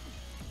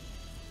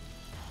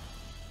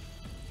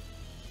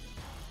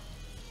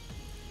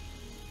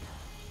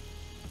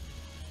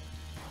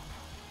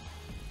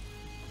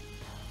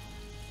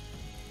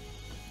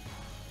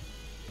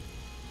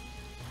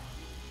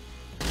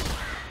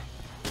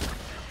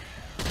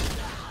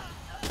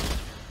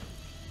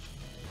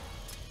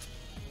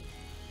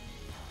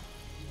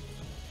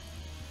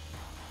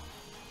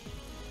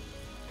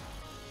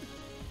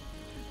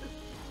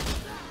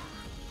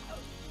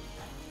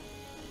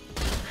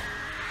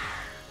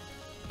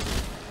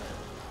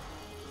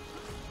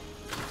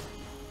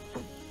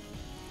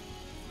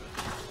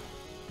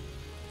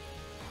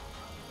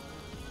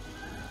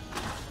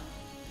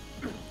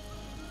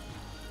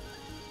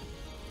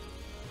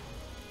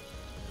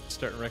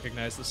 Starting to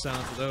recognize the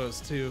sounds of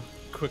those too.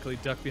 Quickly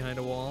duck behind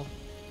a wall.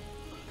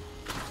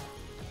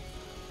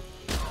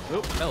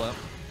 Oh, hello.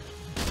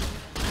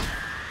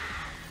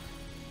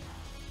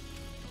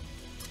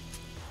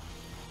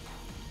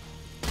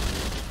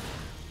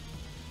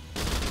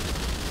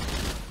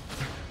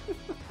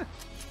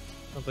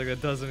 I don't think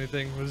that does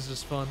anything. It was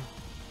just fun.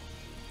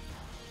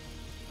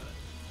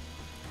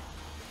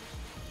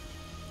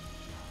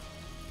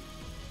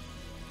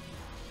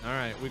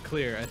 Alright, we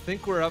clear. I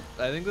think we're up.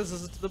 I think this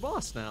is to the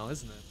boss now,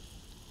 isn't it?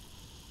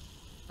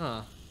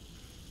 Huh.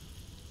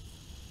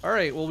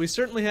 Alright, well, we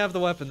certainly have the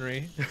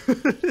weaponry.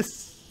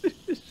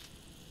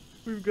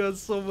 We've got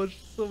so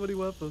many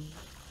weapons.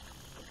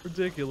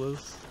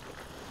 Ridiculous.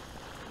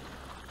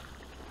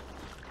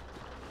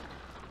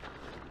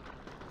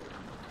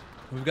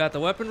 We've got the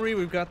weaponry,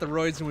 we've got the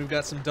roids, and we've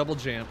got some double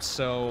jumps,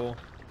 so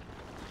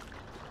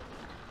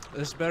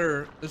this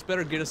better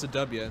get us a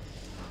W.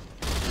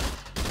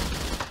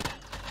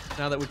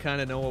 Now that we kind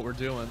of know what we're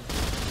doing.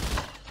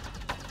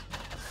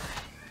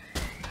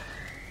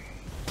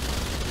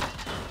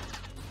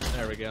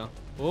 There we go.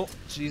 Oh,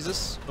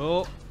 Jesus.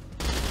 Oh.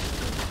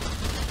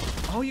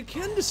 Oh, you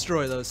can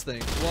destroy those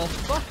things. Well,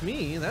 fuck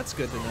me. That's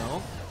good to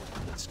know.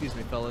 Excuse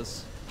me,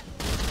 fellas.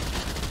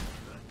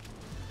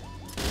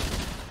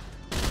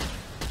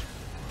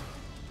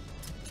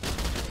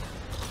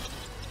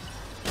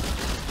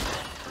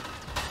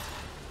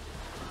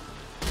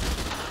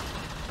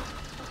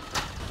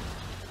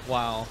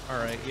 Wow,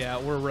 alright, yeah,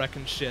 we're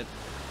wrecking shit.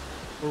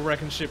 We're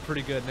wrecking shit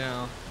pretty good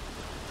now.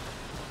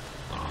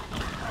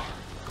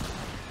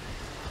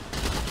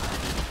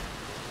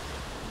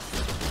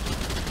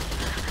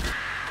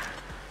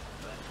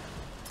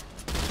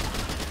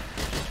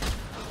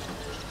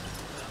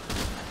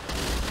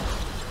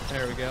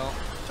 There we go.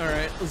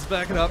 Alright, let's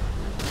back it up.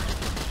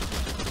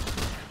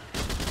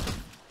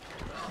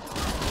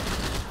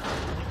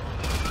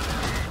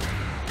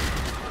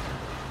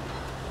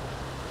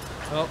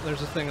 Oh,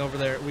 there's a thing over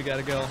there. We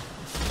gotta go.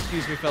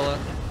 Excuse me, fella.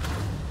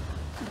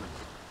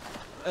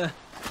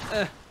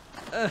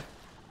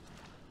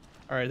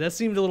 Alright, that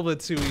seemed a little bit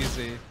too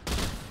easy.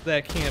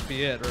 That can't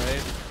be it,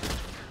 right?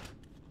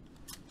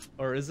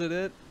 Or is it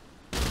it?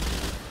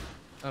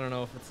 I don't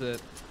know if it's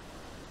it.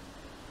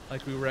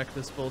 Like, we wrecked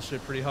this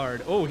bullshit pretty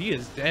hard. Oh, he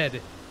is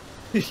dead.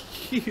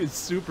 He is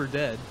super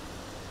dead.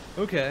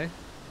 Okay.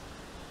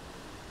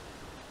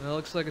 That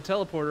looks like a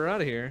teleporter out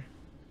of here.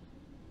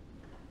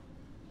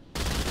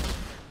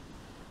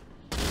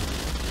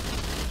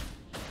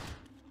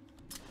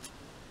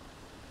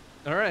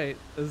 Alright,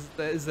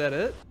 is that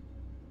it?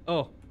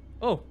 Oh.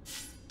 Oh.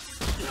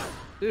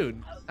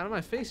 Dude, out of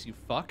my face, you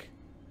fuck.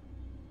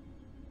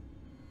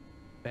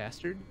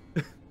 Bastard.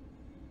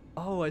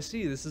 Oh, I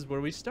see, this is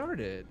where we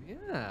started.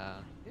 Yeah,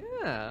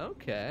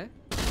 okay.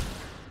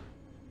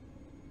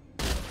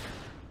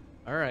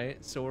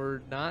 Alright, so we're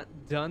not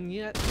done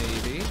yet,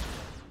 maybe.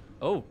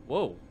 Oh,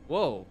 whoa,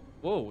 whoa,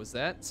 whoa, was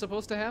that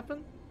supposed to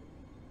happen?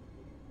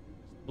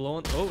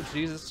 Blowing, oh,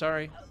 Jesus,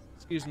 sorry.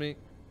 Excuse me.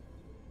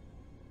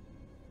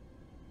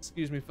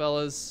 Excuse me,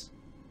 fellas.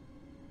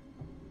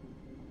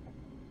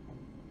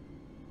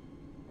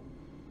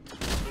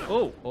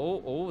 Oh,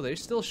 oh, oh, they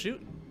still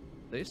shooting.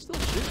 They still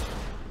shooting.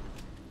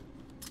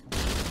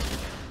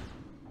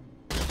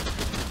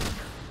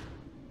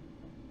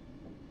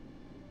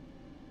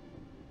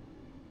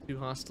 Two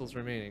hostiles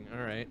remaining,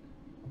 alright.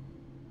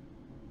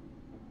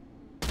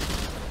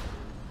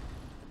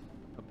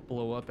 A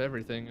blow up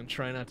everything and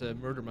try not to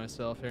murder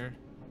myself here.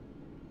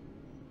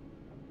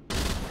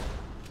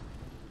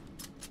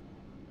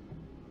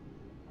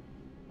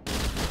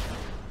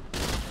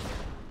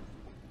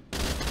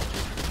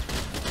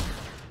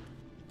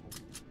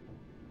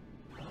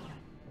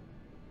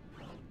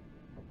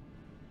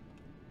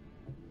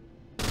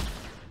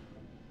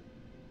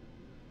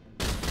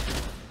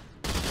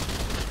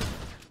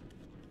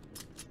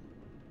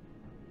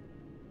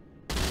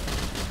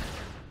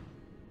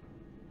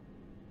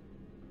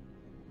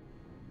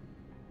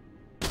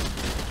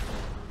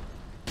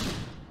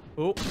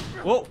 Oh,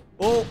 whoa,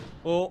 oh,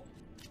 oh.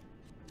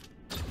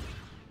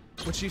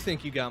 What you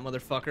think you got,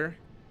 motherfucker?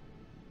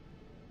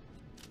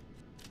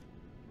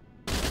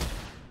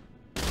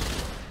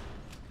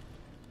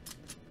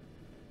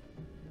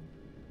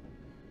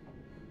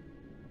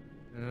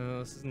 Oh,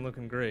 this isn't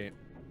looking great.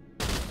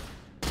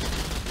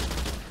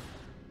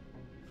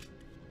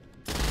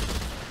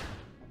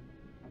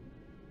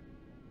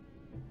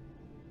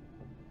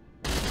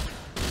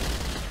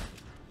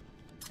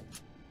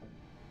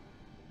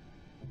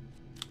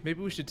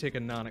 Maybe we should take a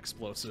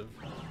non-explosive.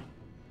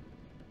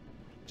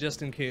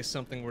 Just in case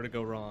something were to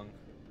go wrong.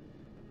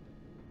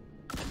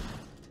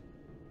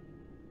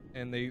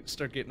 And they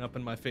start getting up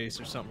in my face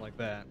or something like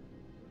that.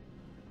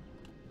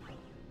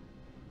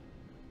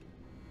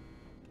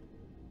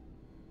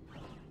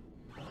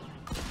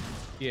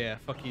 Yeah,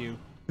 fuck you.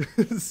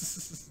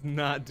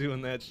 Not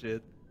doing that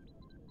shit.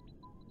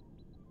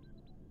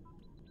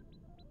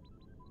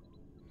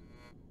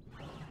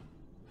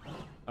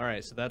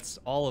 Alright, so that's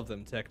all of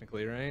them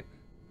technically, right?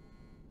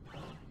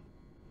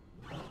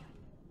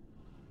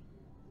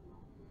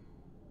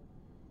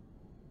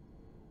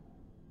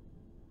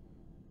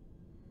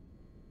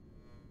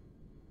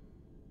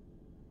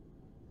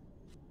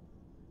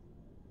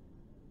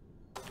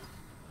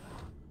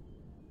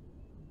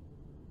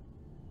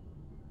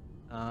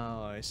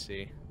 Oh, I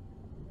see.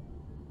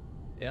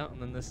 Yeah,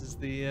 and then this is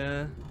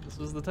the, this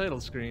was the title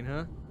screen,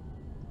 huh?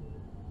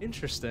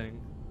 Interesting.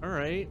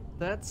 Alright,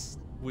 that's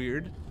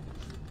weird.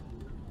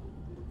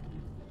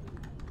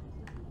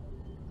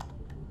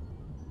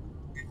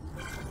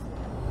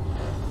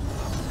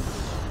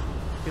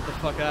 Get the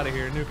fuck out of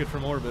here, nuke it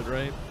from orbit,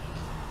 right?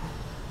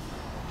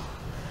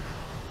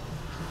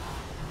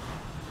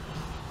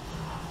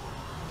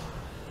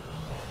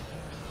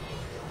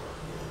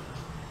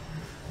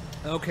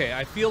 Okay,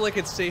 I feel like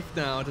it's safe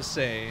now to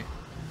say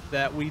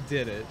that we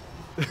did it.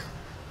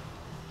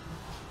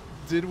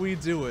 Did we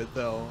do it,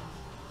 though?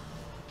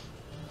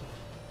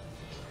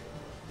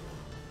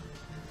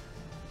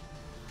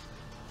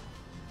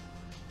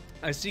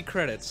 I see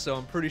credits, so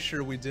I'm pretty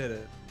sure we did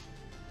it.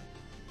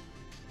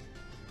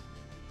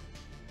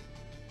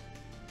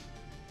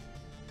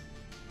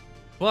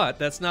 But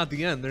that's not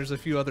the end. There's a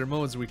few other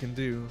modes we can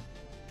do,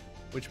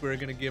 which we're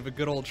gonna give a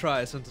good old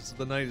try since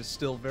the night is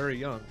still very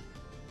young.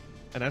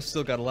 And I've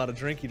still got a lot of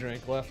drinky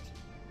drink left.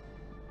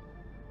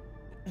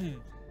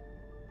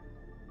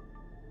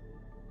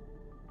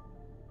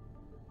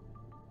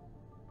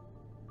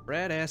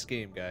 Rad ass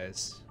game,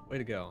 guys. Way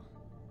to go.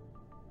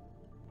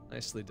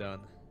 Nicely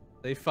done.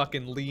 They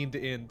fucking leaned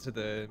into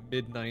the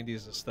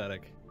mid-90s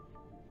aesthetic.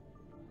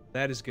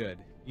 That is good.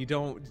 You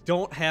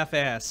don't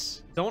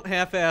half-ass. Don't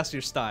half-ass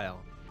your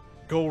style.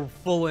 Go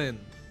full in.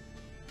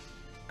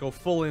 Go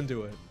full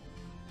into it.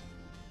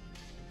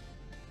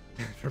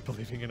 For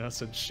believing in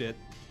us and shit.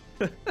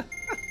 Hey,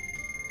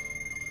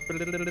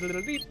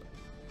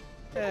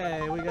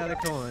 we got a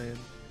coin.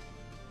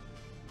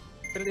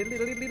 I'm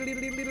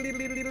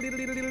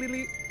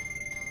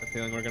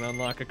feeling we're gonna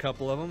unlock a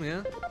couple of them,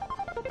 yeah?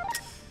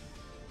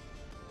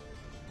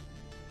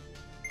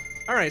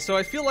 Alright, so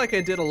I feel like I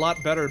did a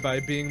lot better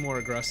by being more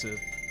aggressive.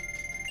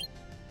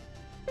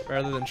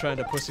 Rather than trying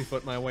to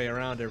pussyfoot my way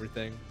around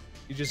everything.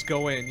 You just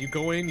go in, you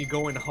go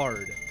in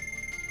hard.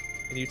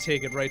 And you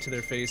take it right to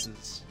their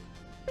faces.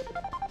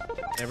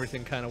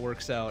 Everything kind of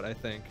works out, I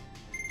think.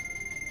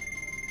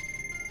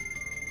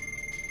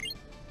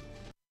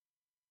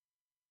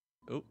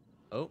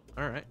 Oh,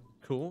 alright,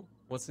 cool.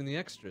 What's in the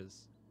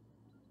extras?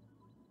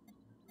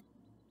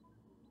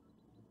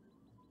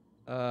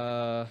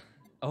 Oh,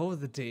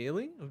 the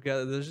daily?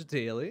 There's a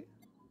daily.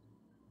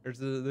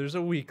 There's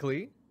a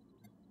weekly.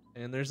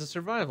 And there's a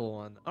survival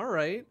one.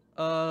 Alright,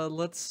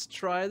 let's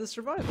try the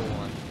survival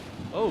one.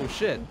 Oh,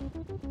 shit.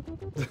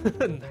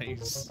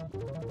 Nice.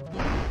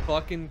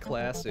 Fucking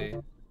classy.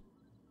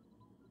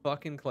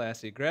 Fucking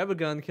classy. Grab a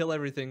gun, kill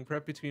everything,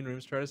 prep between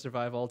rooms, try to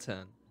survive all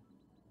 10.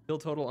 Kill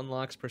total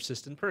unlocks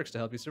persistent perks to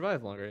help you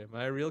survive longer. Am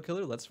I a real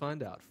killer? Let's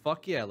find out.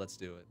 Fuck yeah, let's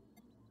do it.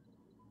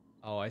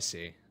 Oh, I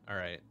see.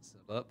 Alright. So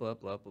blah blah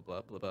blah blah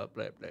blah blah blah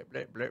blah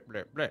blah blah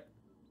blah blah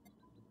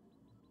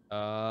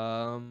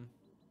blah.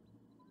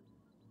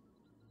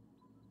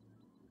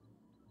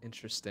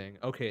 Interesting.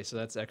 Okay, so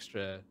that's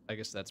extra. I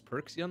guess that's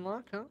perks you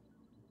unlock, huh?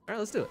 Alright,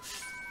 let's do it.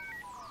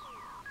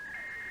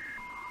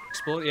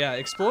 Yeah,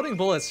 exploding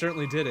bullets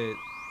certainly did it.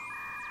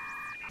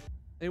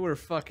 They were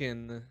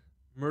fucking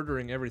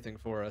murdering everything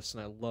for us,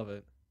 and I love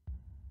it.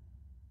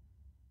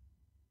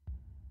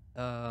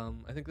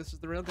 I think this is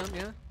the railgun,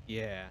 yeah?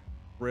 Yeah.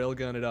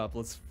 Railgun it up.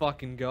 Let's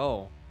fucking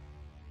go.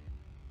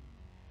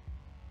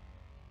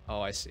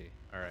 Oh, I see.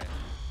 Alright.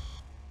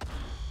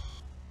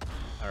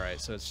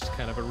 Alright, so it's just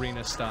kind of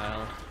arena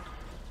style.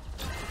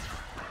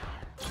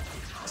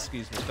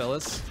 Excuse me,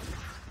 fellas.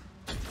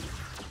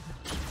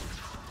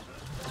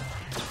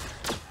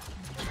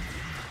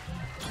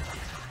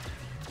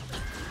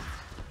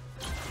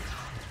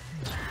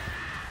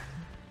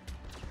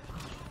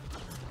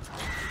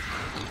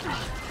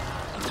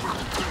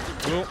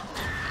 Oh.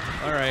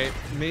 Alright,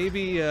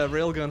 maybe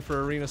railgun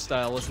for arena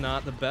style was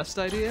not the best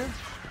idea.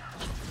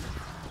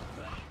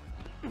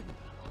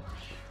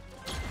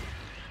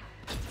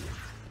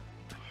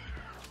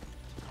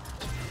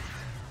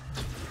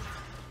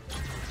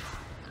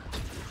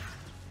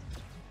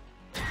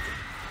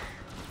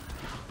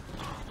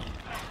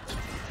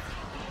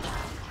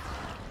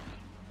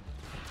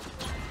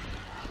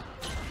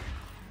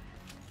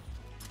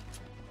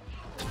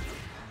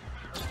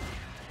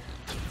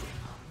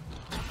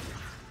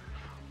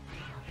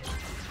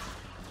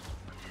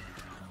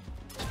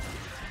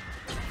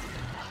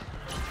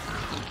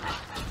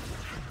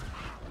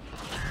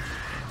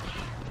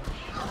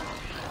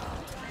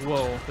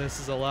 Whoa, this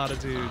is a lot of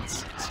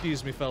dudes.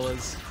 Excuse me,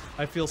 fellas.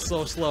 I feel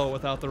so slow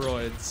without the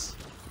roids.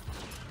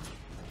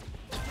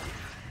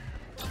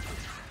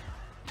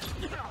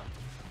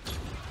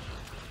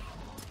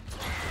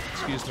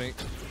 Excuse me.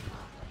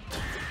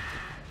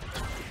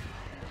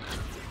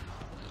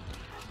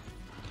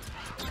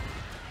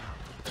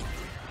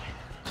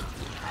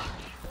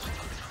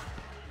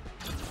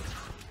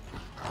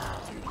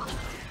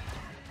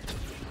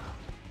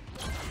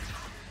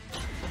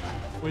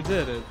 We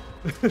did it.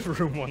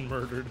 Room 1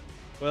 murdered.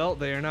 Well,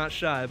 they are not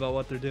shy about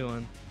what they're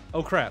doing.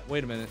 Oh crap,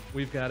 wait a minute.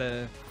 We've got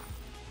to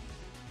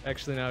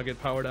actually now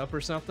get powered up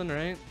or something,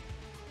 right?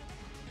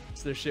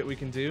 Is there shit we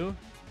can do?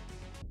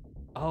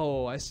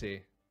 Oh, I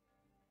see.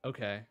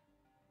 Okay.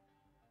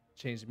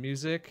 Change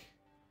music.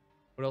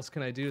 What else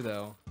can I do,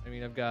 though? I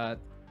mean, I've got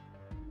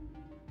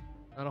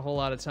not a whole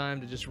lot of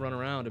time to just run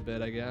around a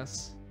bit, I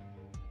guess.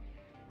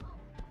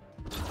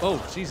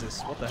 Oh,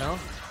 Jesus, what the hell?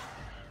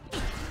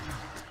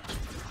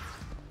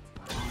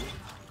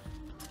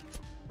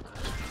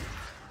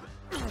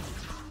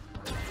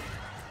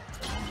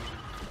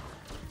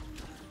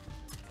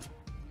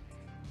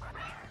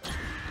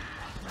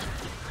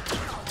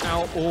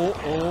 Ow,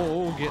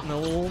 oh, getting a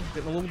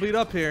little beat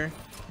up here.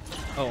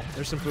 Oh,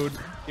 there's some food.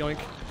 Yoink.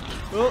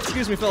 Oh,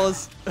 excuse me,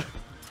 fellas.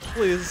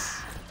 Please.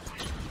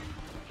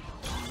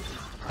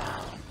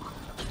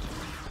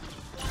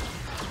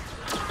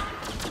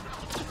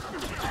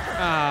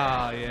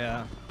 Ah,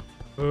 yeah.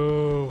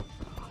 Ooh.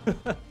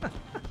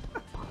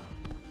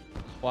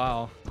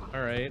 Wow.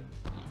 All right.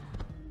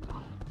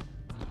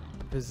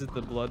 Visit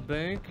the blood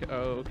bank.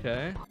 Oh,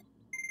 okay.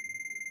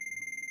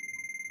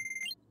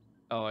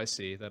 Oh, I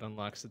see. That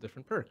unlocks the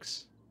different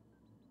perks.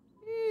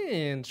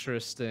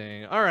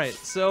 Interesting. All right,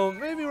 so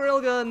maybe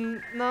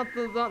railgun not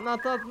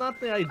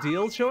the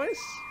ideal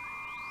choice.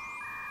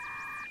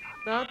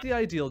 Not the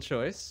ideal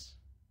choice.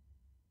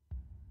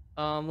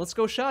 Let's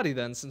go shoddy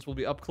then, since we'll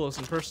be up close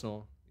and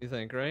personal. You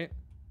think, right?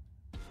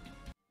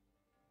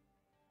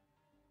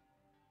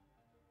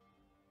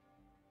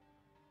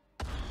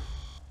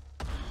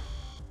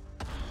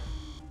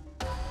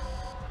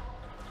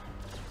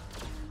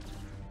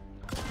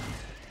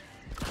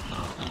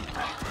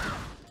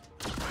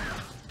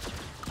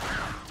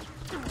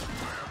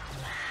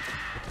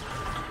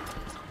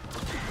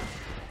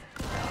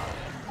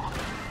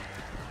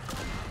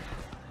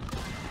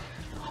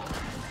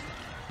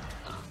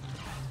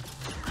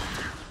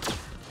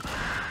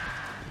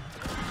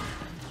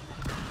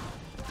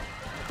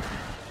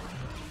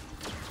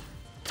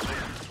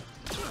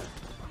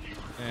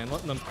 And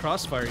letting them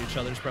crossfire each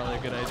other is probably a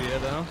good idea,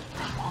 though.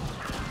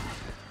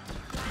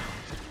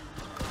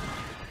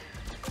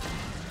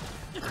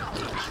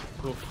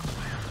 Oof.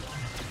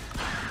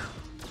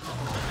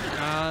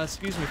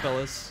 Excuse me,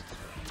 fellas.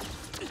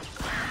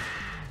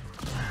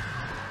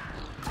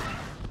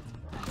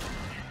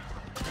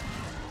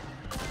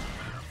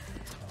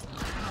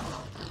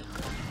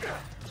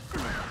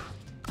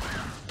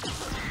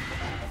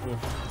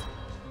 Oof.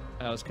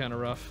 That was kind of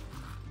rough.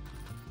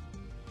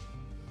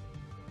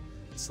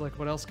 It's like,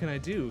 what else can I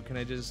do? Can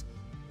I just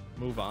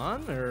move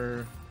on,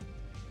 or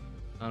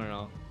I don't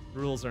know.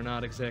 Rules are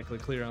not exactly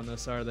clear on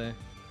this, are they?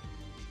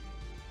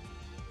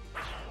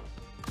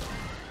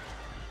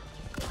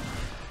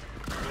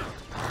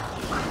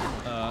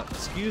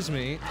 Excuse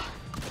me.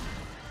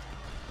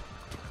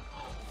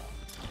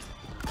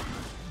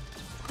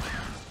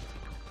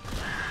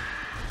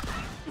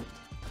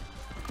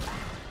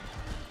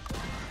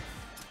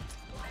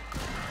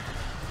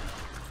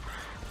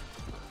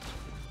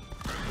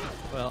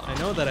 Well, I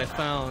know that I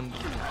found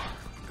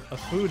a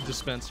food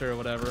dispenser or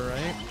whatever,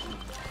 right?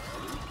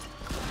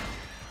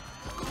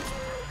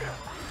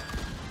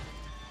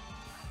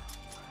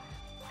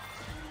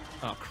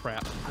 Oh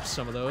crap, there's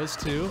some of those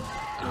too.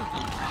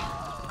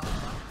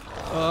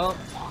 Oh,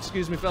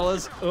 excuse me,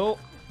 fellas. Oh.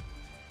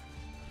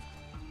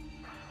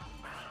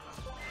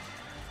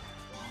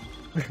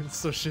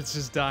 So shit's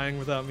just dying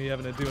without me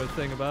having to do a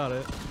thing about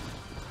it.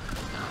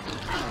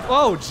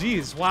 Oh,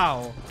 jeez,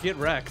 wow. Get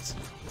wrecked.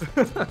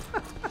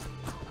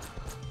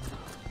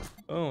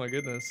 Oh my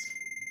goodness.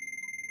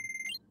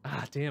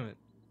 Ah, damn it.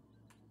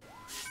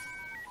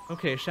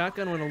 Okay,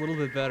 shotgun went a little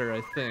bit better,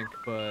 I think,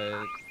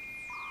 but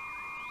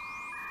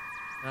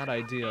not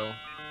ideal.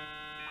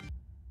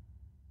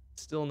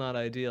 Still not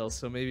ideal,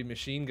 so maybe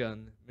machine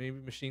gun. Maybe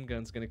machine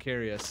gun's gonna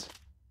carry us.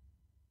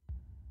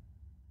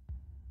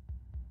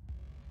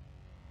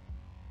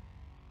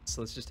 So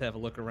let's just have a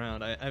look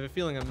around. I have a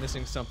feeling I'm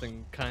missing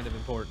something kind of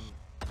important.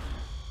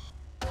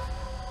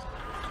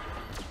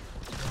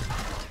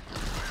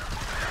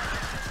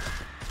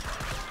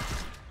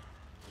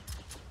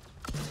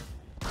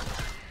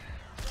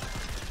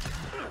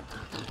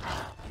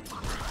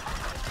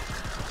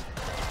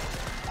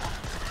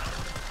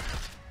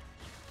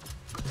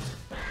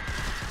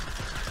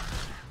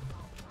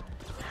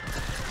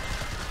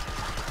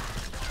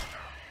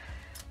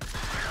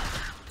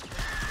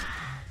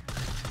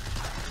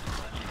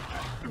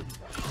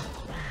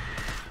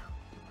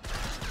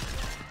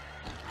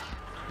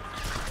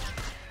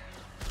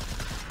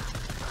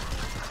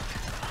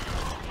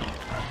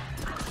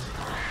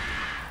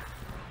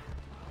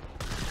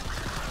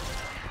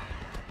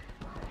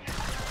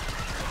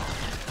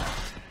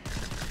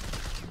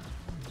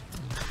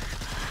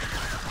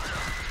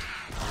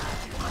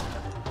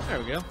 There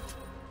we go.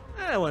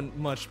 That went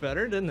much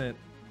better, didn't it?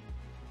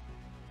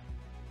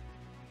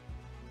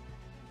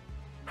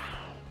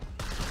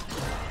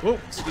 Whoa,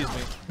 excuse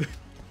me.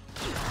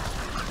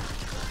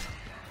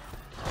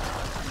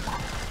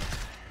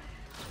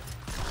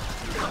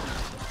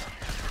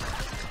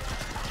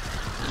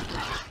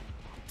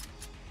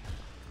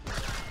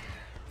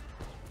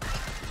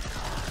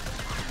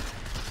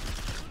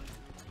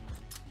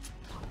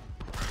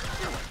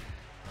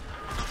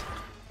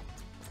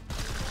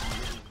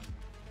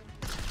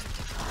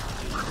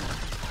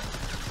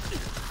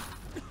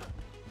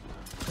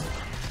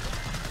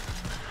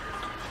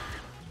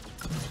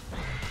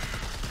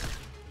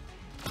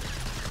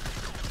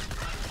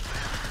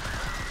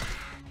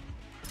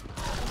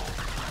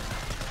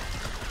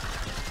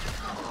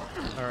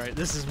 Alright,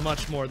 this is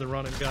much more the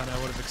run and gun I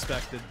would have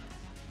expected.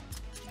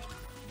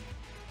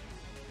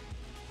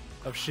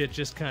 Of shit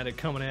just kind of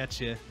coming at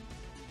you.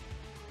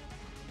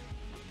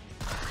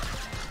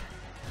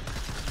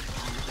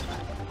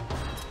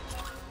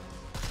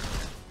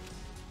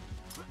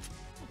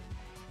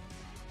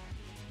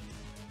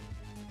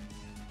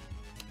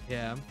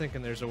 Yeah, I'm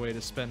thinking there's a way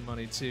to spend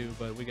money too,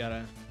 but we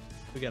gotta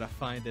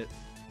find it.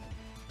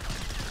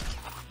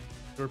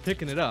 We're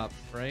picking it up,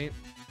 right?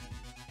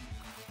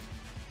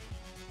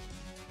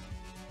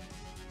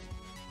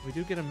 We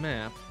do get a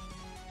map.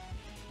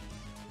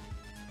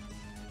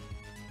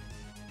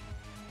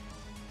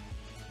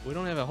 We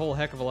don't have a whole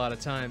heck of a lot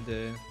of time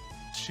to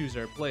choose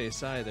our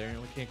place either,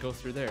 and we can't go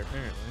through there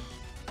apparently.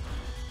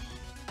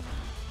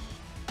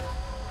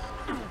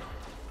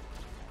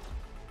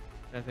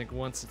 I think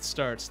once it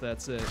starts,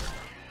 that's it.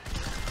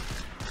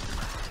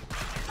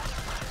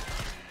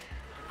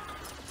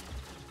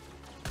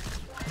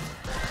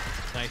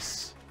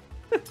 Nice.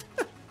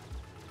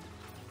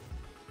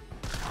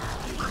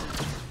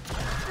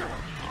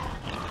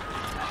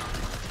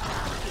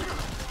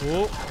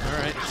 Oh,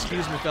 alright,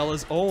 excuse me,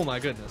 fellas. Oh my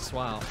goodness,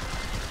 wow.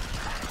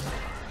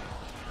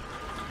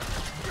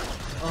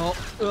 Oh,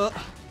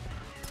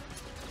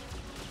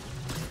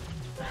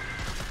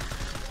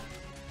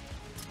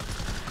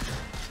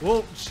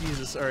 Whoa,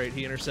 Jesus. Alright,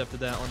 he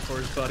intercepted that one for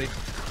his buddy.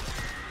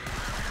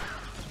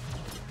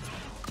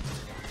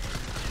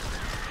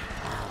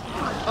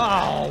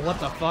 Oh, what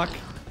the fuck?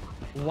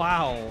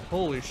 Wow,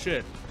 holy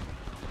shit.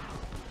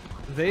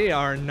 They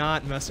are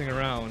not messing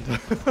around.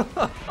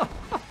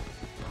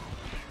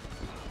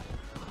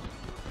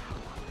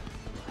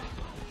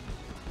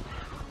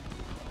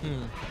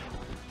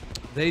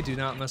 They do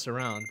not mess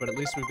around, but at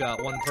least we've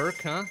got one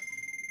perk, huh?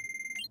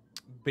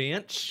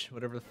 Bench,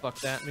 whatever the fuck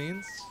that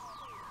means.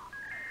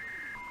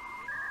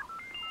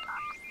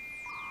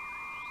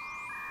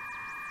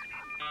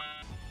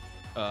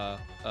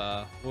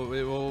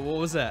 What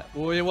was that?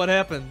 Wait, what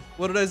happened?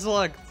 What did I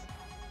select?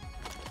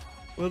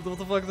 What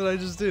the fuck did I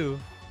just do?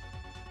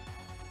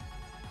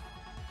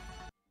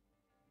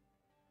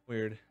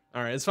 Weird.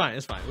 Alright, it's fine,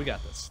 it's fine. We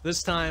got this.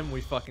 This time,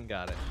 we fucking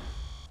got it.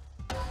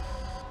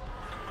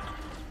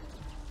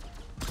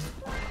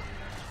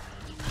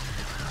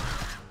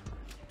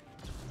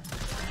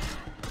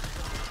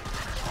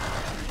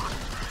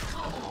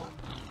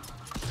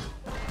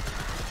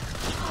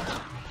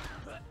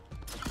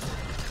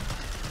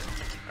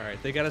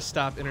 Alright, they gotta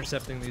stop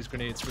intercepting these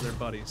grenades for their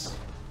buddies.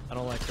 I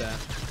don't like that.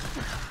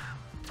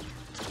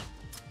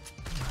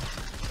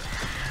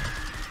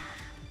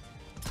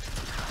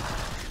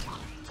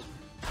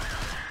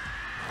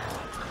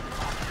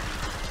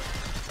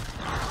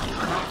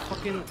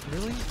 Fucking,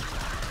 really?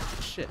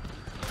 Shit.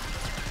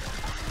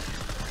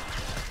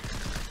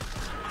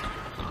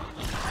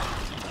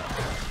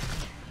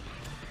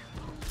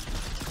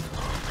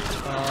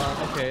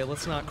 Okay,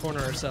 let's not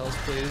corner ourselves,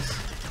 please.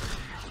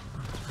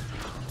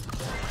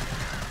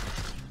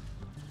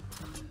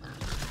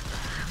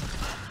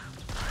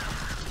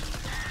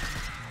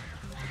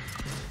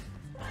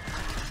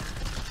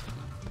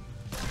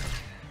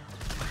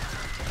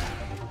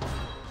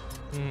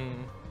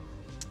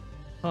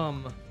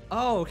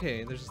 Oh,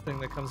 okay. There's this thing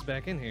that comes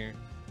back in here.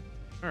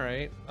 All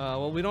right.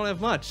 Well, we don't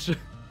have much.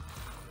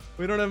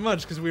 We don't have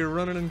much because we were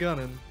running and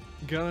gunning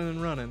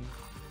and running.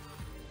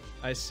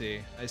 I see.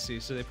 I see.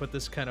 So they put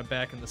this kind of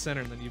back in the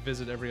center, and then you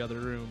visit every other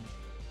room.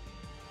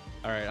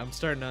 All right. I'm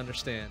starting to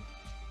understand.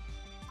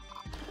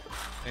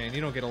 And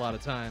you don't get a lot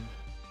of time.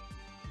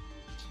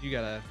 So you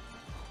gotta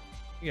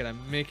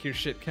make your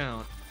shit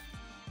count.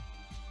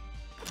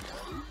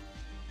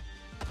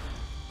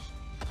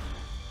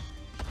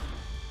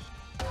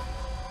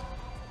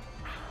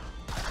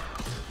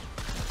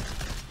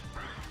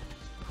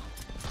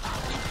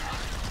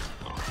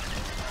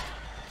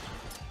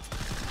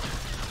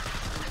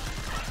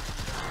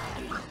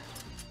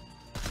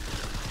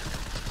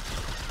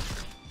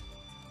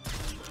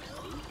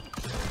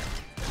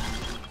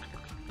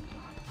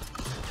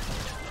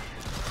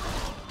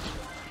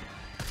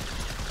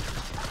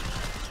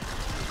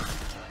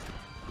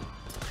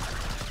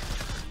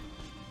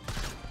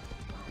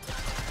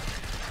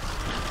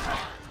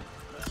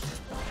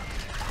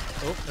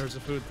 Oh, there's a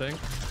food thing.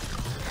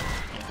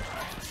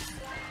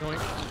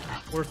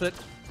 Doink. Worth it.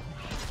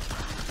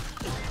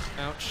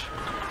 Ouch.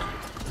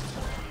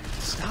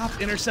 Stop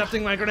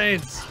intercepting my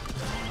grenades!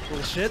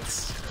 Little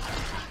shits.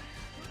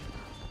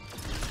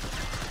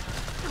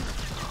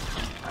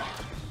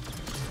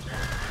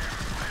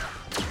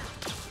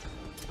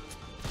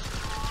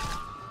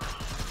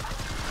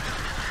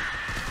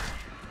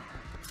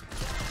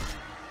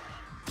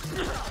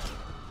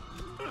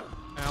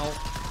 Ow.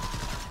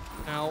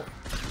 Ow.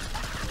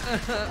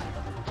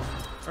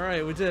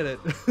 Alright, we did it.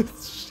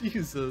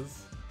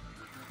 Jesus.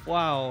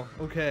 Wow,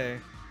 okay.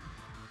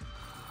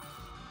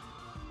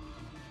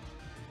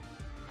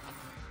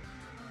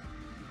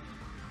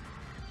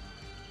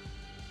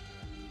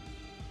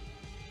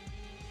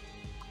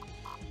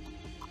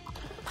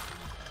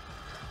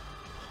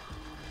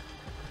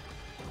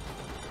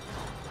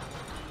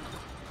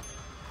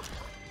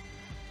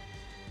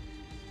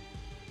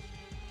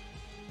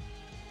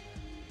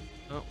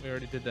 Oh, we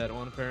already did that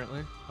one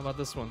apparently. How about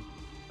this one?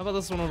 How about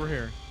this one over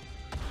here?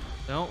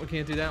 No, we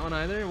can't do that one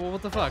either? Well,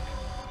 what the fuck?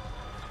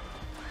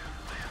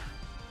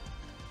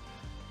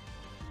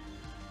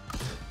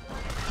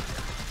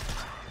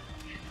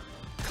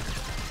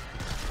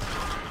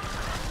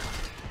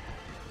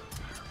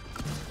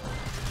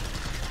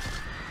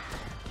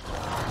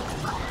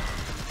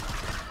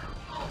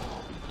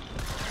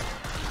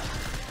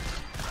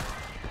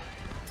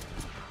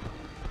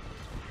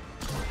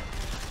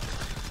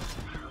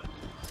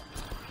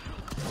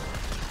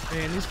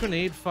 Man, these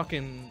grenade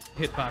fucking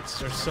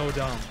hitboxes are so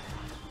dumb.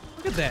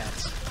 Look at that.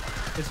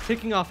 It's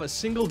picking off a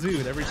single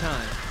dude every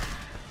time.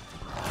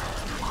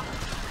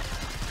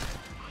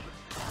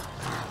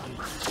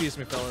 Excuse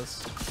me,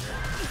 fellas.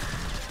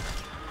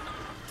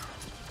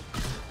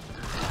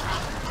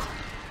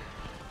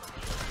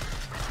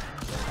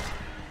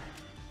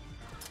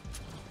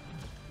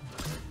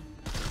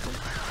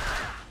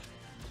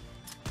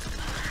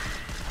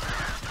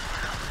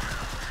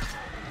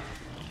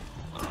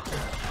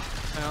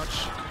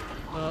 Ouch.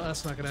 Well,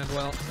 that's not gonna end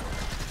well.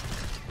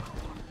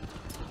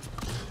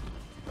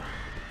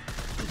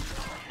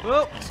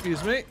 Oh,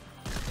 excuse me.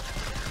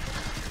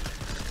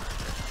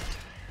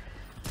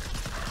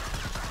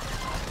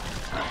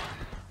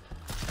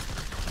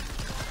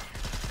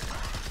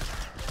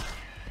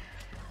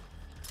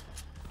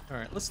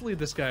 Alright, let's lead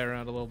this guy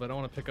around a little bit. I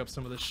want to pick up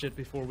some of this shit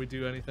before we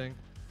do anything.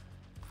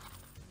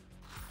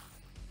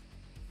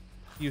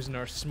 Using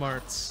our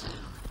smarts.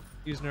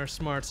 Using our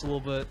smarts a little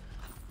bit.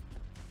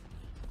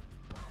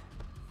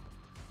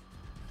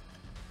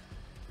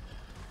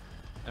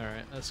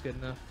 Alright, that's good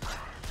enough.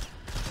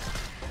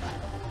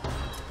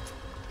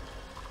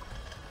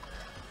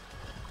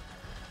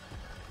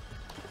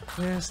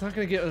 Yeah, it's not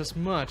gonna get us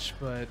much,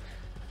 but...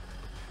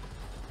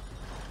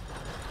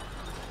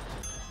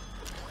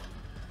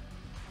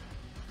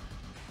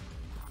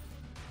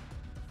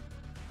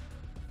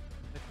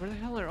 like, where the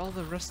hell are all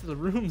the rest of the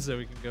rooms that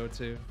we can go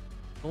to?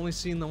 Only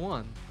seen the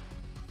one.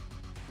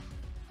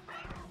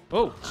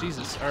 Oh,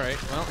 Jesus.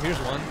 Alright, well, here's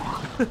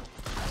one.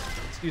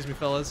 Excuse me,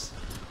 fellas.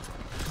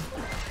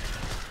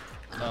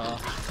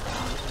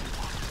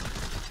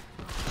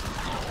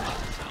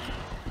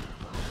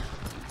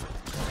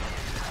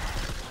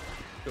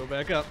 Go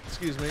back up,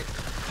 excuse me.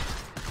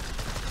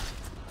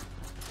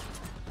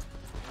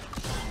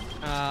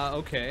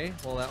 Okay.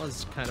 Well, that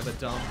was kind of a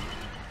dumb.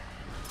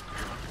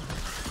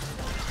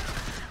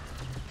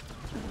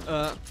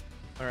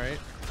 Alright.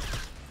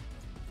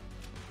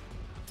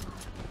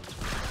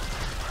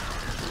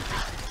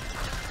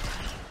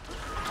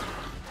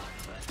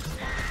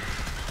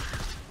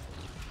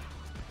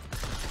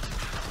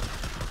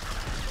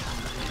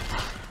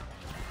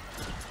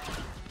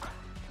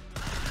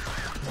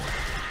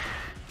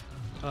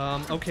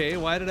 Okay,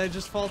 why did I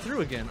just fall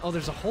through again? Oh,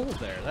 there's a hole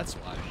there, that's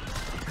why.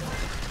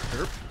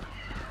 Derp.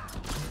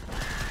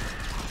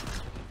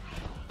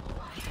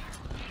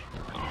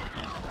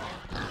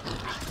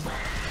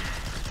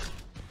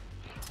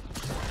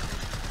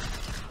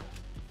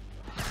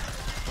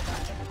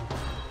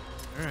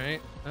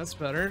 Alright, that's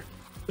better.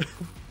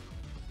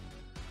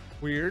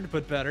 Weird,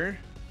 but better.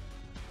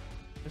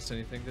 Missed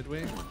anything, did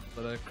we?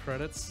 For the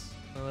credits?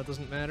 No, that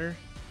doesn't matter.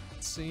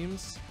 It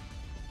seems.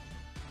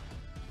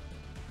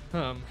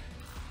 Damn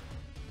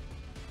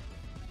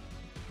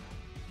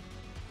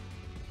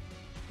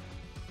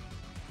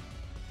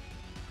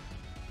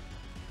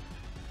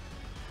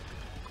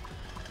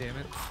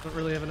it. Don't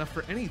really have enough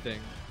for anything.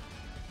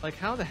 Like,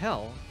 how the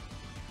hell?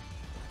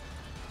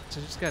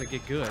 So I just gotta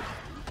get good.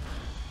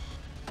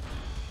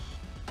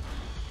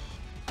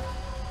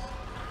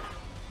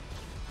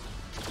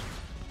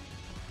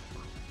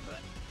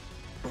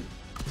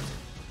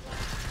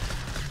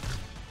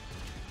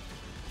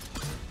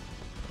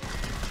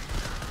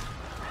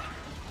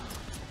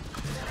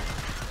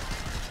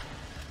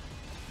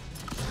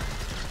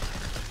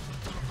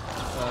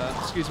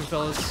 Excuse me,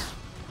 fellas.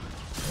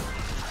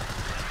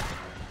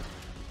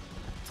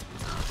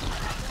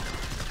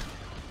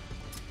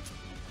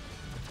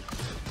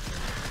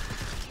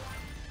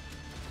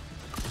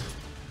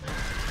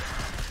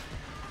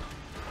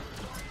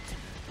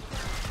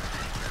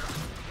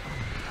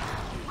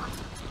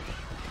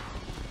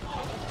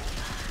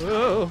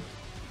 Whoa.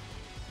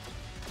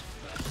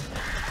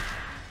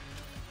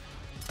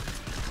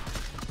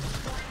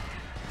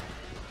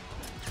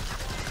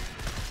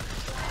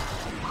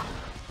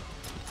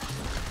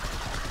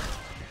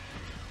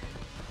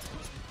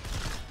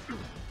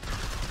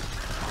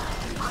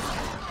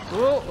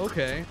 Whoa,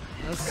 okay.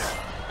 That's...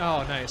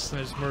 Oh, nice. I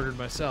just murdered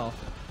myself.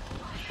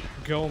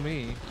 Go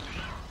me.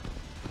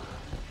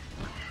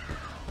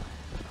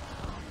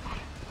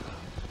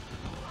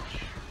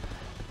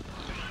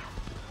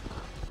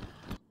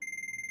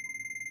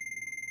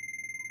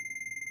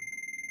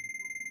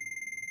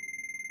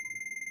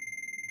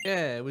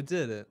 Yeah, we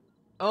did it.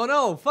 Oh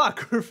no,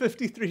 fuck, we're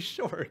 53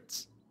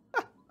 short.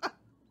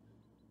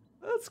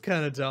 That's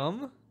kind of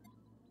dumb.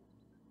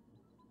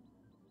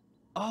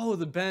 Oh,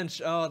 the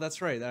bench. Oh,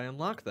 that's right. I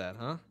unlocked that,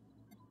 huh?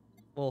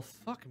 Well,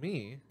 fuck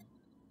me.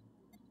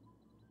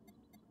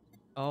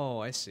 Oh,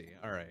 I see.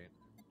 All right.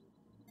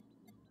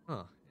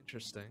 Huh,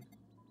 interesting.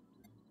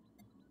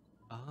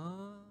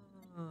 Ah,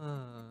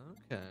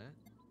 okay.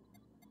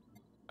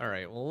 All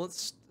right, well,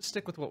 let's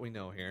stick with what we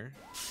know here.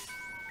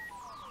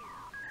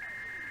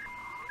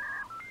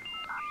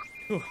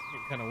 Whew,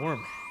 getting kind of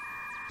warm.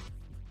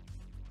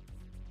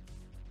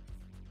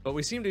 But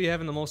we seem to be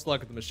having the most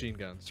luck with the machine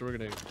gun, so we're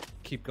gonna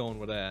keep going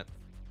with that.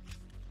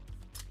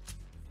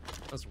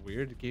 That's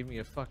weird. It gave me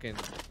a fucking...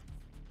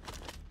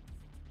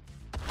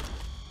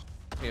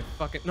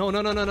 No,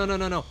 no, no, no, no, no,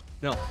 no, no.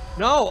 No.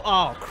 No!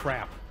 Oh,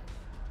 crap.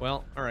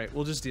 Well, alright,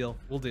 we'll just deal.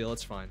 We'll deal,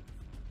 it's fine.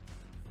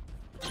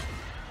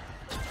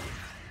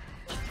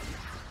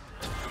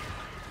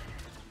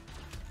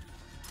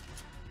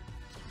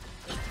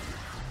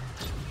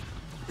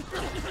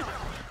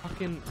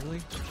 Fucking,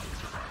 really?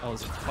 Oh,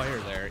 there's a fire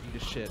there.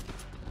 Eat a shit.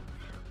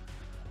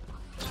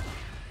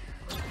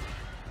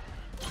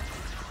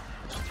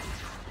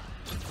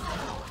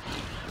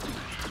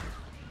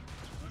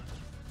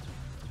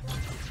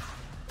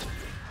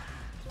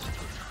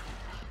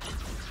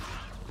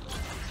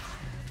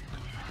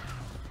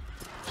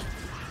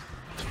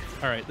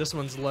 Alright, this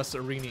one's less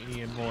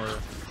arena-y and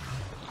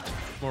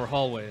more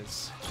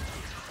hallways.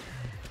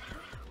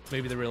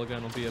 Maybe the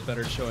railgun will be a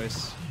better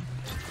choice.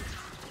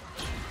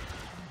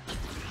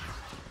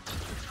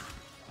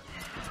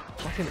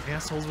 Fucking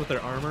assholes with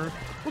their armor.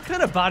 What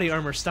kind of body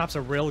armor stops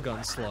a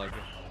railgun slug?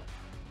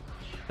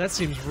 That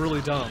seems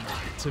really dumb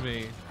to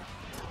me.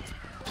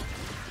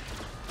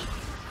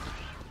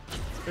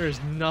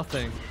 There's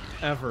nothing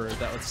ever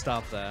that would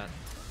stop that.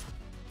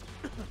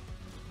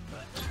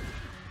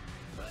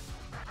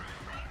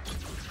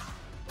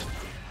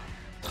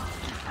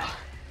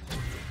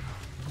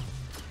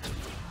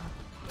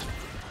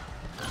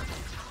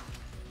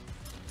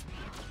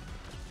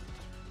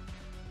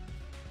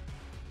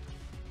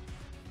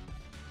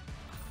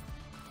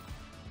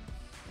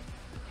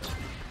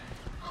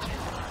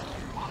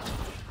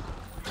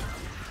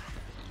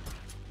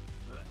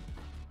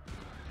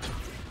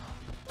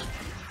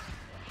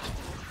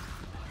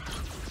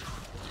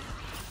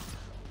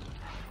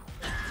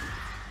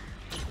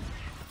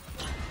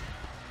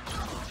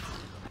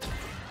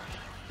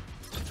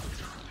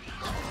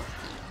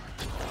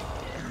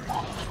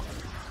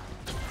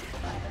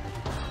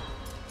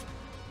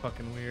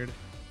 Fucking weird.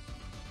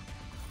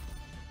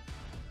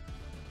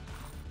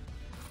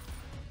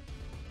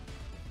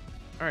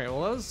 Alright,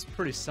 well that was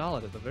pretty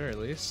solid at the very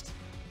least.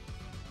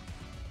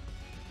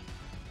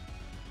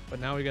 But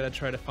now we gotta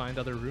try to find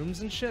other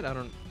rooms and shit? I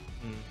don't...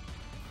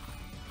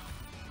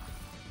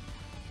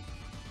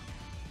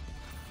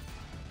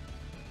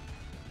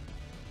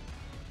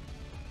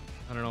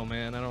 I don't know,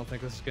 man. I don't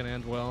think this is gonna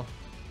end well.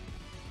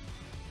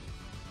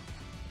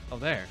 Oh,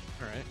 there.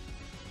 Alright.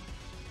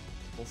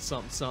 Well,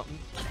 something, something.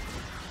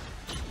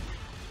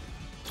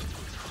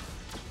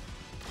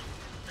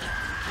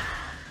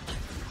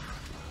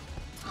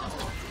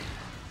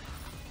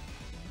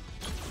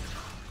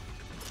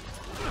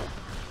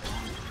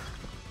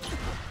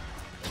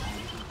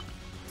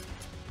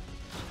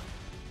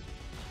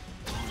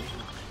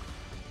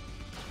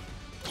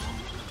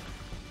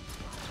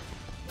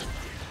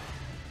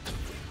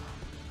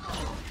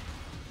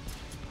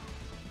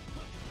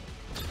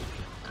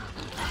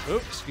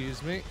 Oops,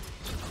 excuse me.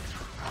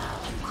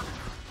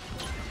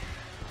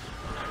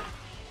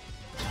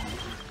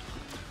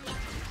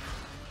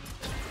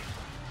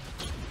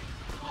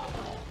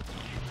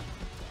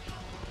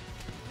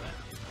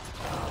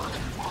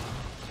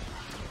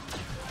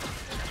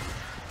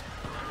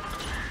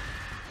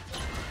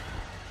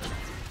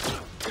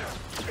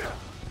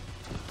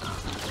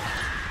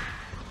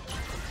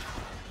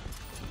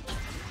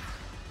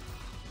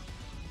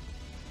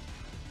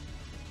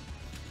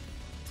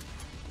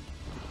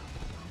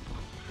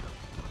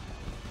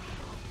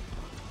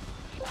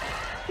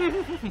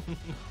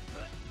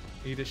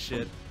 Eat a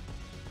shit.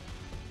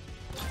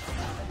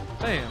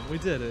 Bam, we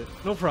did it.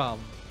 No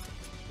problem.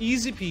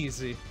 Easy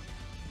peasy.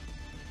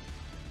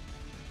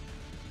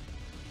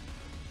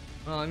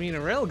 Well, I mean, a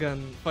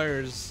railgun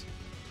fires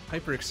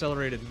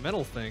hyper-accelerated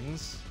metal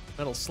things,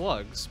 metal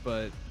slugs,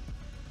 but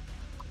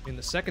I mean,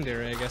 the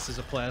secondary, I guess, is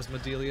a plasma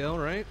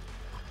dealio, right?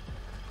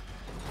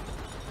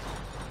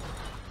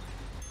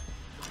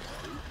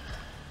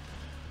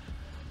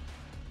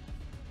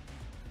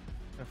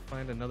 Gotta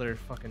find another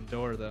fucking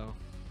door, though.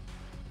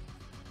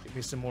 Give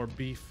me some more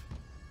beef.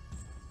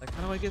 Like,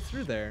 how do I get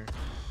through there?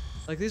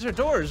 Like, these are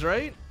doors,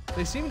 right?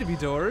 They seem to be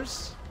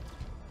doors.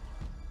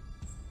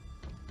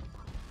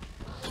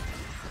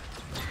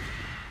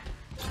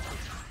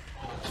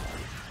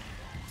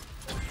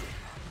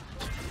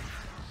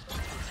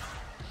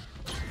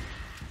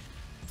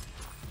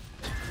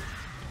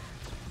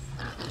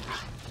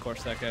 Of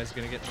course, that guy's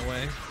gonna get in the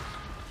way.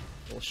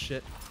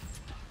 Bullshit.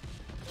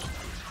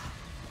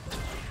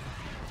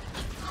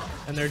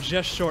 And they're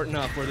just short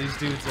enough where these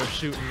dudes are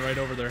shooting right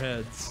over their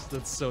heads.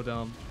 That's so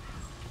dumb.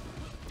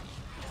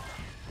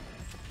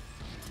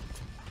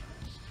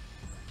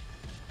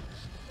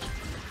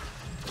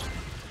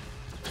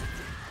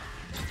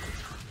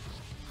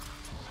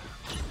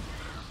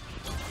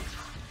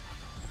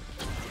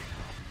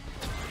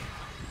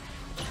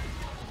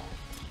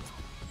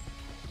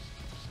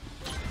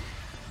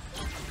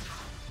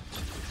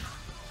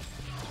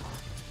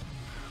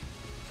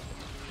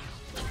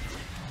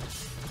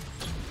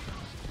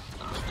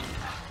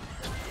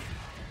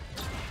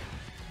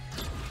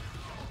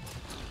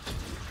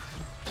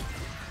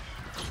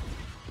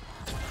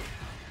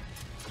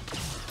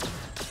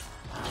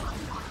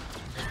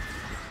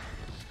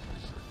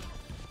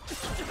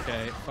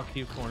 Okay, fuck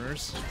you,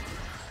 corners.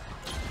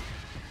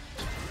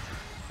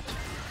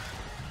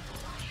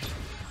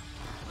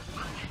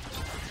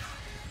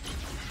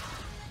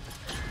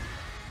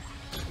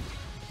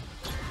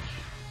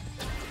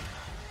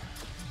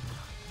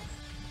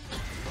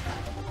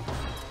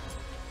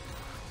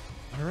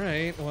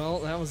 Alright, well,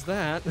 that was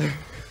that.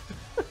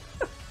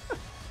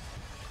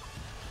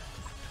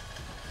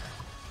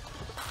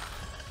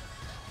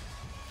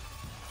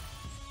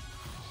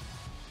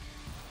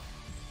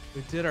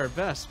 We did our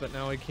best, but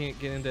now we can't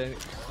get into any,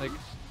 like,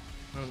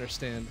 I don't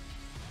understand.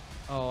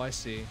 Oh, I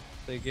see.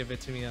 They give it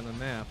to me on the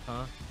map,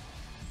 huh?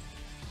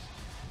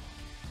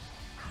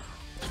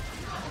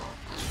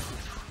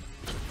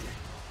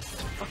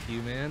 Fuck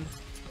you, man.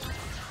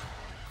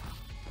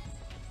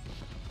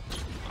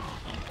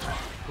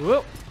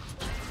 Whoop!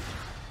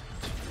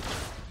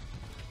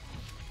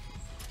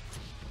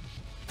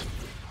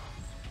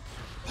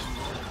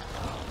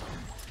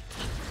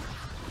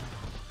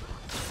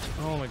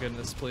 Oh my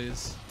goodness,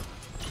 please.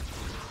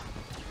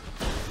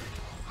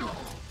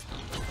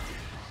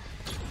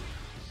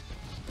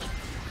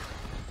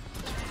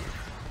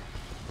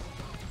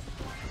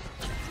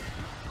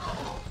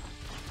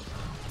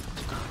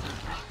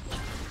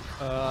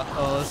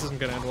 Oh, this isn't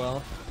gonna end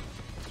well.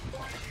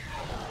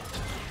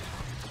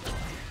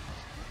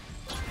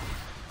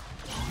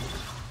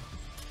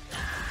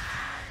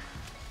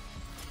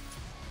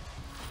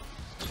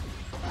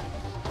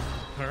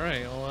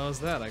 Alright, well, that was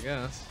that, I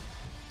guess.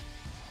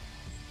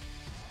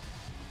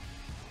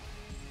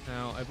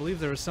 Now, I believe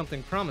there was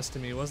something promised to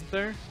me, wasn't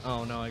there?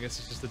 Oh no, I guess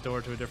it's just a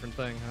door to a different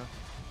thing, huh?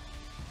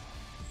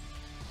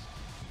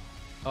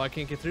 Oh, I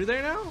can't get through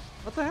there now?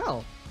 What the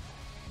hell?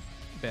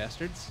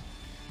 Bastards.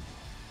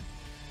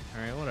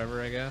 Alright,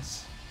 whatever, I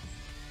guess.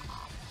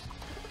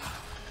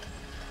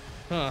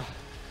 Huh.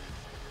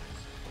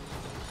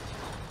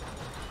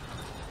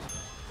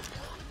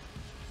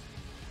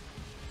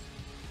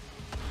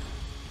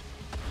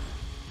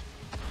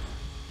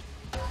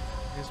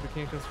 I guess we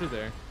can't go through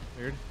there.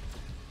 Weird.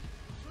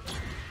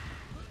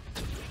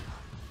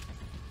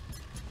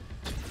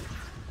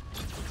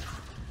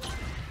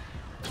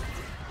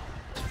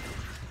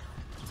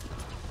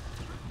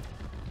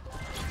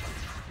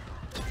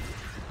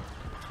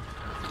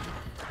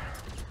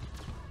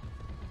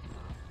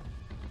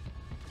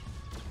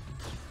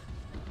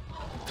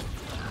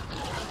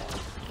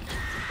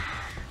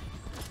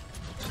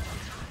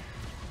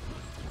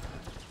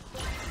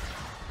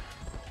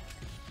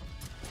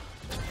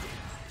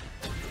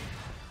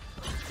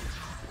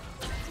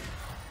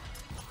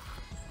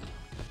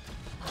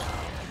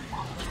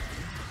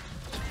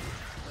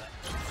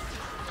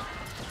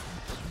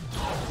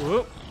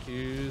 Whoop,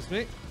 excuse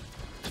me.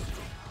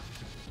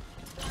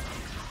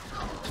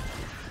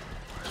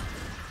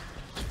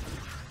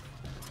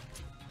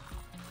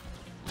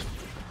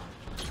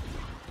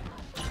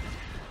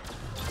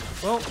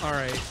 Well,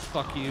 alright.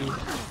 Fuck you.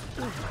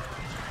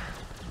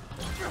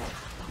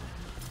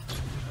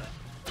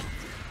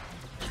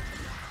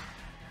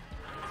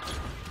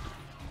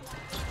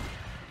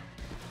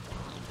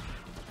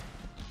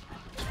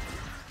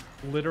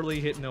 Literally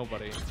hit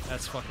nobody.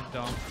 That's fucking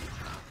dumb.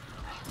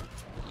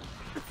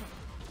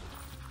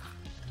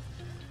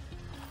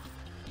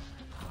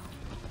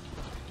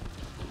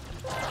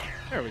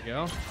 There we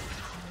go.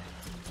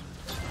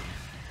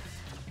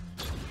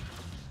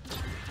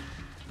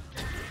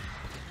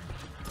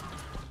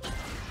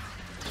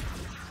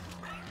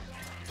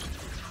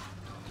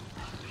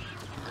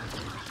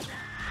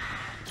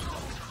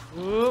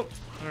 Whoop.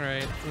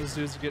 Alright, those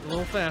dudes are getting a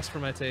little fast for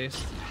my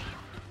taste.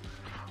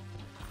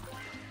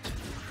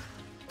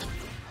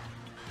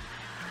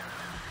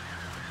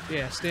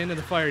 Yeah, stand in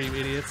the fire, you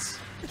idiots.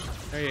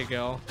 There you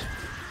go.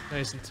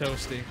 Nice and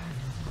toasty.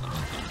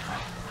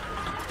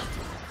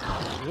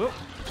 Whoop.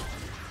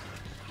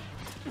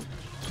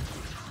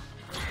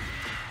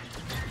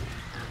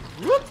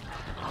 Whoop.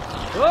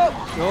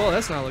 Oh, oh,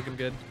 that's not looking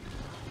good.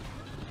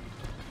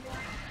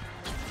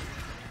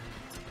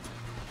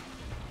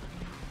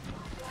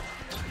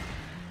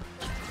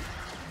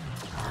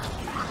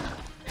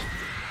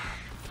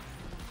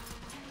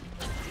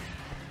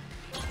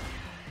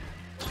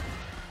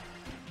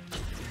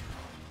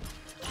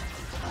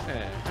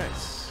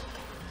 Nice.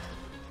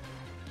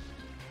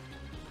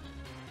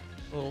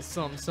 A little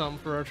something, something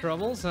for our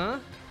troubles, huh?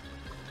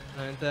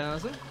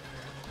 9,000.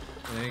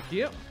 Thank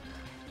you.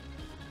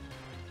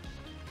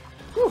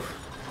 Whew.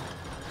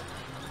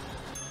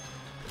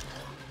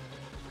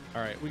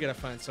 Alright, we gotta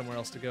find somewhere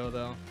else to go,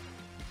 though.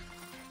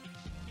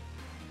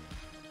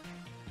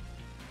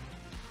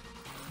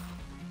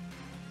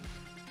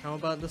 How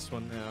about this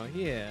one now?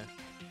 Yeah.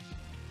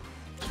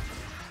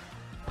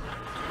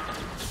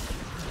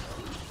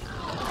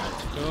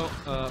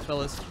 Oh,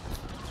 fellas.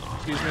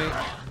 Excuse me.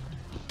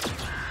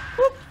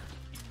 Whoop.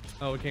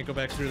 Oh, we can't go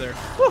back through there.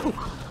 Woo!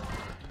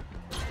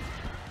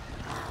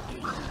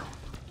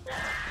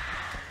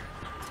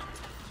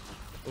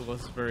 Oh,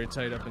 this is very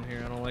tight up in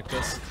here. I don't like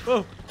this.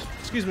 Oh,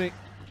 excuse me.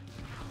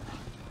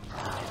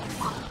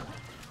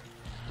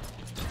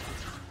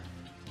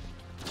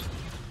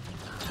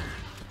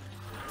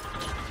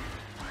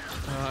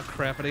 Ah,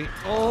 crappity.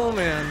 Oh,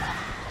 man.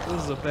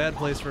 This is a bad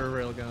place for a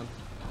railgun.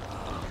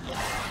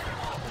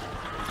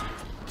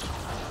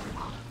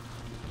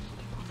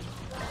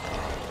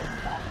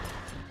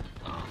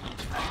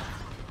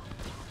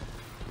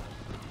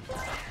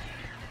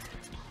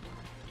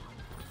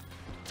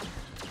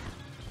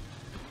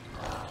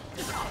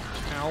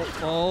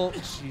 Oh,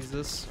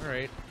 Jesus.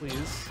 Alright,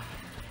 please.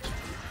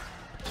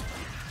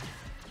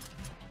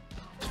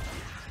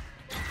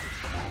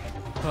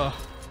 Oh.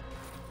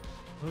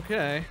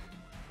 Okay.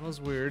 That was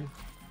weird.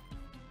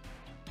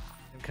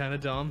 And kind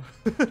of dumb.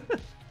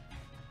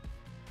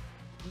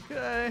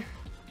 Okay.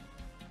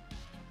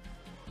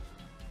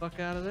 Fuck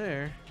out of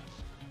there.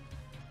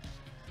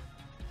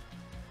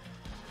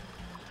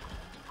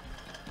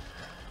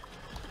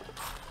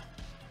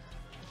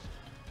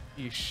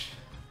 Yeesh.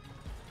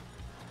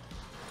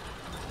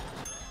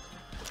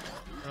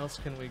 Where else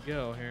can we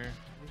go here?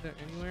 Is there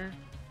anywhere?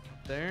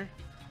 Up there?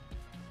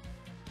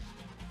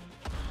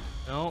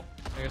 No.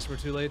 I guess we're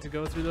too late to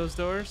go through those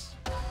doors?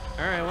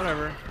 Alright,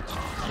 whatever.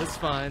 It's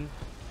fine.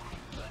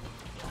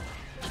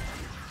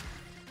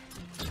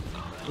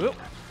 Whoop.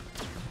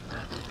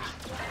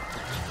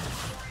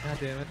 God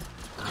damn it.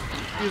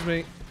 Excuse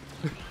me.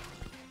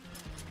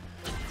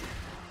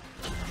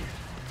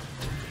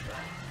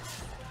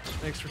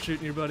 Thanks for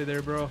shooting your buddy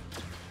there, bro.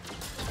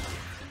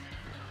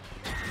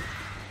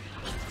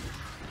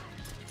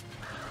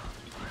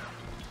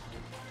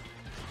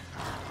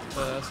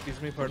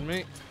 Excuse me, pardon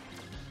me.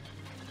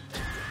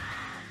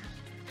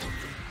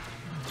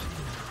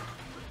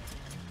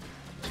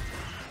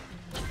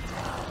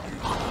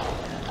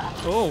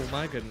 Oh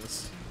my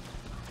goodness.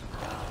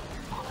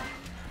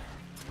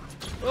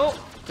 Oh,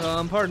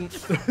 pardon.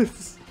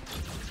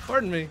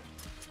 Pardon me.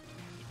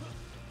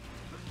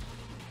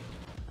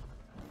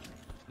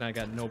 Now I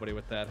got nobody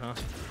with that, huh?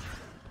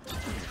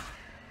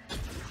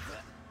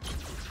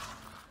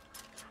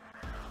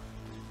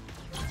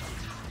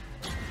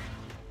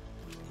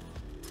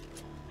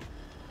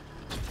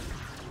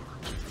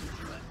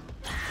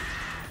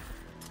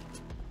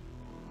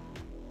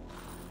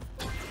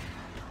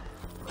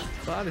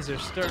 Bodies are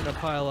starting to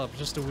pile up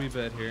just a wee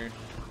bit here.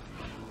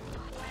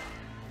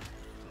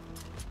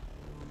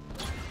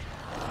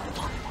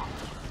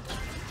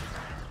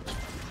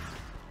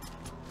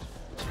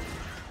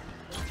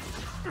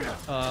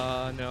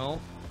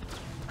 No.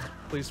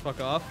 Please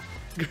fuck off.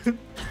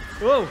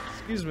 Whoa,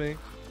 excuse me.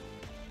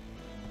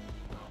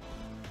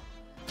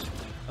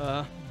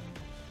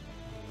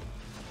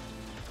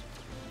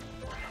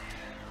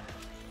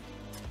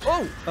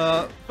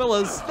 Oh,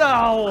 fellas,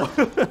 no!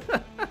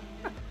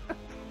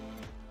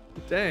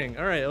 Dang,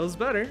 alright, it was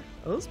better.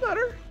 It was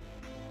better.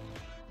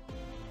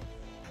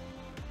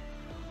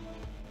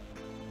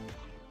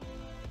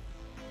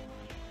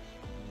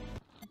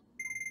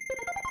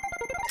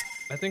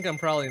 I think I'm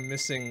probably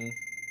missing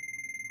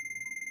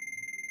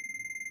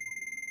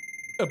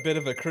a bit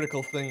of a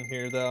critical thing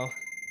here, though.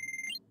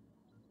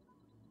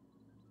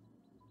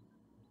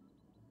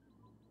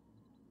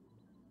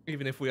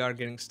 Even if we are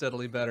getting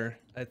steadily better,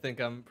 I think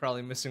I'm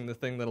probably missing the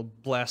thing that'll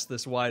blast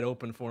this wide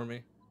open for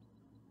me.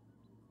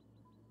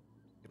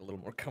 Get a little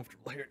more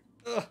comfortable here.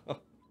 Ugh.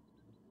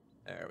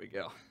 There we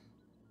go.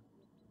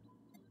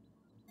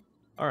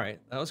 Alright,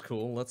 that was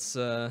cool. Let's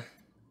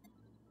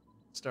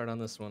start on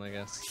this one, I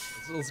guess.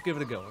 Let's give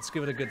it a go. Let's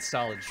give it a good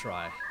solid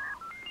try.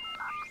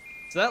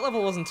 So that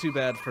level wasn't too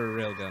bad for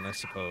a railgun, I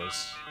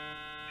suppose.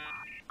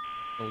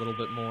 A little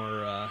bit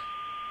more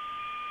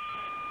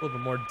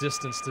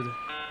distance to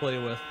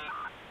play with.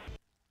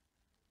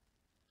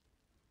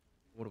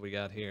 What do we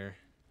got here?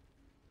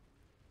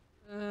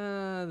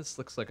 This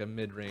looks like a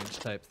mid-range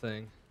type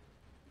thing.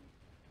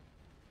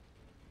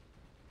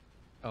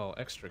 Oh,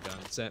 extra gun.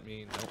 Does that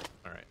mean? Nope.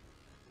 Alright.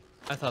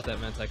 I thought that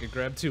meant I could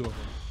grab 2 of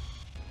them.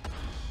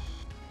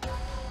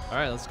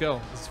 Alright, let's go.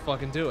 Let's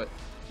fucking do it.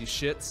 You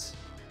shits.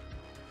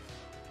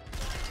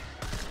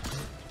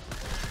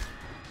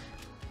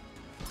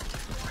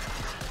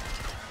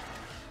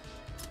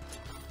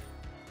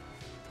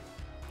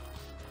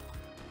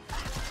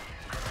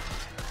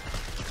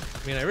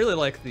 I mean, I really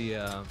like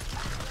the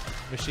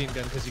machine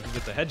gun because you can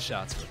get the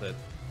headshots with it.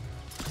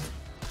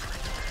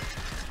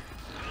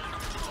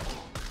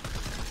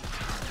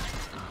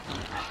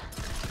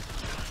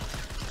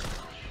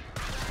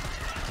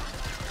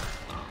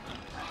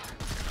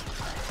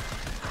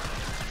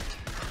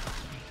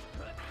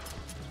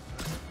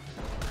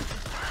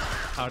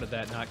 How did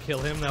that not kill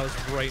him? That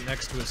was right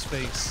next to his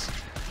face.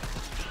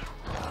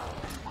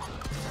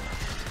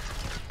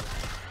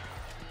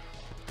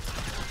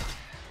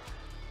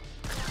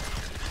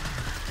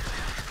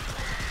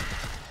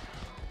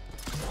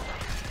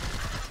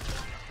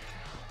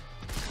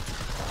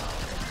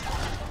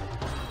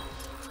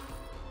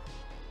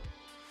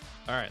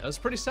 Alright, that was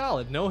pretty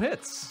solid. No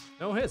hits.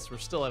 No hits. We're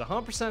still at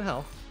 100%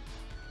 health.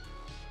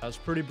 That was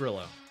pretty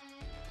brillo.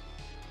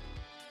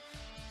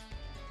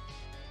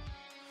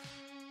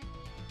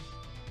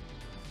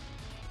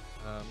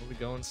 Are we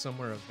going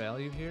somewhere of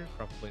value here?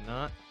 Probably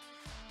not.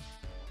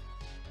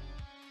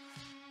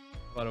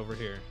 How about over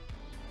here?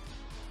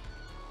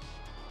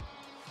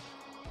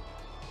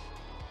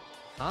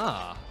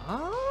 Oh,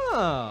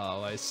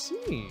 I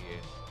see.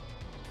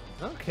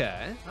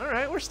 Okay,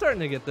 alright, we're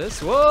starting to get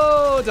this.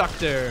 Whoa,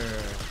 doctor!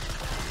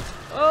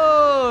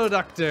 Oh,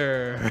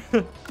 doctor!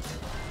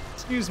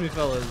 Excuse me,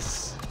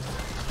 fellas.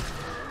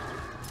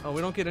 Oh, we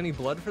don't get any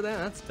blood for that?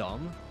 That's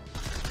dumb.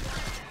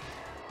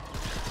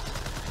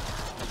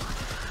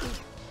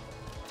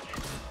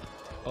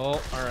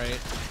 Oh, alright.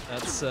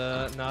 That's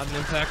not an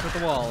impact with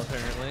the wall,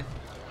 apparently.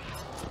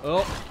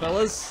 Oh,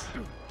 fellas.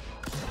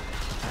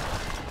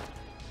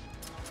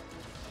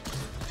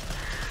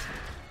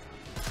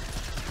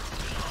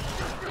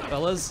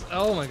 Fellas,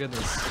 oh my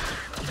goodness.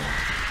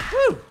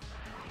 Woo!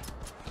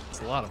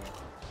 That's a lot of them.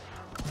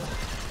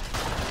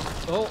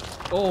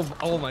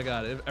 Oh my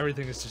god,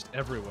 everything is just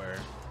everywhere.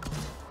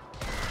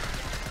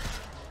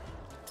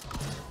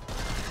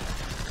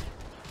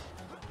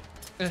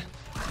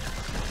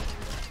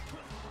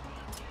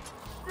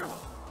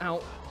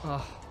 Ow.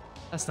 Oh,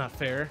 that's not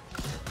fair.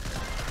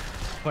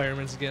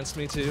 Fireman's against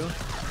me too.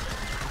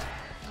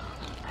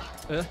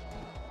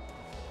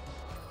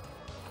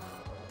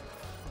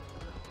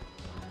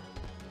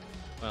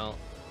 Well,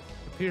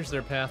 it appears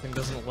their pathing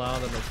doesn't allow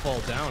them to fall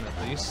down,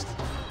 at least.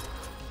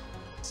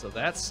 So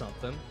that's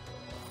something.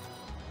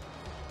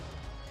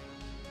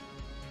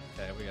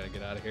 Okay, we gotta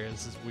get out of here.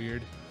 This is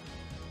weird.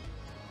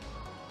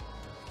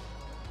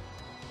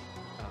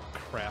 Oh,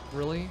 crap,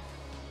 really?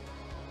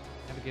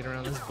 Gotta get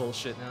around this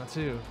bullshit now,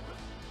 too.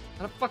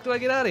 How the fuck do I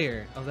get out of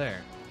here? Oh,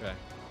 there. Okay.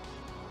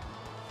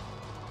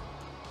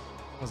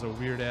 That was a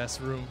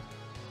weird-ass room.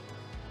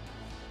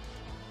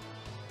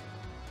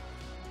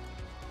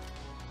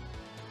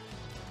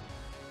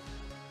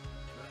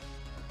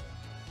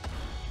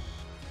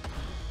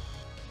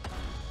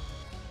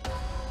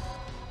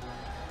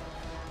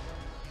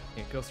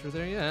 Can't go through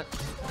there yet.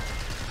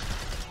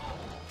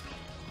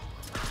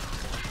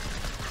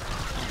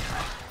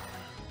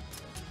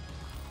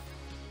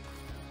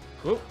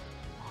 Whoop.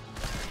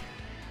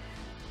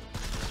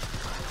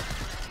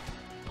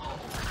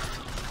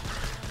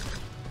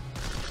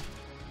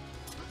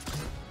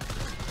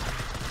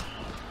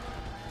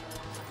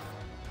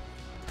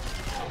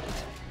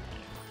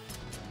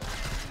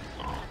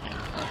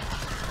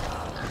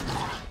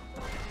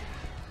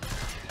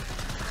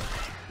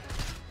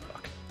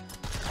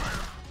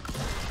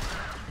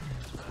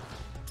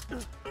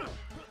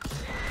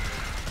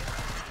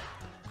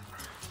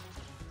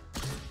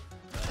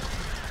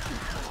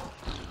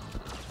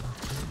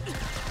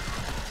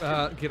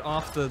 Get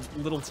off the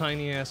little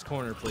tiny ass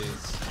corner, please.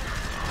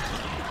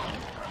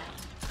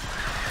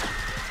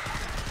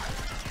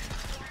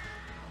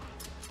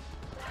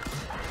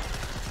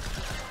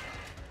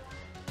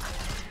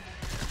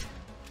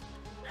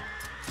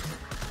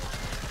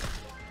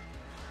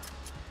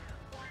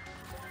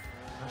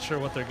 Not sure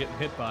what they're getting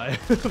hit by,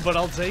 but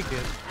I'll take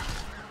it.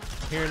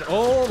 Here,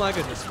 oh my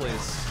goodness,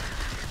 please.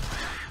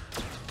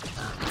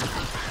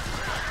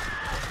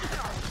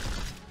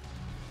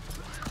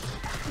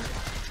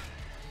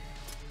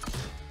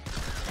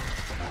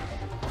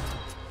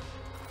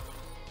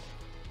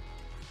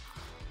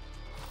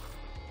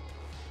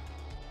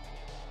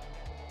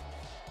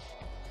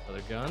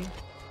 gun.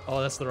 Oh,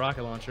 that's the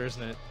rocket launcher,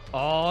 isn't it?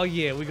 Oh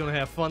yeah, we're gonna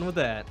have fun with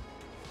that.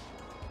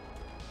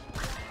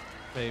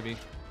 Maybe.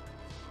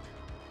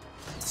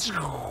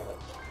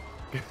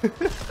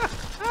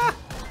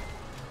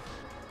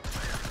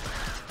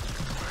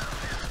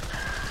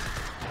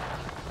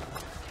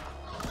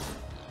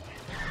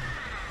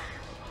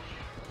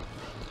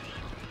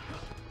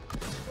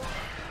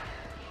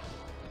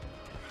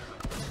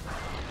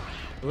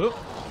 Whoop.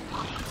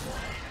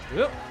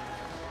 Whoop.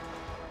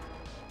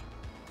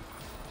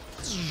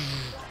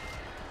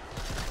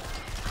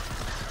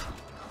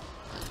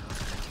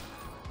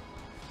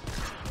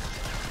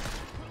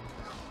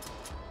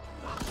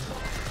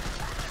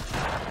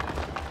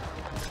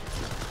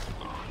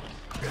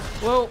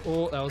 Whoa!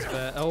 Oh, that was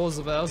bad. That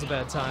was a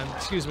bad time.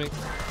 Excuse me.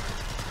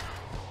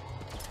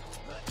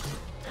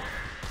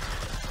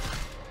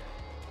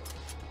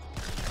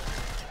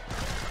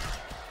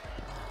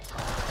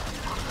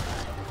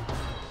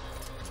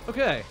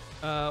 Okay,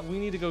 we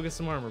need to go get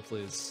some armor,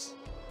 please.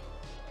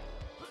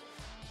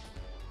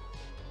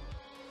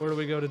 Where do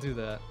we go to do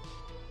that?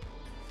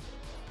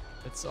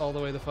 It's all the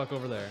way the fuck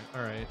over there.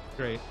 Alright,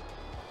 great.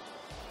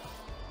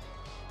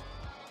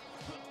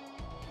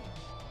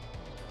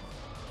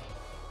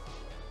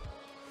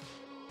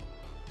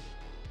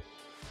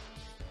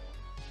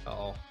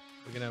 Uh-oh.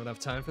 We gonna have enough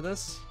time for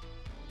this?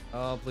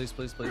 Oh, please,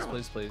 please, please,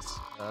 please, please.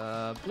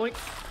 Blink.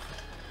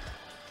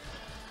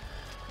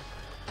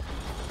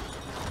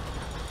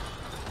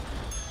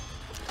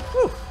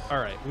 Whew!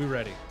 Alright, we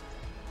ready.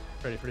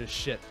 Ready for this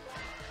shit.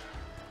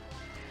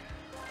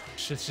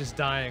 Shit's just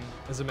dying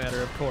as a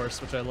matter of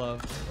course, which I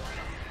love.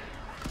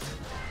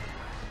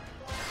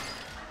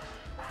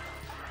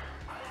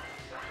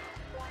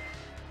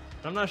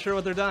 I'm not sure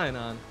what they're dying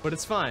on, but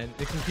it's fine.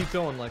 It can keep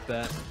going like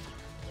that.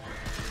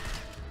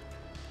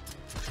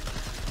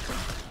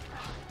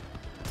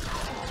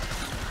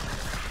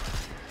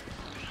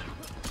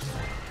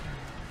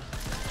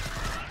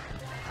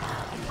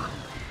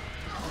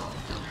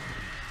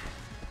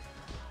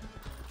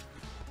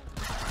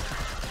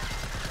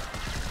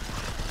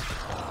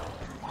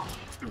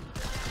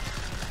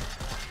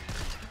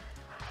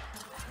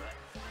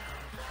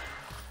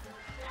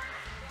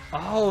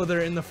 Oh,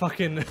 they're in the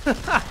fucking... the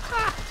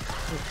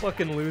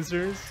fucking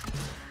losers.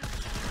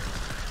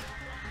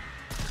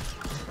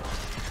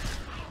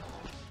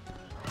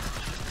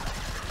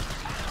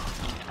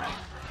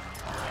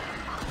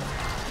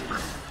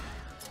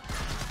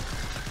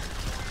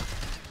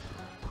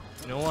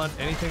 You know what?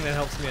 Anything that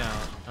helps me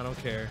out. I don't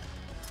care.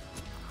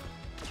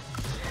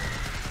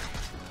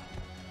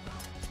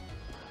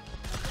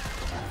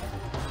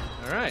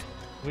 Alright,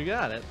 we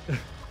got it.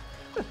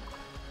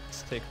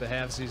 Let's take the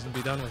halvesies and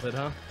be done with it,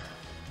 huh?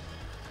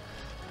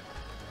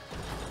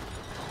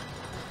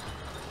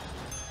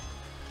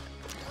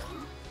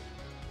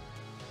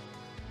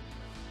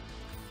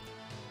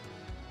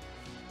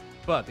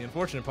 But the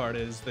unfortunate part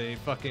is they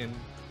fucking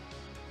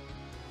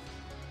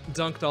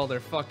dunked all their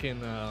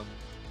fucking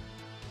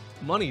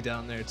money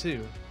down there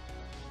too.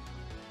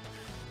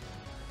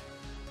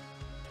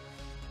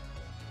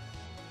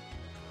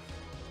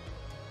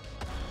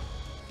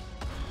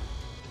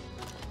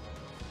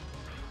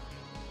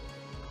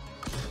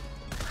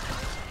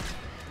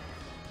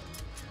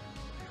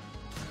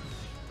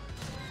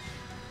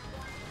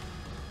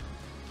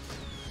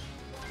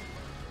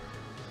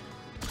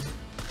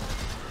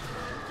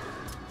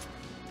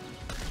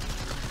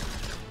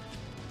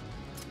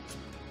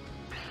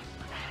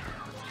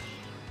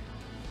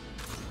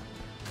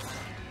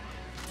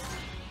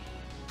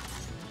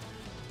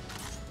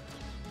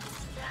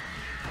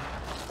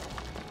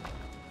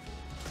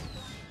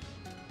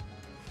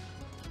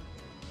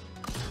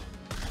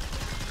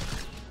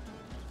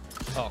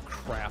 Oh,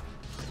 crap.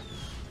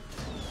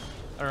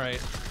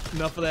 Alright,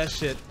 enough of that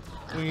shit.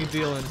 We ain't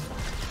dealing.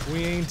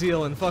 We ain't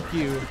dealing. Fuck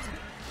you.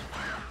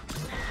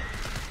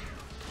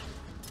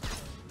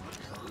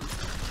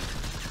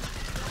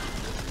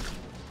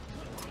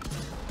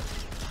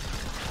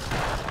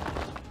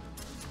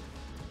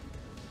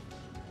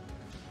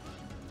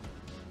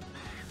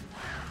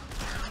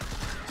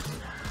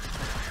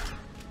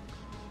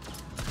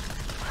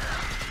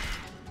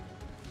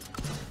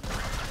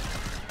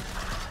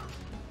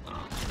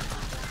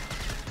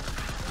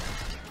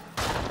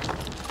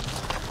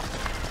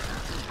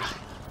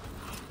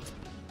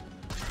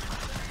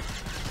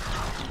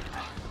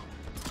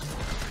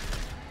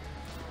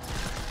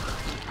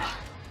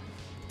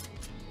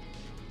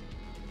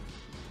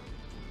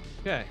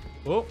 Okay.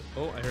 Oh,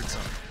 oh, I heard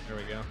something. There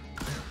we go.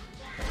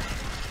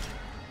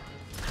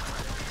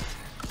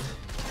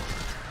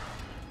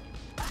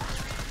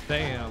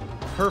 Damn.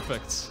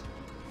 Perfect.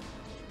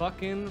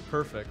 Fucking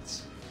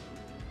perfect.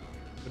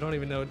 We don't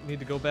even need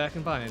to go back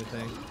and buy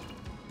anything.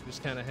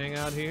 Just kind of hang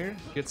out here,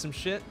 get some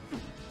shit.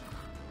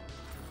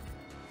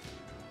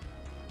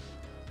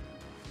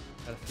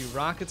 Got a few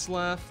rockets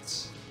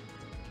left.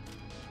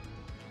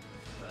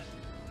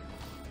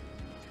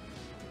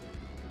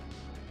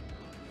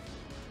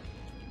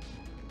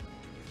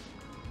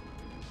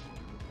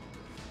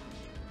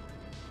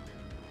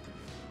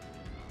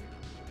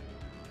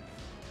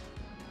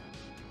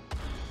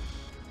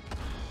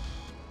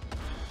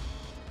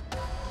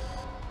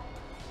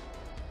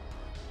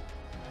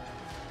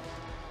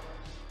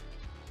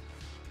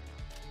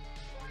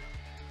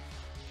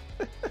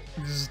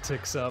 It just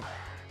ticks up.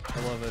 I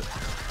love it.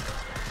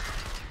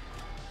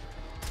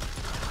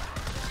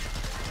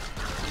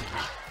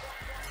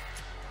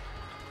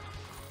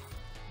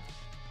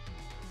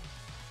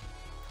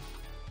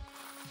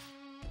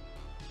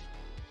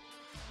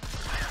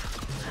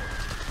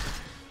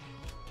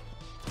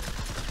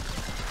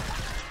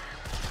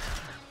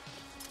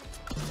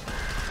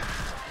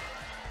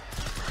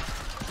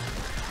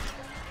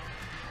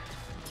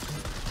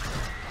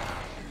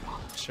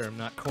 Sure, I'm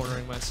not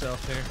cornering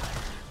myself here.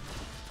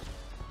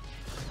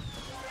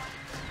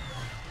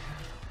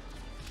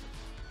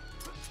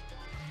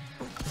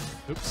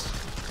 Oops.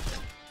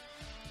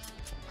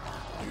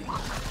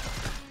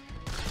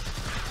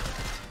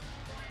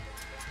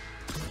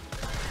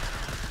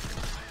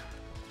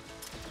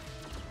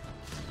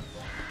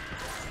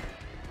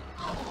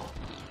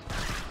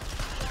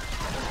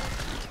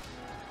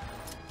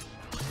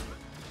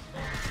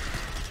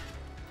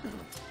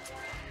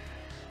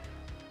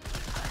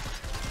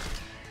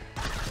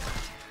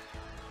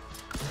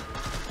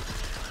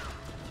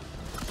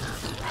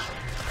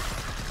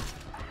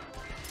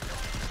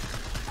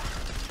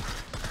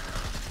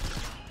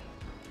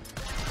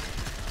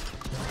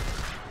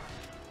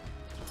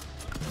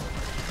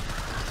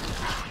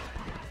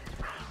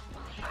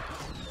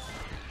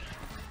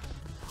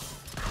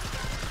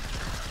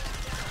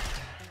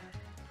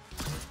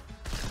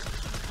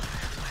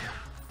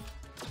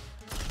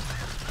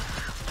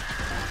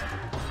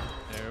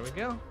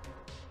 Go.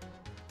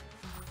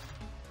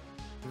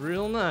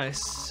 Real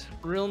nice.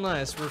 Real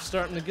nice. We're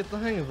starting to get the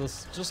hang of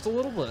this just a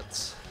little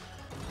bit.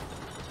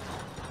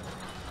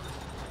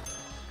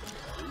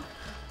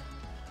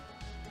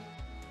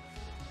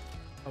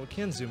 Oh, we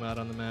can zoom out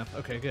on the map.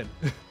 Okay, good.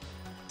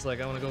 It's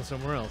like I want to go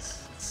somewhere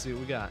else. Let's see what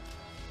we got.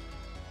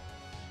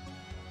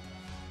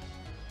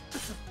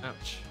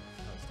 Ouch.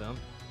 That was dumb.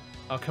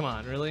 Oh, come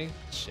on. Really?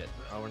 Shit.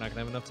 Oh, we're not going to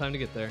have enough time to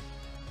get there.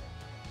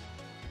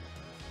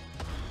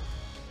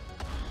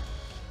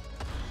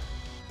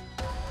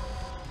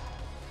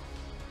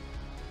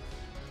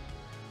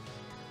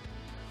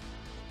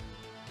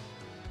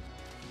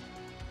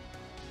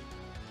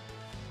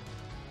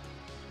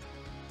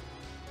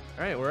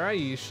 Alright, where are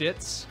you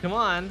shits? Come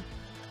on.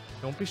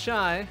 Don't be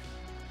shy.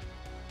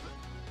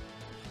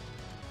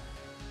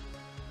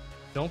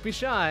 Don't be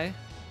shy.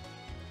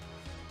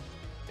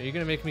 Are you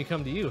gonna make me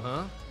come to you,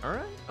 huh?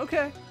 Alright,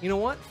 okay. You know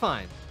what?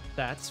 Fine.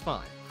 That's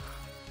fine.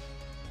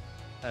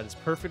 That is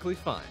perfectly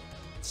fine.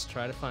 Let's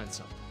try to find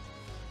something.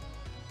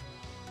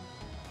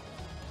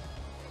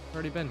 I've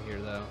already been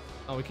here, though.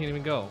 Oh, we can't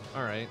even go.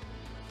 Alright.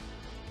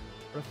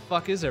 Where the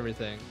fuck is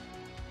everything?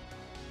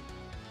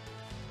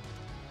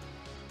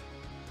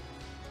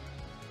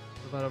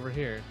 What about over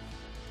here?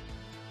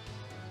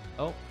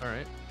 Oh,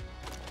 alright.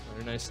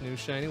 Another nice new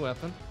shiny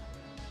weapon.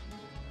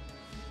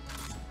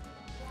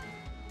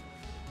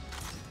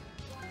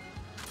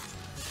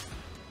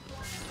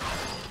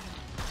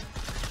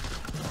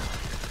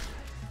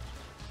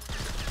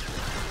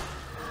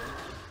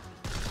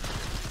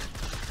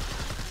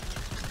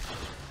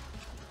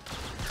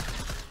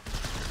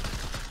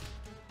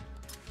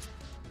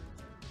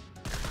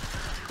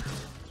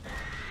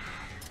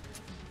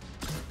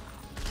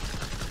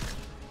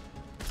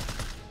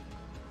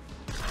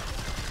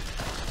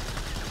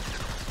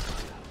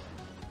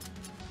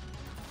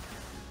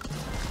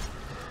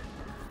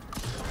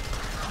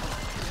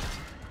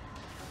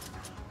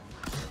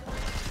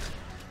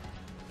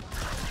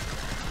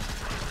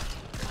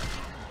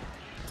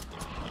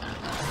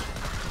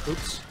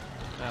 Oops.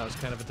 That was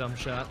kind of a dumb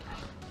shot.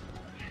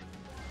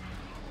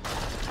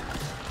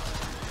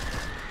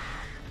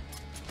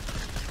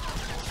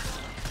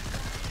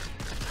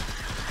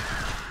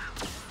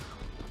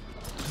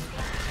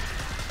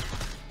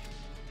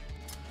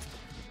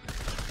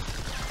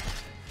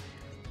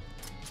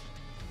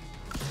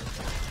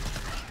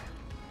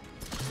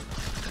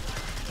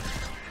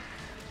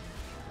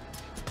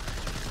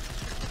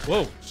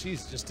 Whoa,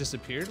 jeez, just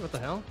disappeared? What the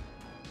hell?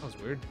 That was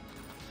weird.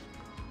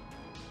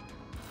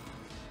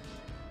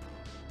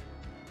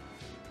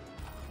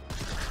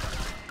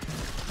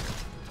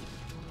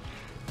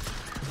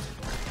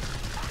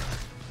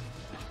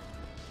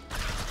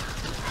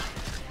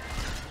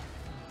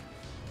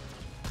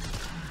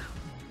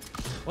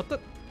 What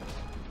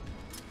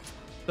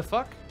the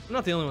fuck? I'm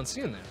not the only one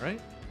seeing that, right?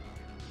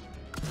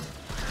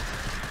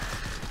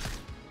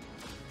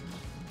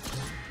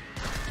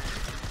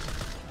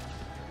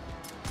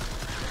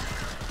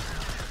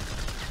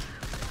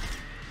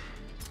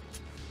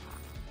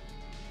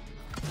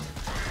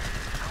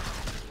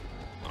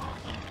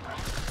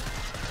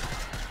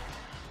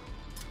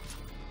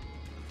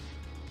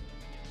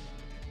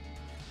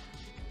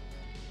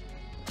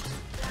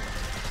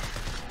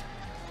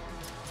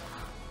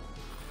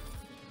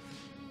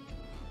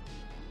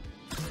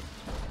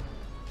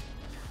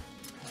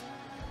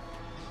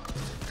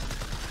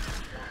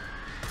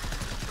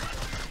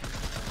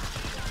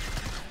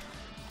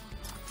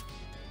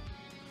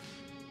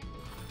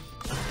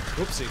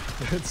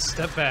 Whoopsie.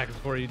 Step back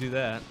before you do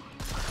that.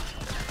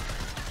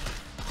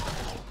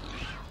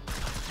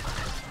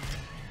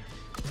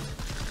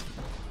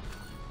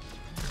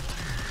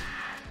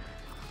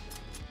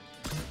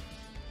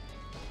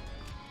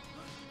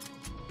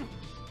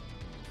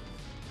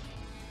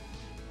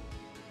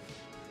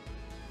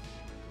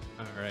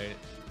 Alright.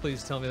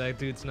 Please tell me that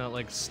dude's not,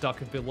 like, stuck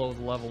below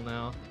the level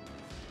now.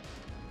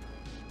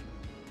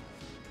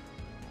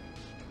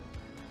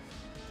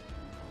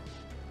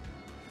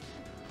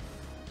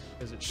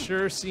 Because it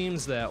sure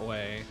seems that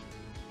way.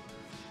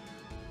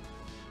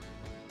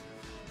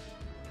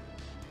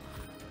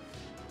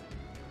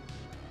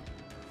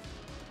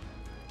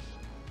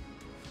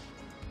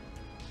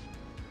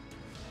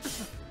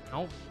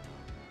 Ow.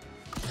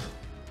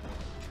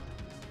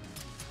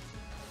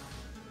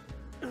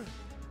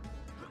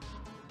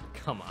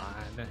 Come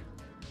on.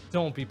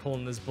 Don't be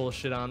pulling this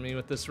bullshit on me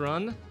with this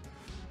run.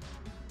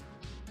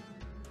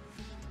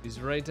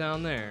 He's right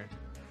down there.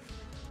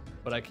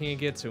 But I can't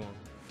get to him.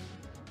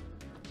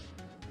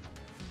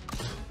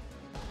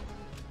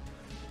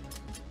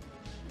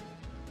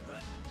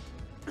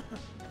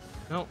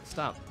 No,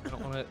 stop. I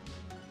don't want to...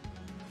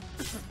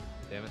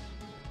 Damn it.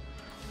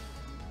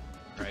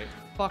 Alright.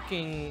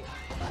 Fucking...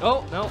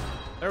 Oh, no.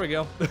 There we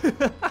go.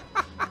 I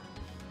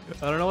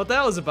don't know what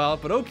that was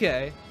about, but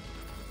okay.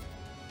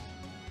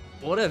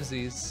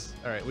 Whatevsies.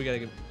 Alright, we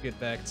gotta get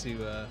back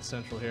to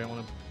Central here. I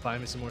want to buy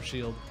me some more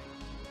shield.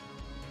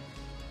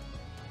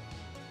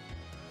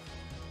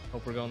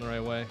 Hope we're going the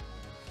right way.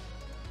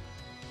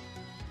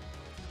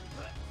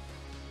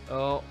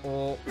 Oh,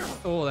 oh,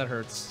 oh, that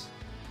hurts.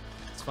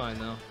 It's fine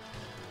though.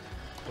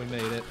 We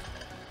made it.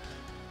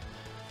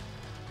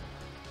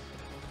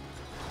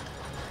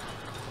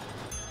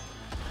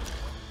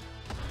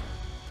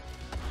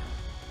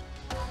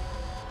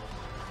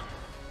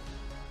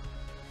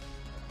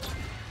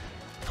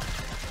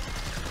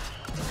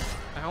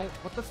 Ow,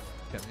 what the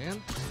f***,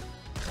 man?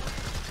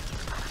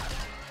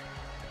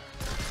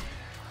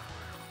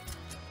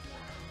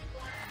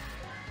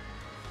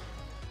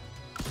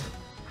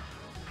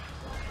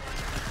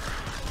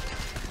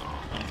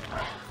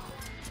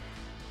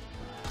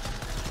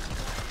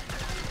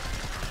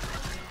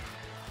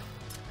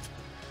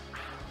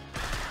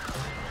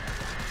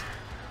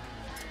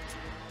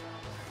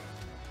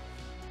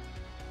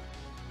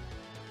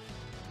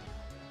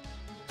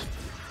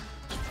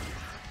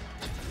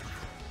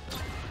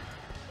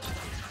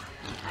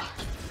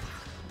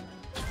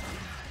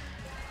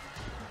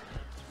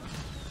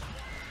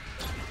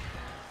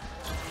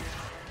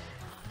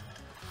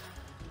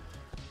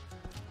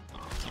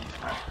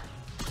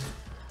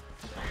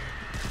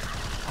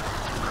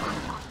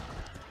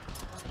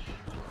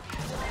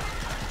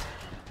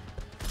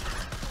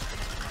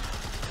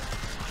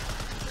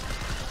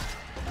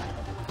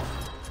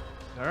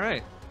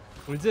 Alright,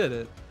 we did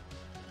it.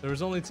 There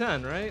was only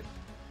 10, right?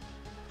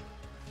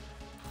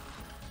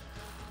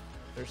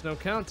 There's no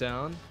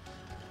countdown.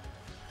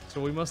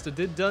 So we must have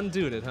done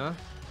it, huh?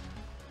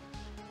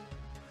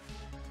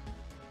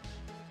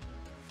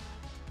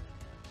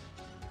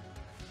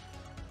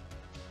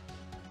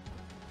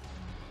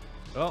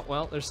 Oh,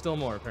 well, there's still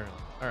more,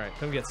 apparently. Alright,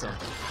 come get some.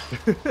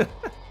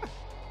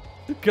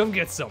 Come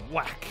get some.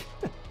 Whack.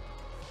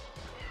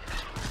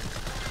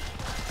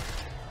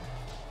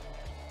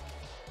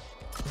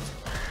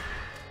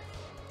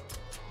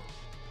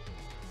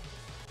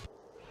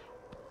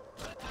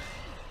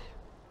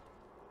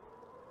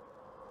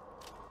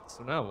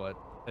 So now what?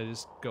 I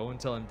just go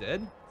until I'm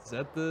dead? Is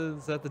that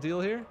the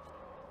deal here?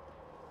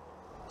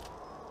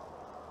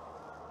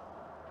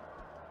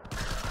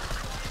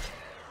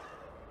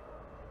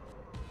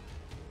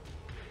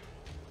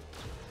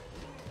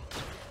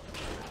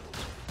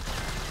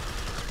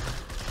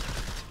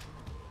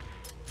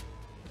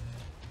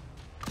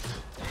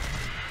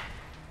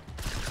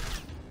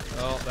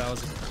 Oh, that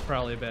was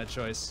probably a bad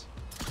choice.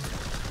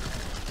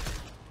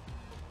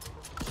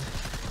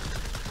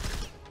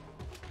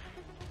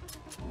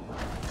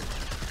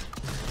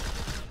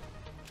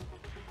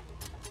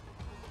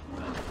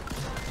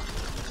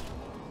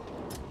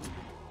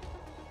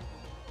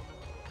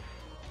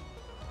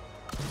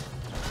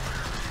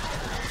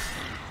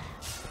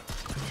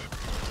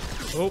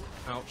 Oh,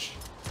 ouch.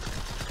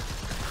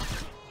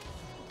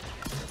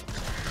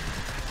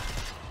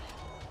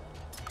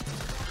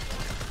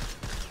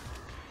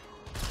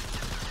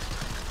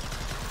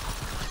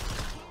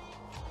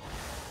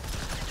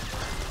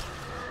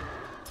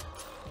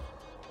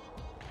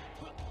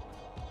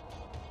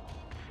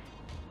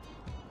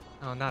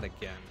 Oh, not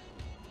again.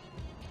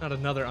 Not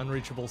another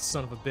unreachable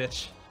son of a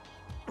bitch.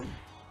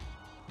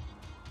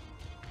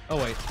 Oh,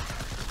 wait.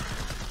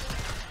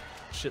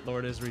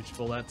 Shitlord is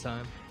reachable that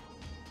time.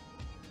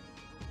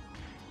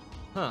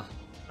 Huh.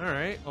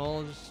 Alright, well,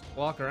 I'll just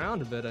walk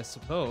around a bit, I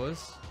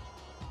suppose.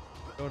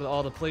 Go to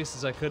all the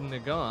places I couldn't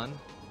have gone.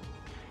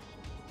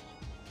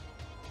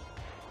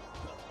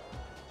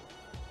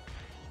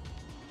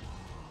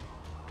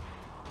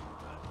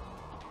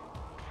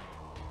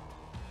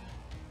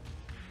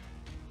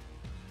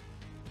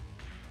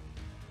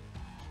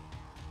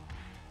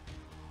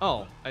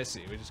 Oh, I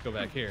see. We just go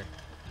back here.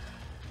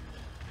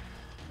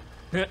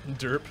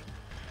 Derp.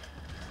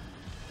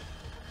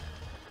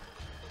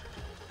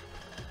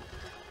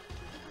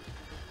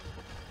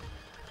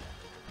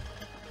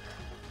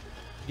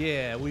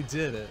 Yeah, we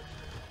did it.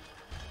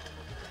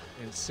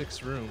 In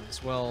 6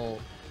 rooms. Well,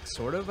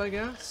 sort of, I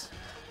guess?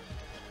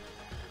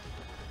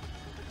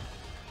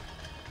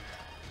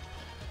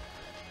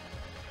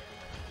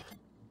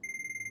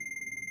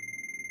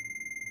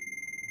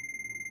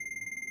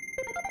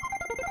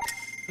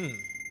 Hmm.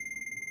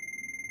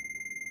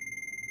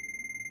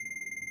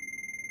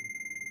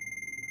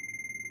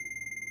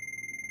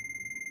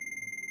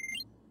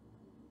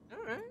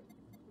 Alright.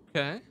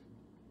 Okay.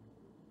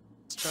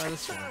 Let's try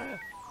this one.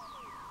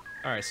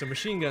 Alright, so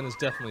machine gun is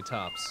definitely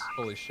tops.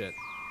 Holy shit.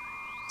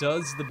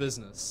 Does the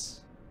business.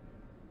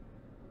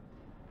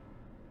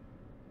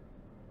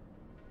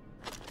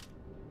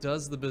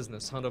 Does the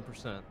business,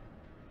 100%.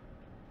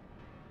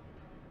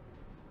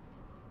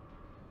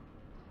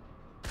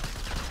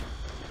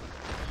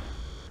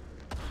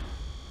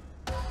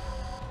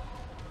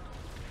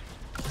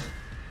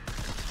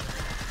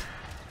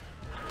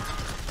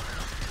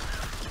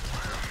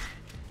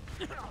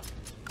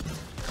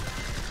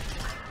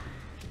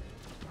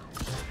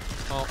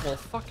 Oh, well,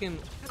 fucking,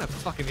 what kind of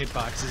fucking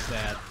hitbox is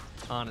that,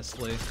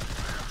 honestly?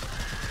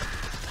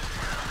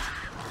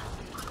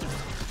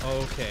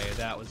 Okay,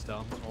 that was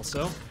dumb,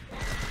 also.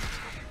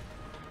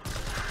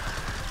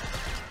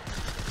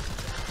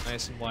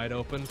 Nice and wide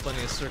open,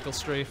 plenty of circle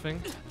strafing.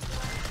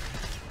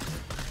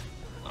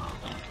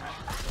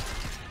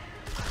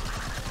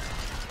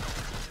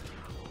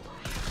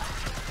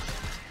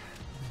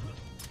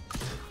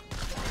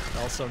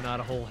 Also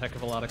not a whole heck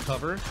of a lot of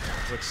cover,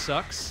 which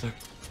sucks.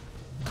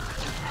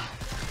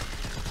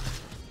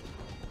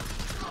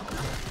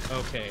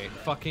 Okay,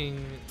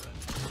 fucking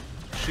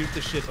shoot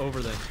the shit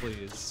over then,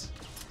 please.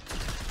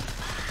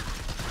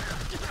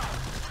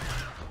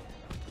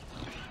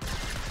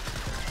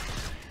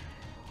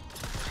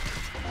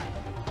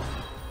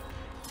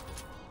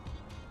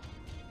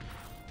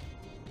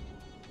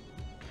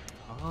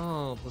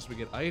 Oh, plus we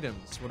get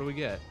items. What do we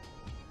get?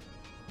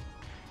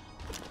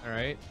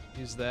 Alright,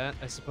 use that,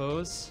 I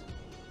suppose.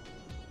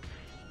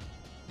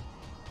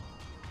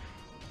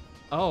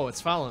 Oh,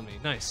 it's following me.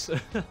 Nice.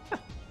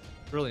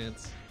 Brilliant.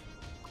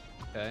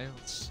 Okay,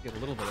 let's get a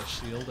little bit of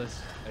shield,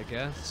 I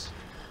guess.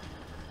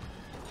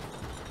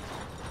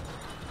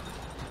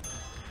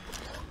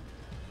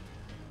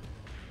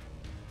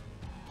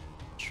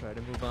 Try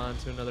to move on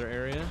to another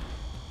area.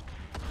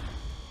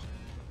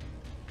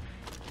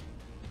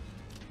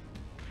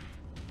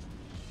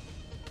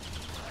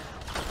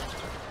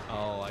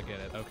 Oh, I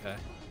get it. Okay.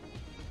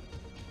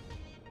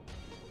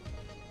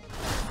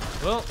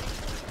 Well.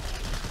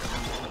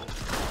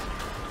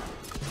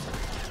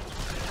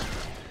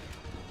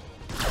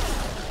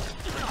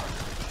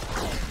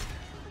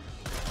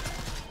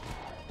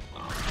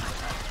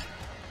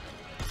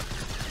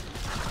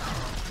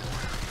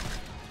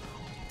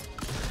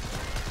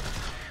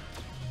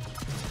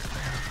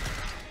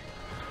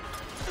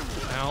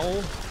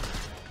 Ow.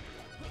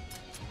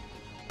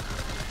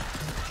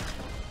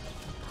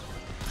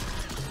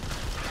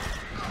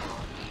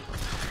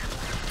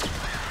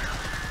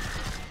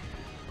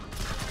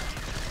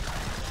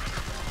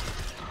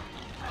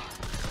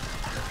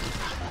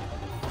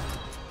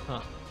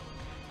 Huh.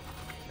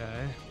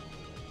 Okay.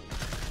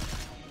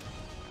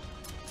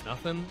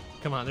 Nothing?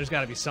 Come on, there's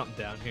gotta be something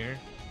down here.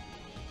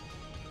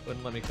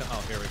 Wouldn't let me come.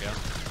 Oh, here we go.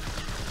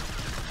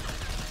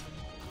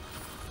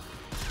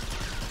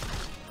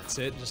 That's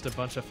it, just a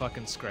bunch of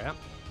fucking scrap.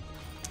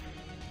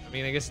 I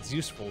mean, I guess it's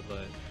useful,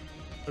 but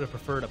would have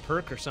preferred a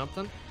perk or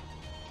something.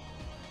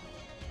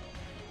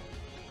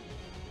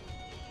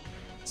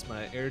 Is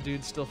my air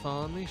dude still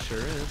following me? Sure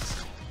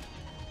is.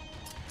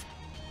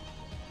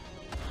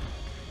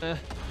 Yeah,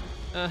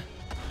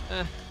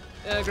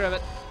 grab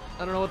it. I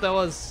don't know what that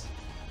was.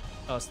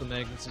 Oh, it's the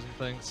magnetism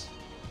things.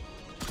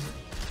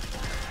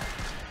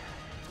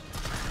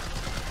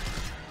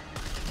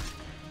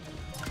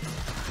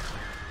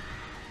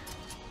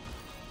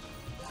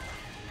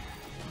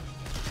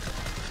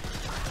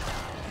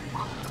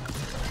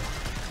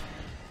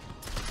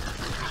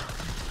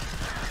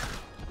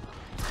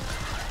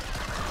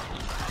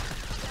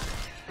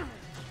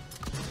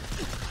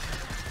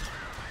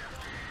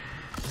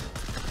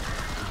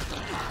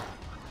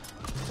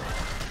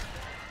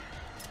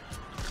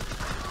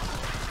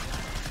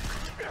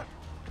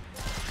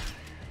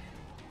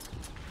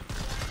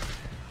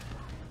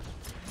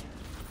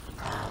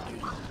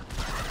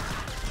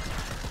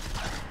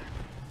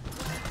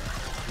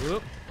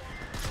 Whoop.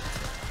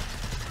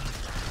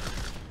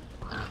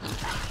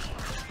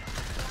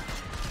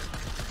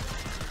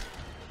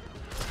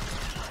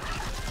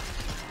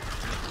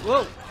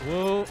 Whoa,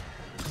 whoa.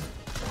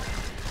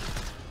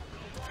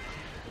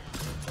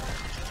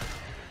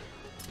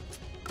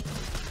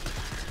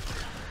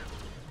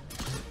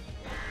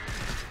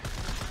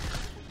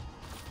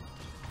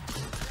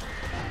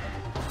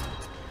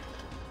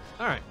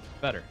 All right,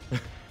 better.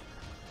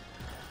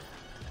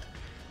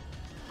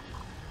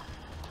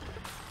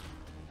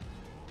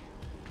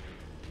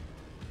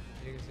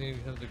 You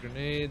have the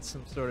grenade,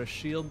 some sort of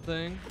shield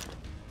thing.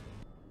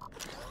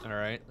 All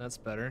right, that's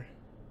better.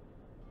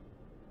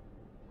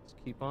 Let's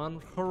keep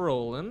on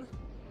rolling.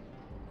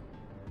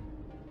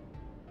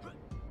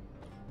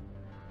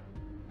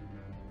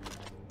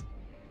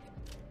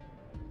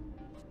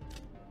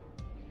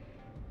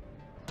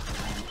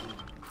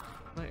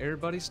 My air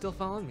buddy still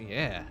following me?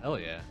 Yeah, hell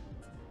yeah.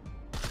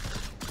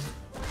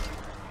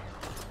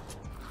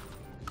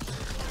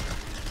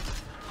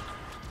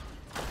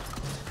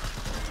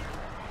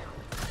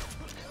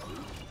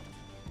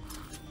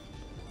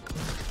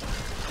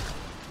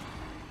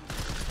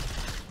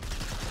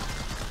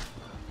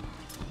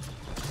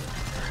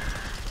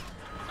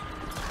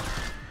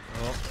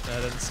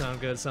 doesn't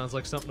sound good. Sounds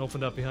like something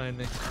opened up behind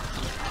me.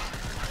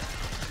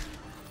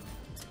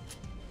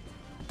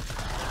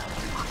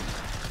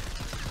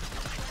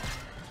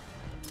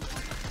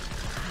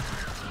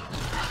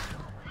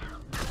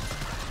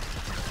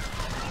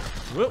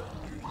 Whoop!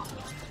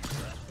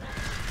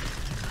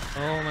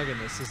 Oh my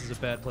goodness, this is a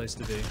bad place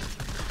to be.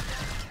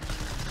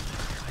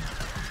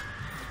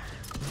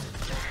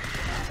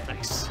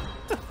 Nice.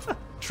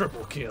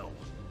 Triple kill.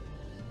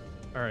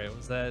 Alright,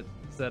 is that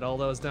all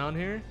that was down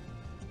here?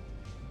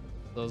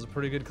 That was a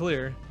pretty good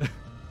clear. That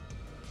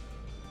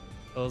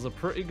was a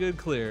pretty good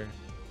clear.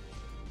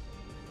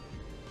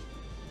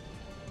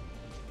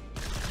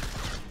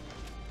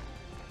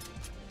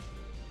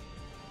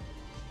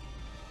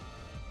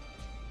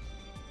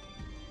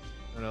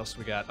 What else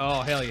we got?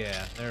 Oh, hell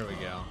yeah. There we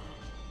go.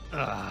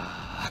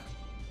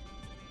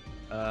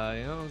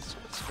 You know, let's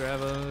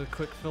grab a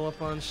quick fill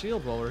up on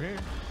shield while we're here.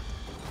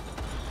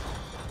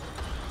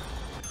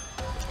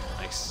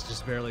 Nice.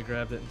 Just barely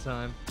grabbed it in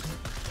time.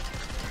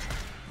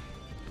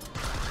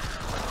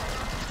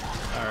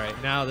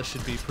 Alright, now this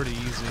should be pretty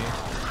easy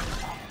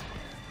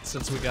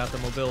since we got the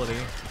mobility.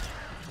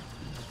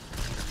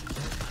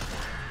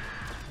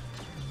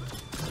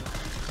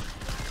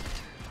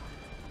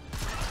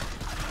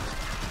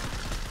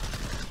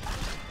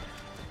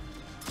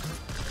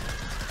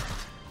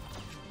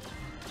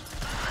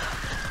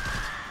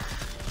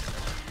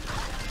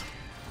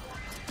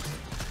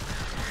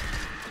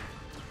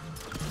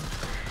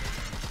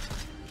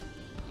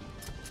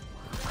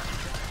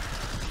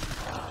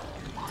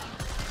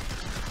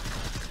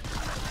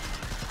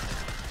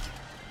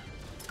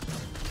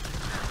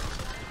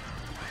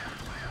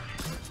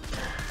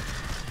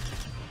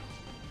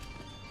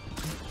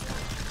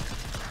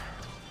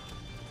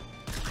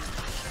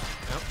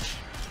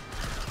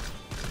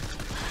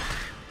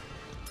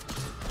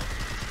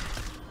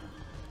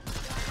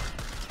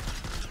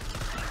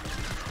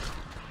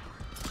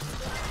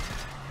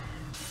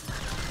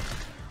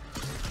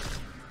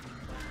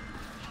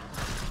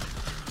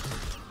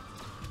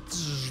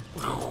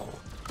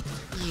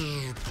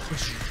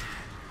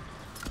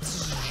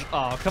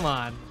 Oh, come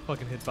on.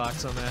 Fucking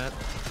hitbox on that.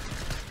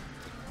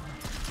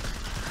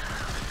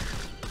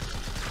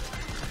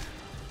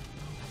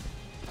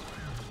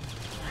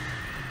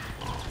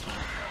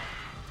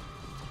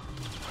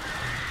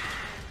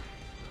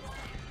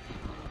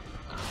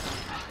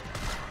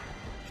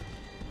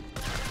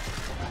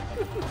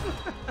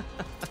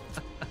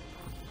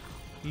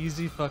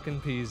 Easy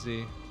fucking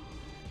peasy.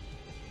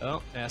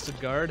 Oh, acid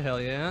guard, hell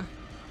yeah.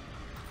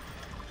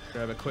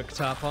 Grab a quick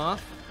top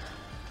off.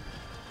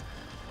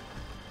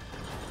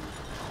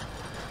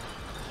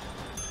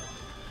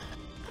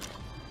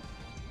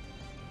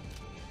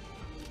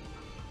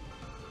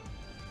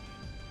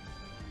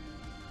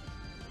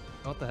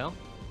 What the hell?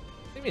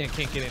 What do you mean I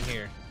can't get in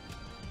here?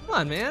 Come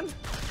on, man.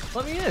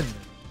 Let me in.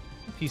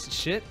 You piece of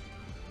shit.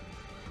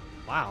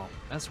 Wow,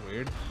 that's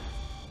weird.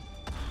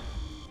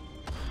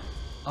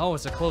 Oh,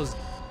 it's a closed...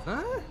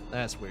 Huh?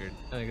 That's weird.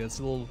 I think it's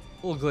a little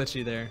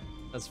glitchy there.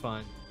 That's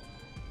fine.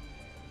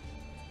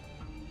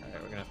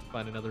 Alright, we're gonna have to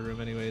find another room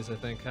anyways, I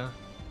think, huh?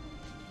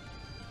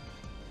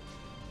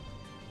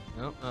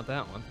 Nope, not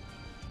that one.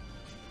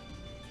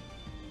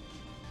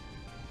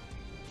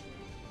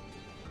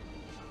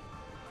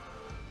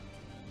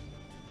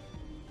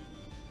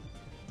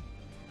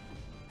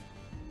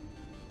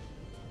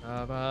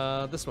 How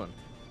about this one?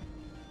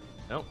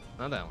 Nope,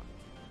 not that one.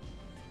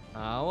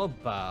 How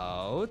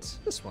about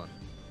this one?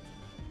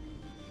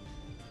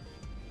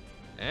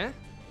 Eh?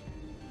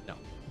 No.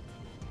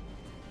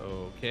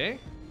 Okay.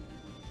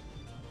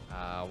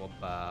 How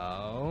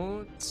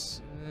about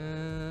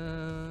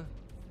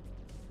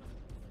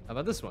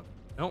this one?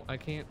 No, I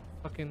can't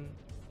fucking...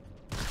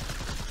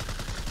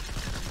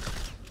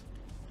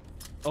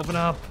 Open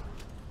up!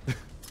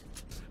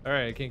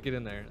 Alright, I can't get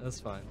in there. That's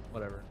fine.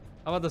 Whatever.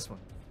 How about this one?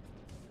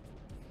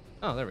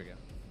 Oh, there we go.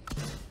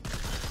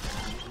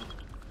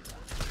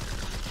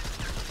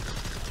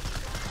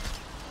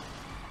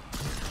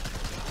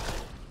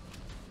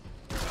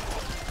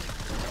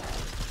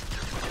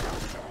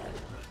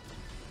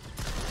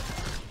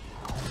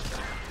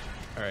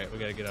 Alright, we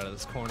gotta get out of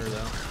this corner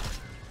though.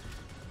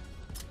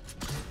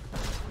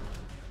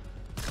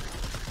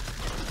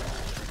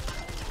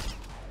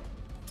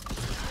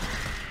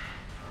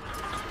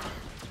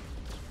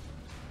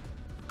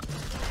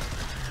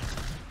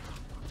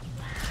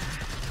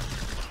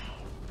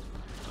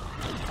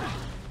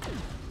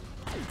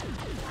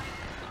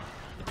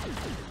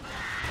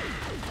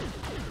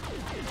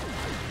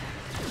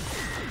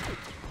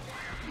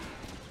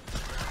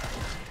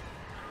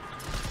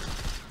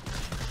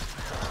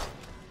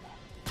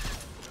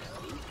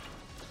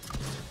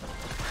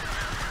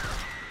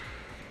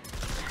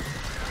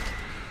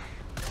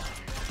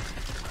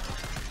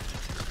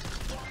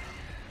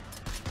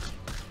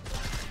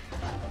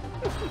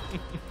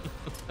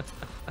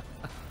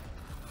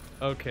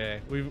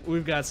 Okay,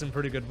 we've got some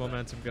pretty good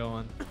momentum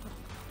going.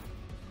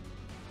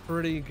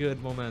 Pretty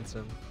good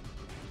momentum.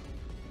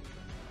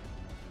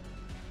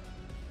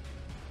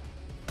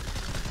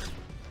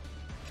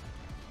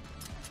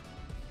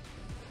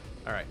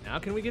 Alright, now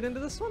can we get into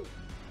this one?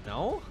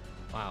 No?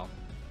 Wow.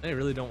 They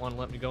really don't want to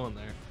let me go in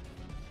there.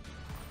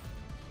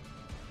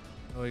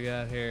 What we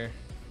got here?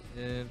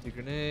 Empty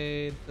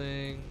grenade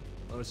thing.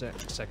 What was that?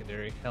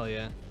 Secondary. Hell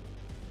yeah.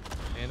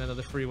 And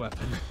another free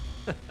weapon.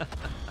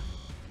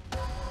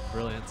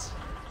 Brilliant.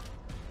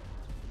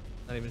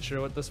 Not even sure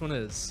what this one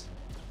is.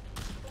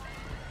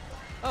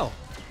 Oh.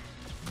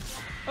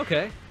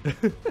 Okay.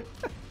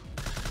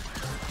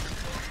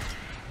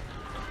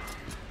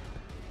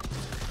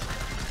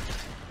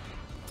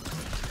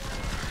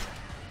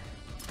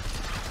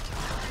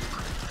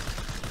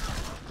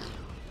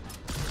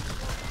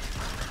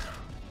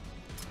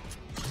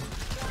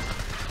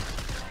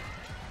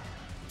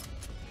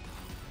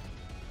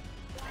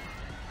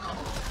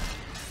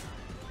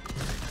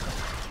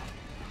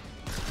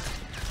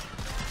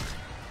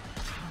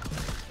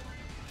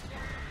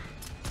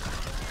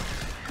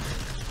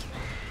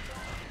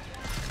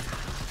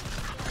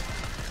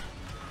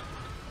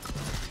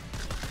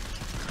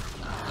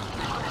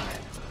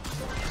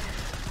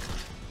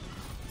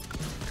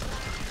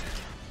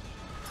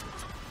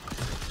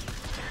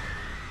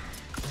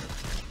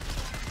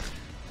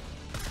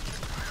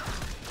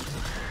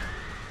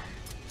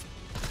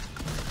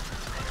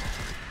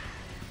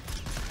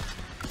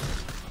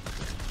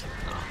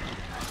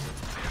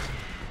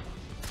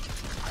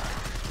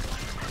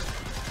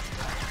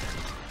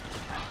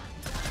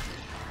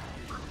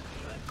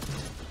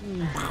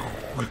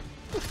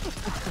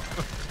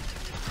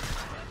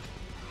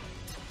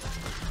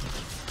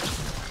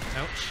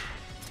 Ouch.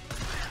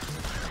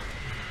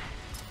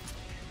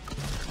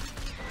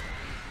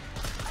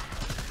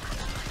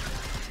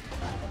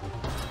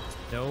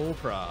 No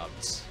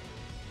probs.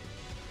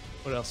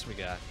 What else we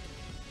got?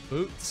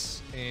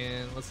 Boots,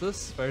 and what's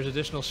this? Fires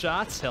additional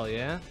shots? Hell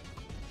yeah.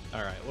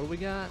 Alright, what do we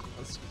got?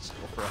 Let's just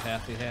go for a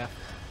halfy half.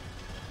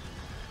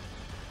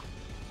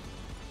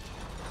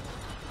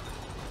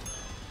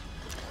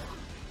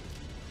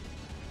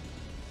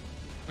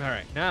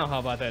 Alright, now how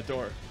about that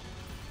door?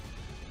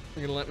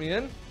 You gonna let me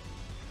in?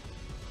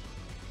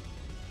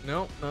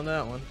 Nope, not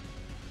that one.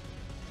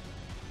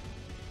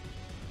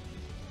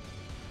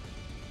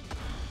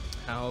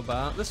 How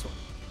about this one?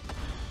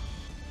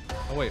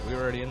 Oh wait, we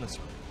were already in this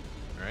one.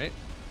 Alright.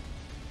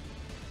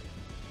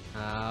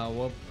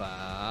 How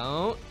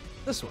about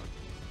this one?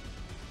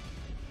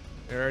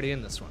 We're already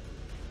in this one.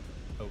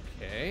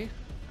 Okay.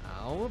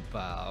 How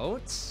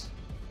about...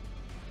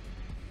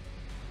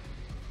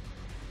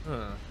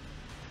 Huh.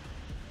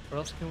 Where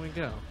else can we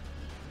go?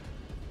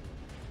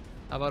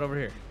 How about over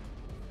here?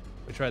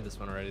 We tried this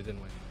one already,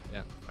 didn't we?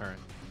 Yeah, alright.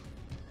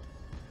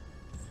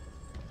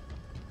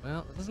 Well,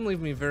 it doesn't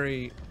leave me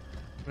very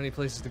many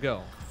places to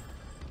go.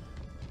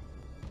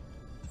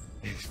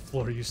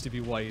 Floor used to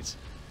be white.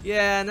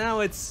 Yeah,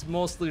 now it's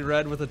mostly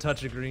red with a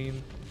touch of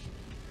green.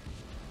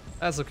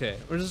 That's okay.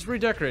 We're just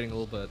redecorating a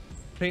little bit.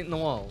 Painting the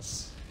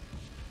walls.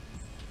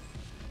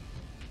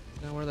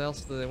 Now where else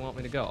do they want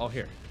me to go? Oh,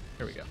 here.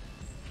 Here we go.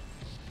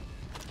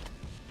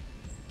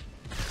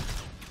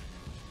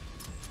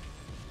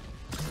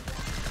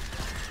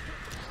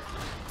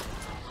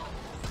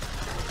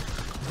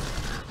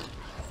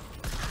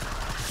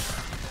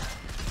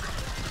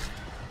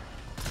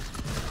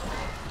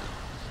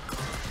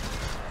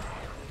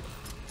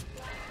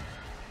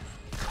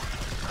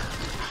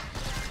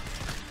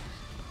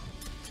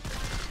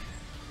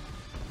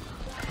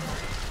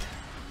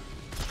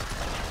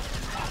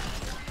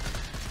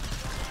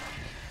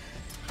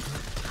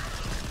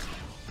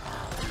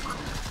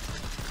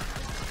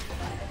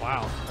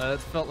 Wow, that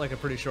felt like a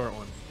pretty short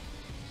one.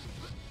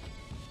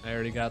 I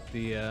already got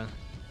the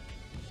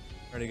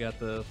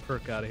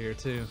perk out of here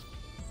too.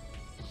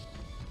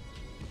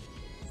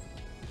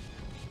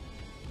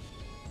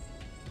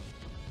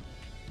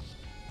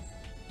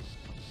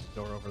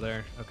 Door over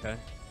there. Okay,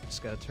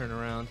 just gotta turn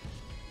around.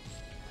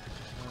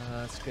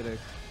 Let's get a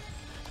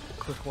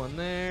quick one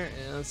there,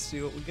 and let's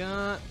see what we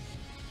got.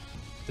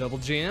 Double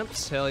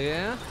jumps, hell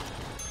yeah.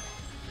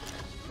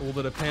 A little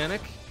bit of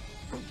panic.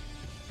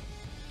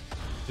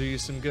 Do you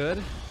some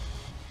good.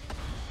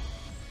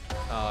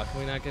 Can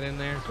we not get in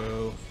there?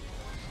 Boo.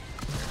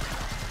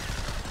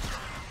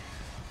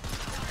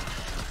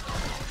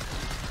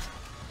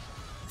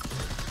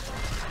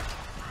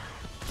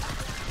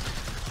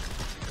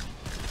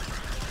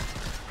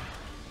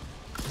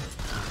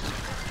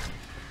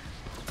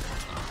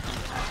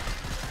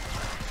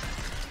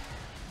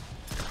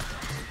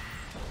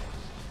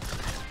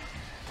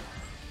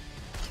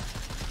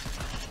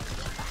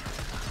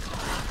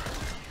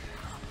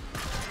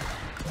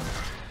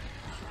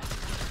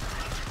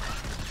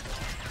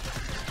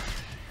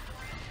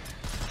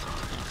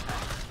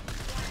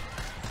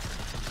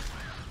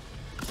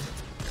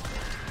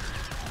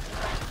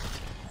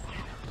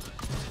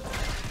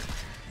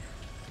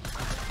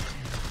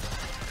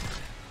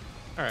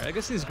 Alright, I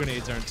guess these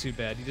grenades aren't too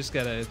bad. You just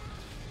gotta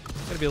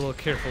be a little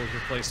careful with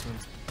your placement.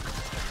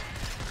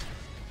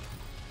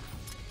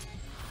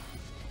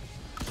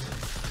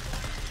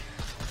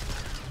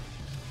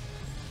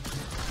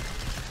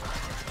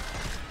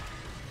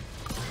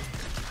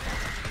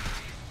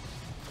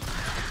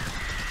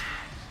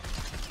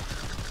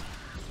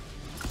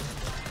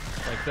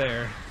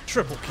 there.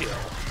 Triple kill.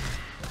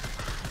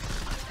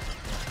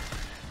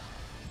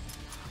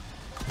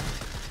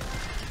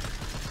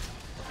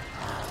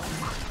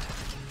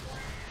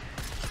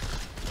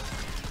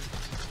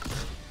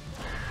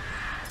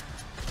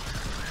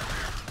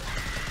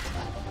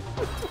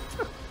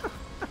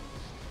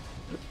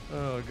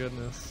 Oh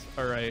goodness.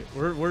 Alright,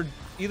 we're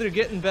either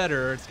getting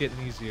better or it's getting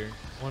easier.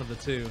 One of the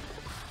two.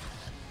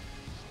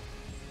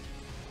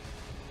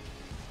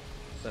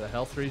 Is that a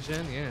health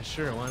regen? Yeah,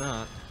 sure, why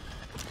not?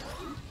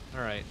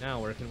 Alright, now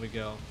where can we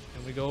go?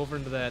 Can we go over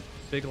into that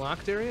big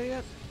locked area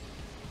yet?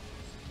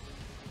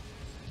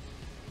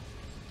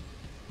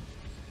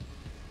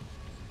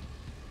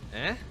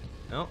 Eh?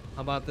 No.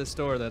 How about this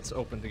door that's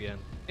opened again?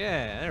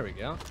 Yeah, there we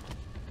go.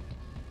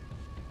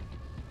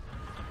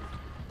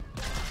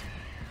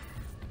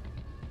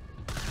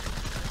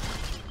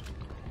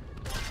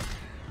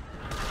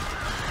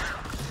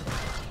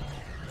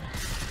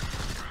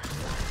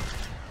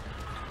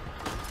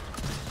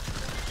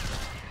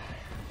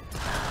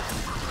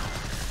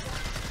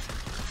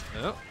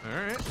 Oh,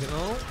 alright, getting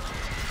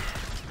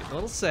a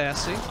little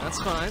sassy.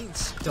 That's fine.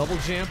 Let's double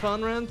jump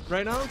on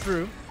right on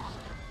through.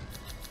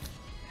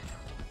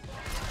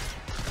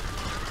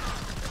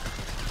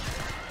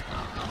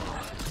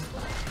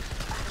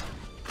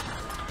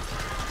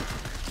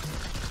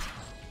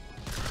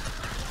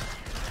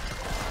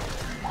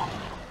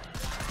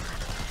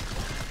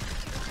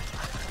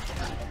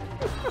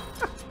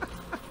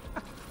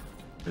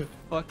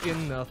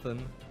 Fucking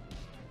nothing.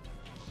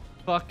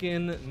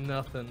 Fucking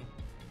nothing.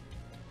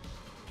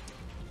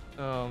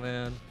 Oh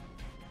man.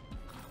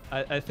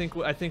 I think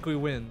we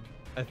win.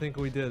 I think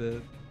we did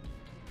it.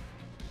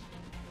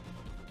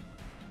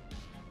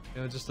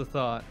 You know, just a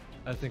thought.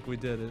 I think we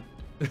did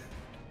it.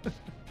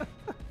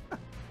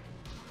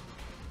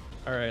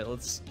 All right,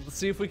 let's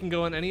see if we can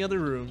go in any other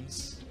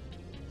rooms.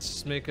 Let's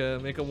just make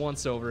a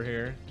once over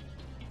here.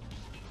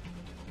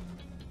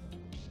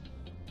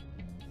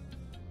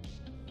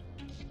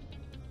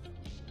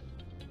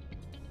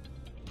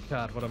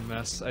 God, what a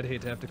mess. I'd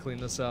hate to have to clean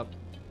this up.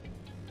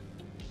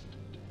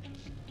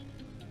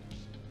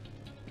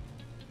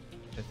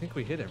 I think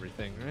we hit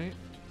everything, right?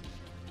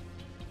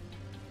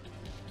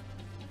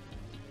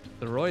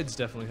 The roids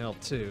definitely help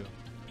too.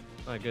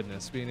 My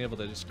goodness, being able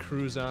to just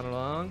cruise on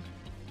along.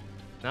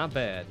 Not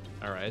bad.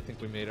 Alright, I think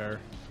we made our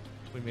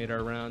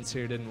rounds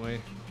here, didn't we?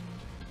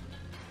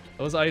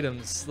 Those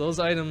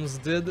items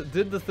did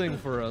the thing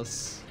for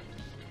us.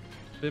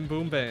 Bim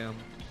boom bam.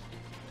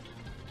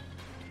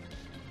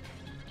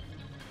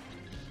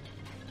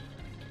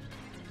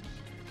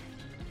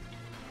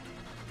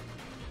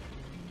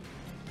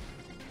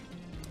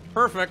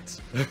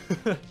 Perfect.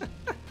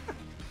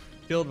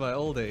 Killed by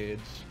old age.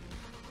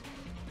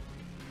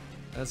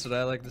 That's what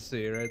I like to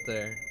see right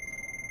there.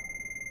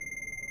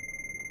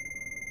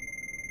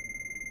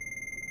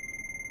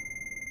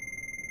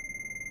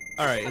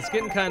 Alright, it's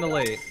getting kind of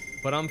late,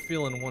 but I'm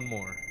feeling one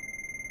more.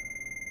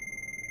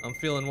 I'm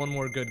feeling one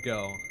more good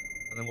go,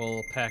 and then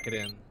we'll pack it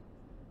in.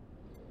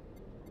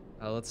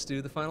 Let's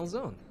do the final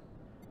zone.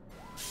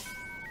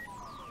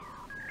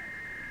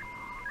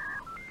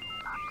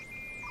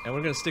 And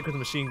we're gonna stick with the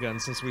machine gun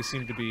since we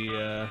seem to be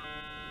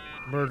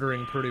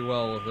murdering pretty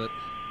well with it.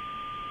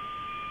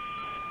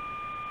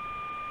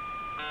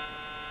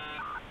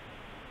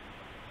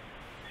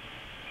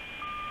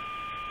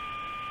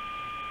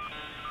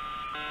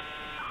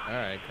 All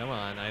right, come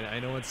on. I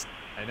know it's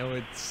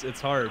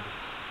hard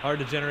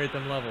to generate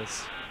them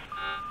levels.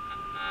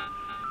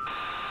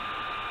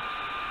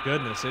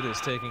 Goodness, it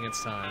is taking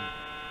its time.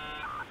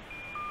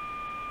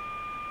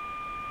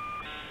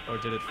 Or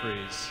did it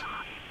freeze?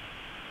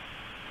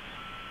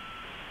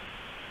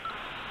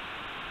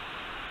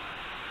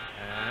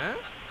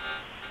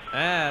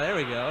 There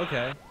we go,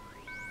 okay.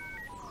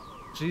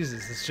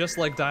 Jesus, it's just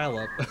like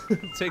dial-up.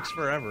 It takes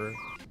forever.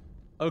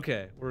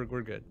 Okay, we're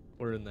good.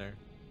 We're in there.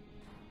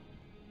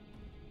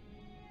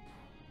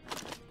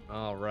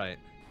 Alright.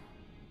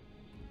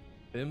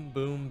 Bim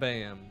boom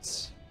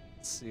bams.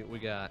 Let's see what we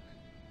got.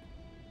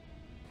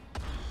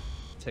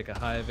 Take a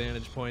high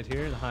vantage point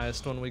here, the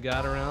highest one we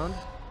got around.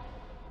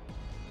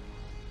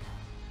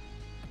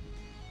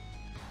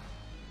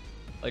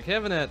 Like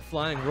having that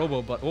flying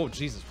robo but oh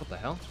Jesus, what the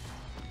hell?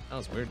 That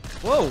was weird.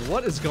 Whoa,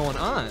 what is going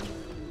on?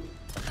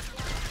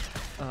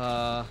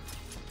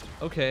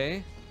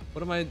 Okay.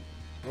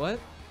 What?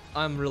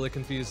 I'm really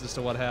confused as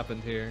to what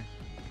happened here.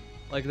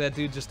 Like that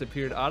dude just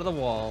appeared out of the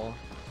wall.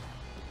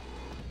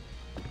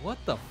 What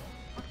the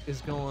fuck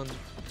is going,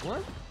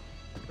 what?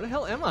 Where the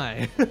hell am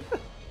I?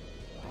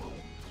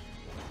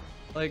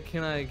 Like,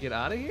 can I get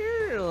out of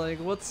here? Or like,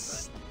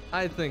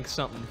 I think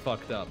something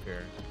fucked up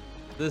here.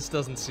 This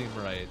doesn't seem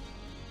right.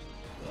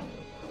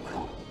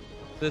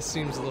 This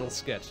seems a little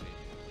sketchy.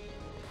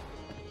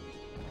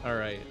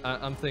 Alright,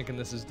 I'm thinking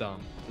this is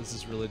dumb. This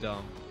is really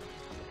dumb.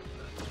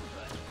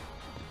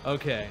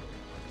 Okay.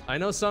 I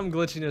know some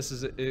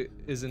glitchiness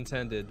is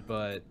intended,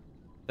 but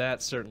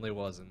that certainly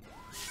wasn't.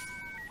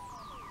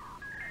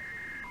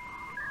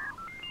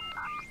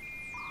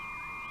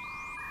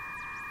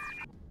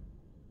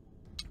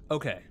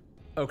 Okay.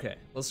 Okay.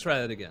 Let's try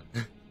that again.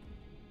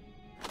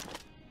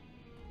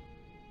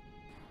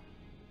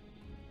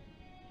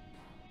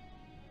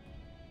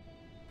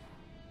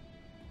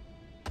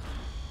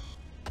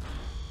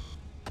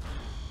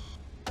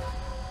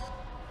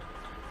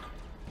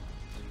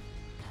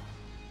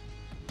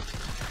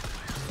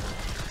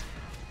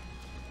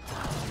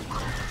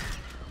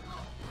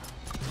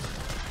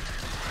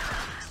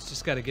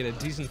 Just gotta get a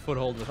decent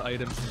foothold with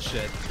items and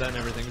shit. Then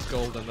everything's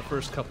golden. The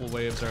first couple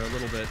waves are a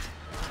little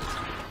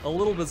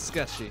bit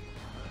sketchy.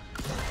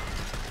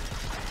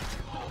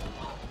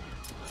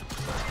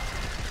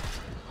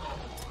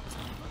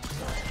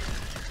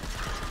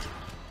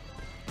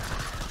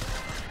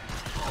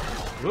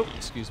 Whoop,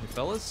 excuse me,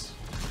 fellas.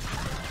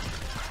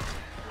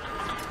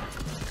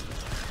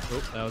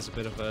 Oh, that was a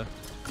bit of a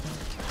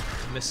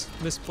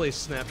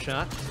misplaced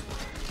snapshot.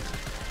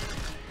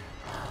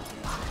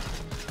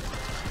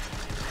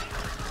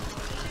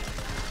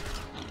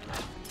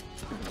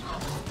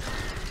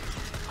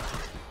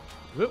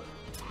 Whoop.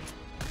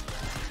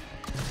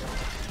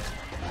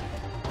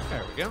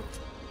 There we go.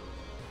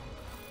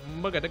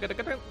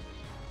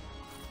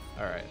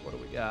 Alright, what do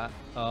we got?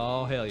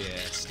 Oh, hell yeah,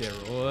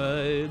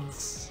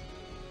 steroids.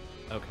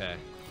 Okay.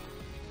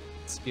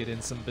 Let's get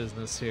in some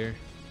business here.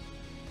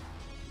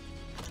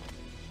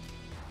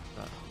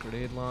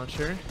 Grenade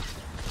launcher.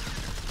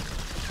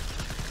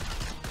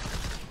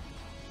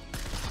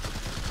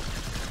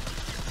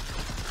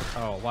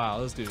 Oh, wow,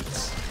 this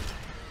dude's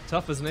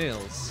tough as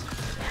nails.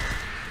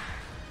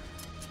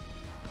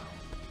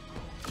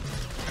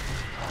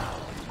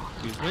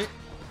 Excuse me.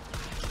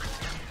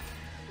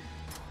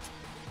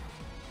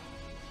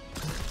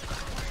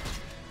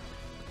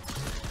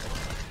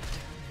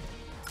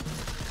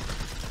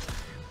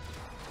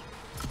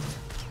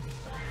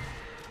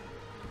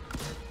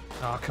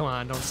 Oh, come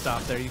on, don't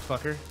stop there, you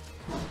fucker.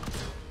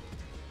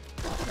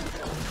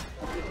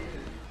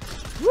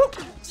 Whoop!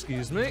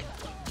 Excuse me.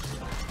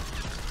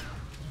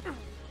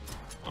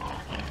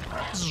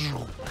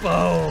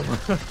 Boom!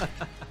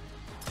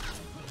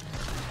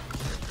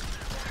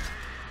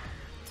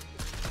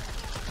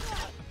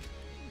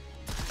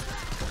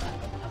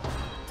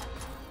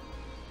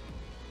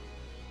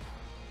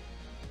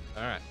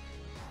 Alright.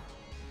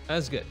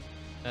 That's good.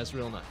 That's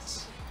real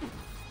nice.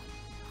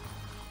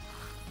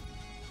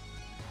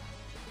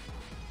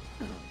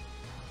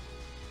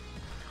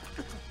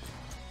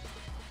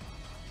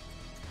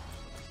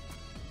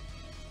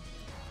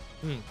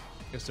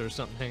 Guess there was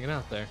something hanging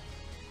out there.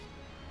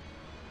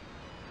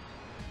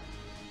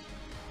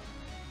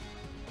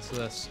 So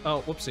this.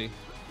 Oh, whoopsie.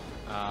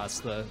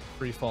 It's the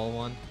free fall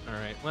one.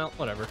 Alright, well,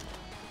 whatever.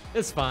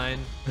 It's fine.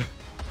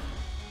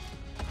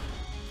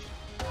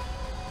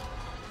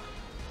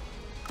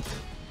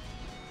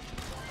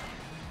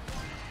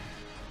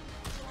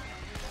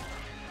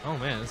 Oh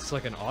man, this is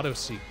like an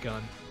auto-seek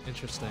gun.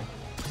 Interesting.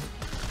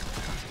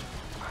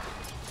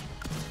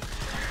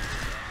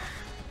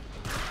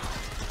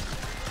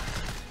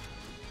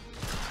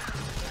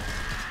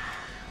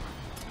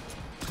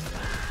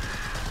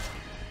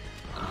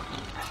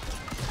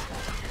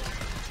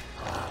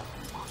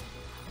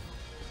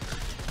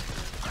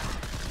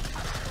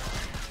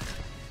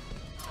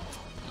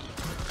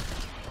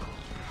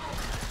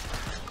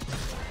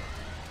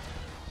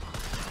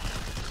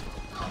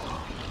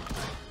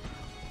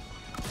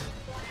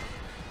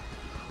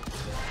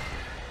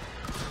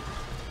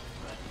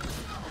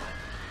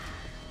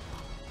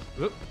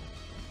 Whoop.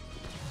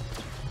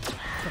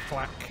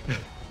 Flack.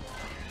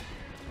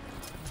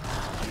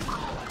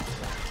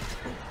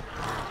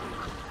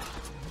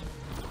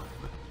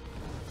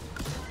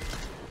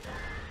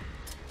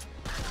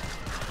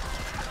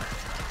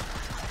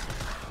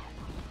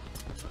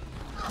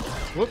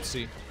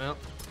 Whoopsie. Well,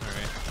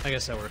 alright. I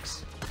guess that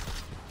works.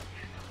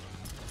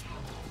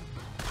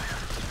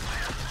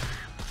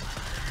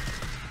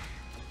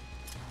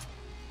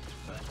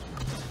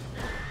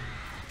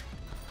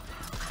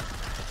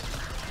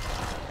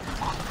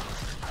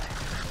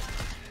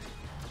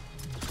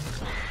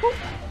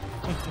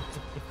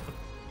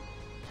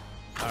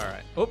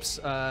 Alright. Oops,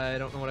 I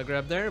don't know what I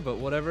grabbed there, but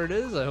whatever it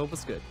is, I hope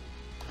it's good.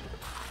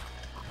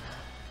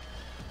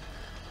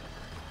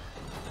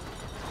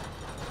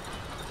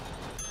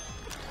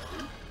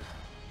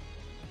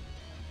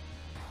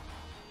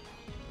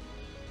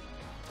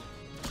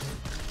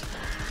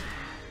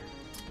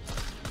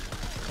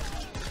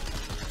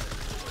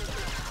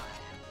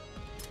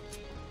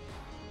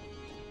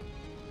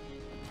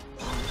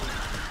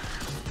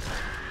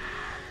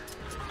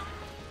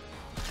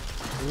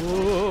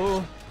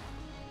 Whoa.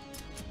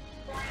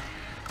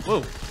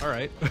 Whoa,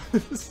 alright.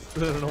 I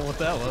don't know what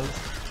that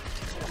was.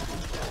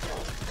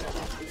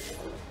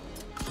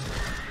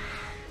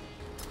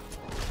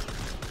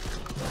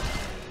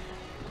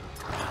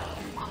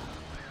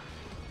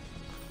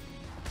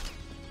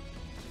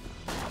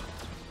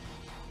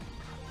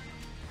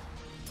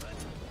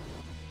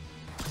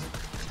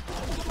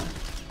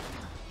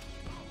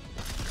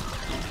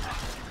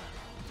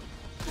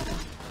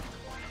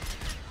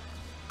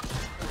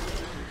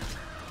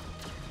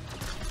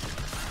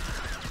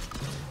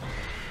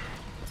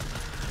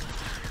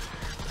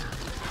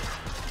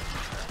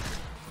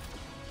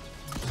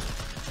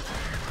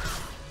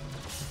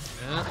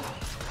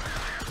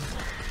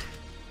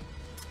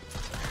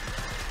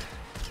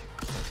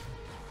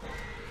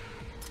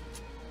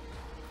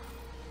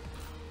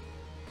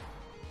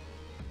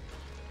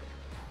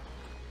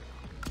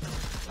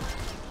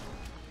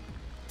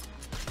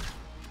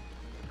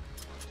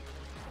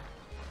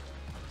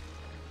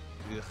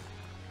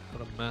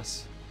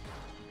 mess.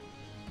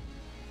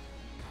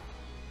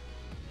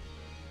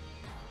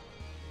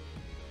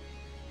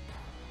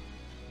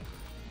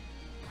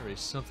 There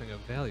is something of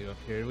value up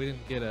here. We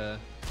didn't get a...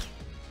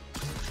 I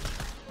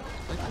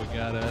think we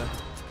got a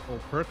whole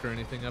perk or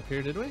anything up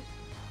here, did we?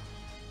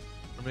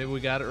 Or maybe we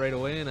got it right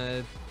away and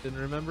I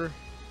didn't remember?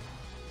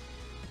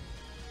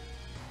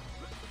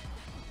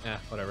 Yeah,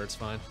 whatever, it's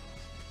fine.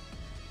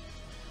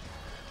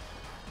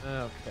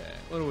 Okay,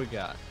 what do we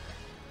got?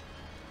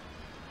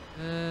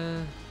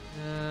 Alright.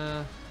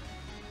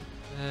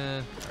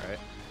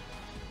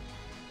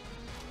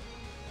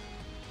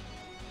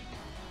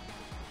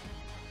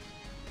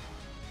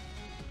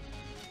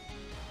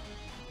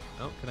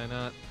 Oh, can I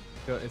not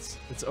go? It's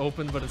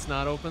open, but it's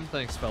not open?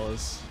 Thanks,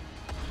 fellas.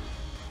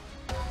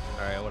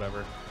 Alright,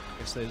 whatever.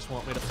 Guess they just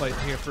want me to fight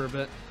here for a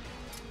bit.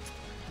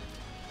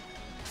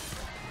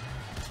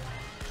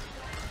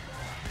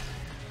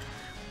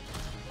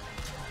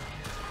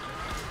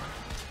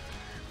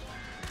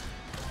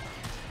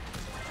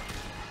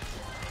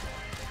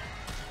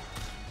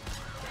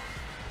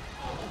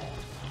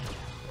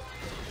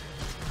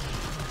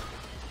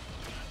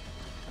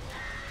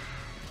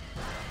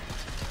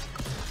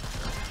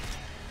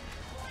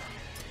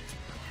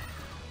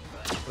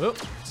 Oh,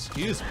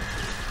 excuse me.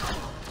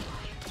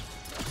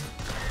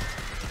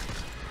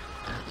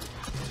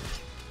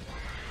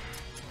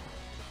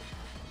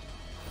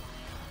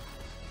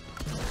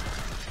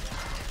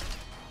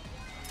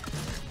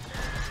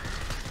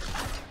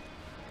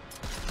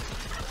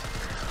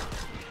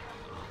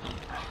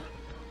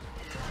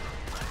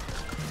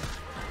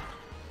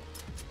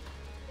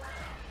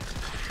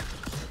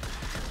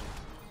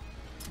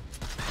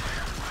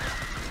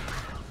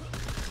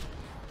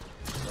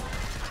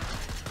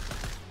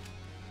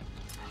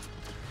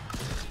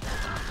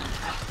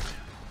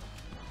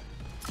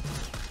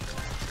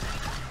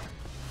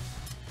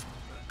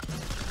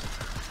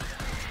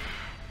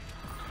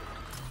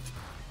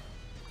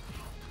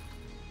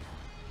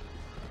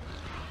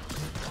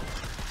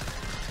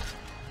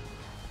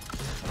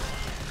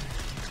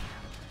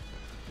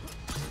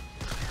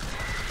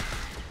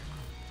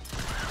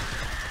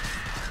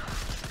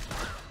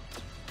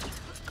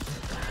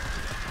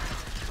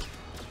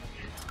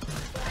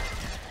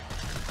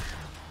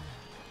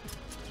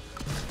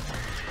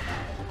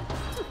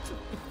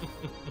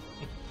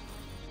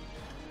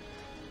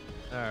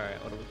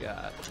 Alright, what do we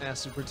got?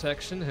 Acid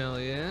protection, hell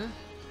yeah.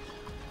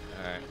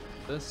 Alright,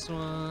 this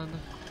one.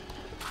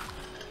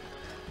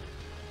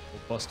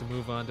 We'll bust a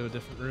move on to a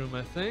different room,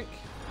 I think.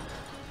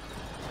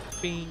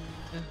 Bing.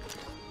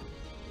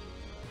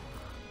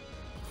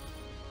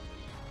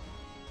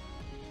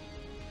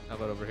 How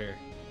about over here?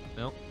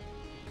 Nope.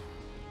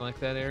 Like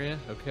that area?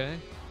 Okay.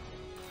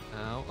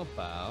 How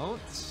about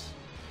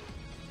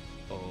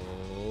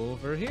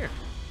over here?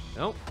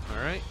 Nope.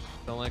 Alright.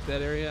 Don't like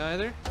that area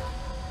either.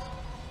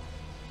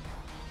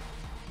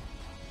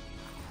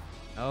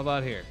 How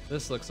about here?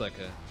 This looks like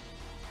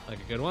a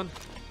good one.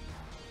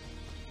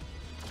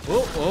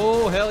 Oh,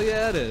 oh, hell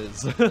yeah it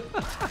is.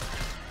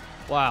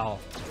 Wow.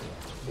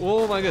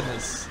 Oh my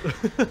goodness.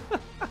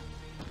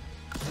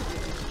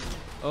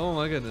 Oh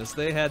my goodness,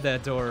 they had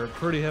that door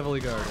pretty heavily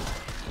guarded.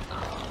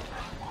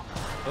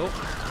 Oh,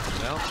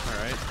 well,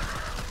 alright.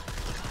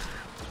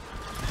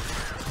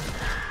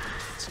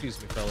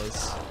 Excuse me,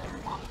 fellas.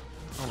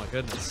 Oh my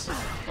goodness.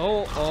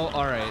 Oh,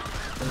 alright.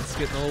 It's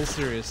getting a little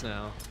serious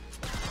now.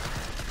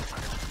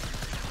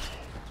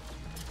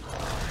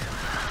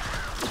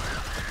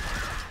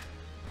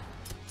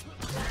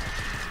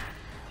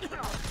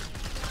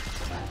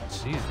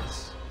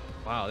 Jesus.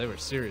 Wow, they were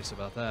serious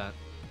about that.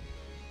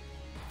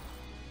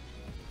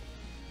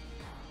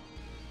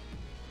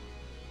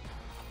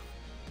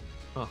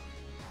 Huh.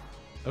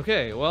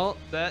 Okay, well,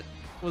 that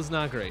was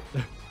not great.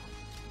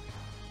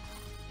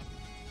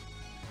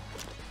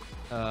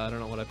 I don't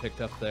know what I picked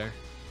up there.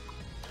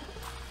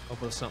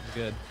 Hope it was something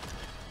good.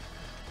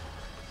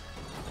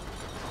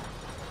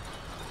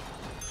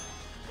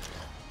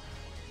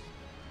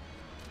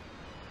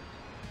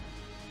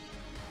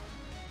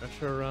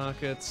 Retro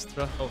rockets,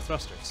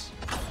 thrusters.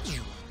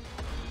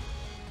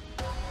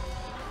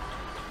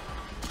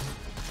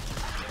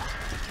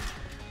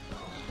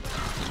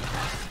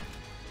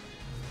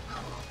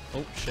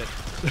 Oh shit.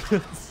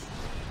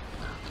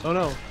 Oh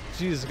no,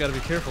 jeez, gotta be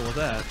careful with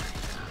that.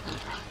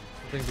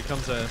 The thing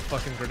becomes a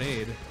fucking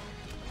grenade.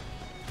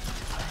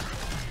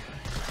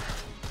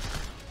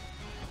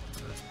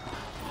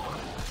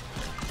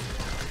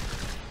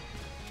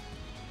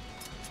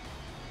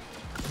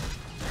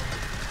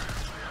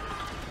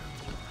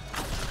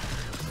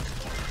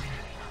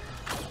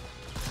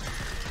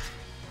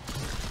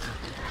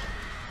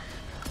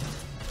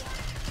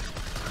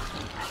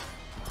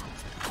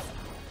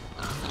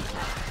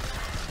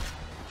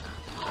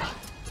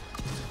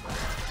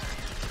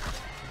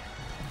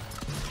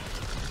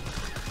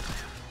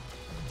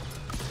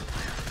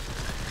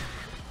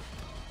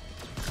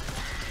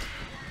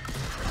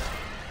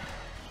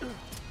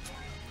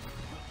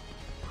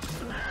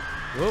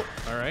 Whoa,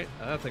 alright,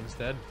 that thing's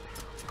dead.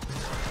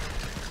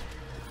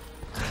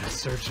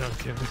 Sir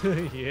Junkin.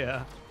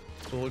 Yeah.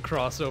 A little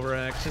crossover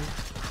action.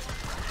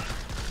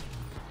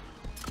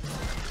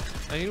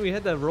 I mean, we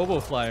had that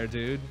Robo-Flyer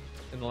dude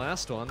in the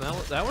last one.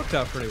 That worked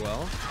out pretty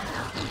well.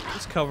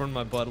 Just covering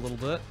my butt a little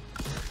bit.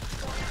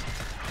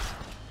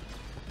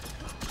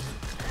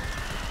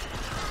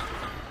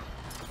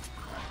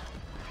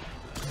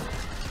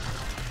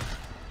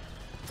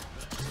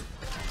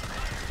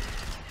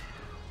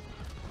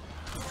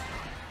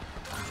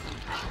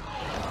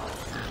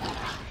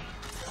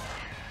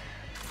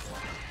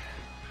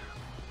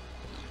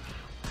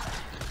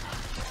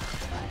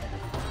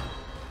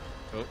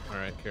 Oh,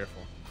 alright,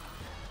 careful.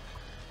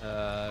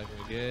 Can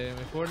we get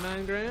me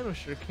 49 grand? We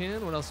sure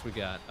can. What else we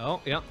got?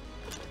 Oh, yep.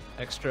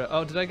 Extra.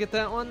 Oh, did I get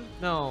that one?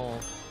 No.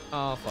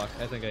 Oh, fuck.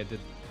 I think I did.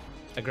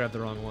 I grabbed the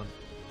wrong one.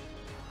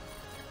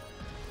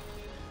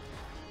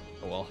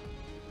 Oh, well.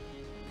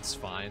 It's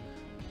fine.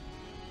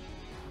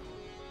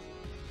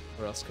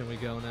 Where else can we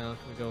go now?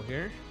 Can we go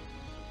here?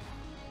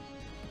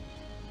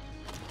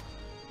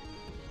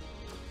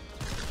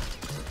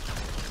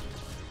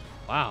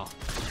 Wow.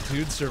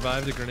 Dude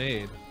survived a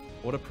grenade.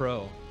 What a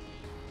pro.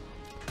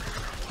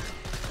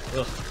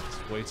 Ugh,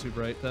 it's way too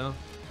bright though.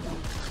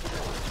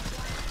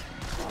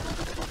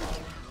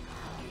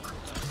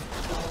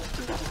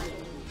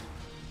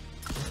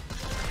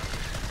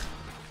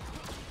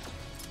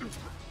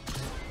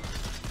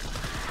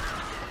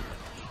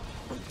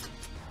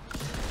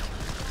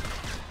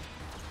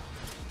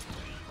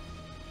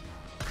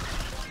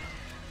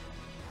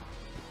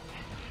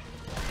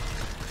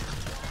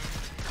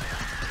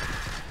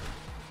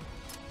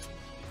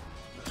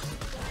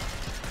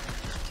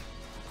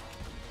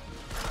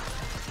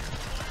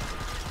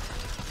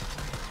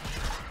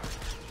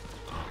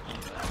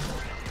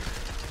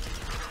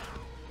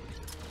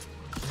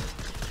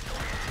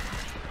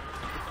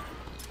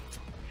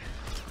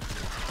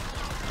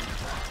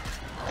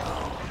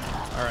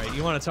 Alright,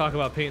 you want to talk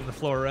about painting the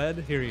floor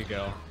red? Here you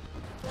go.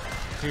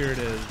 Here it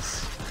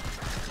is.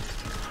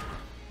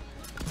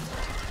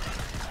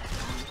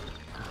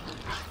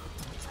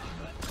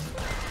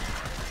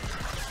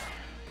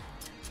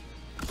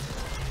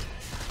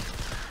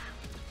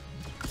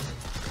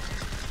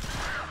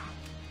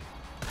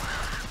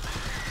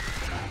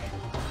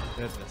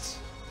 Goodness.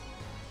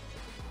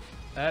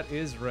 That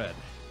is red.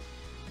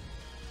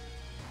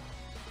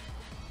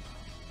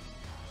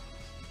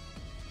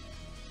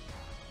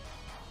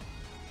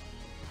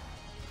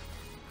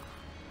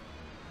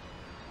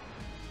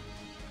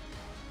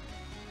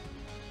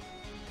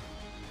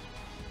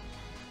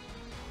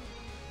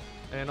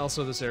 And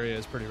also this area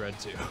is pretty red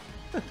too.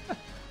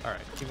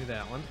 Alright, give me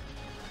that one.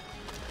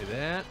 Do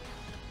that.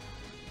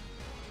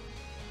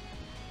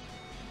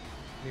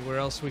 Anywhere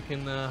else we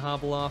can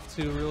hobble off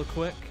to real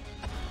quick?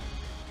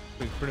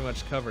 We've pretty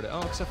much covered it.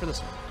 Oh, except for this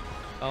one.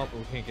 Oh, but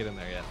we can't get in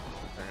there yet,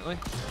 apparently.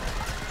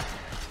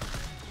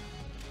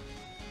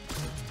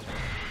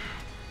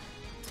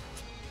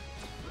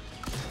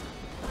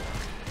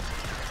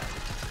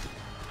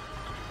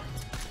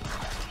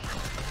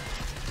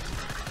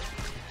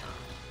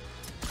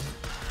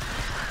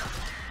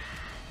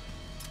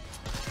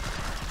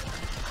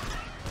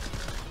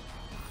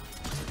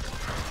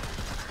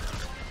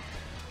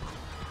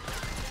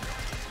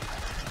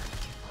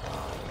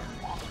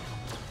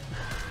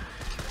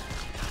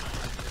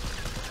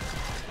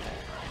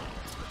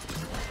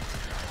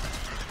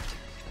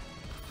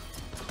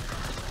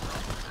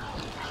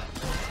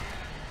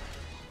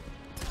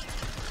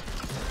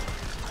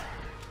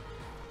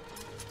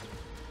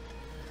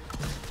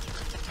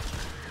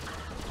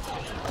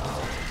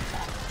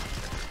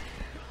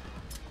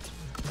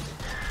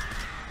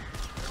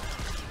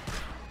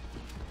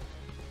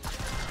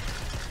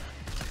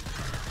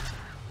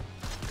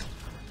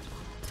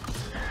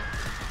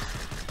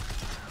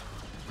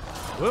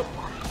 Whoop.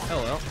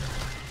 Hello.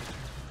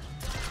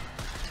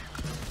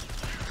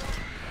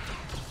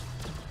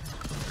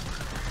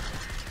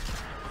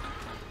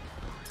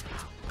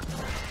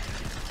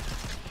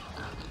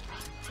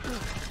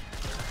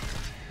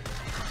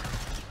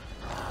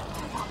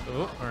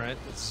 Oh, alright,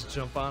 let's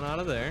jump on out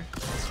of there.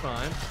 That's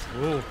fine.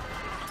 Whoa.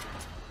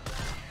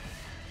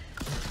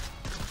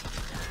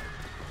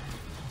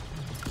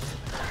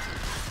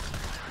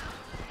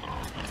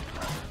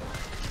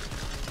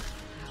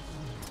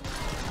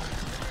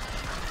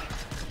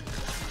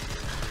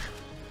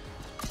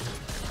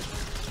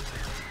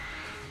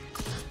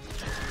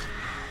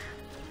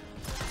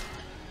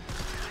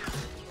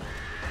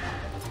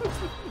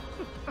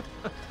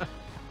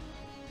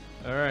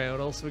 Alright, what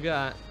else we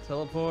got?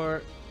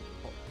 Teleport,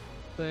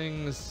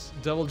 things,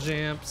 double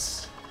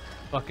jumps.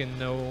 Fucking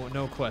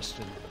no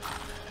question.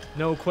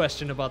 No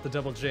question about the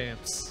double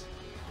jumps.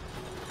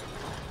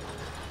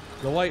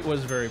 The white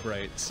was very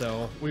bright,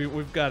 so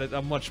we've got it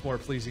a much more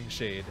pleasing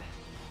shade.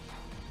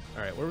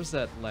 Alright, where was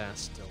that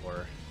last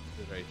door?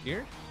 Is it right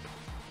here?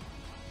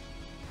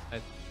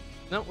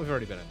 No, we've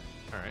already been in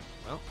there. Alright,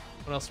 well,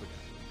 what else we got?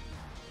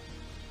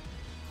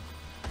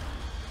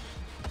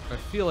 I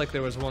feel like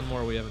there was one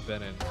more we haven't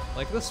been in.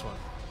 Like this one.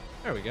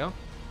 There we go.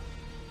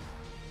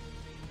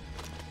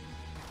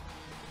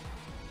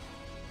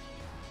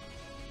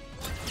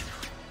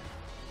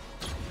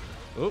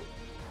 Oop.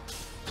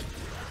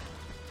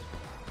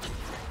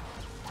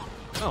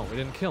 Oh, we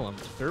didn't kill him.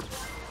 Derp.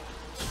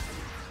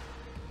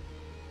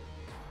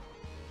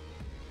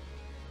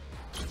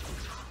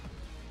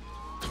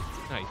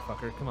 Ah, you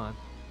fucker. Come on.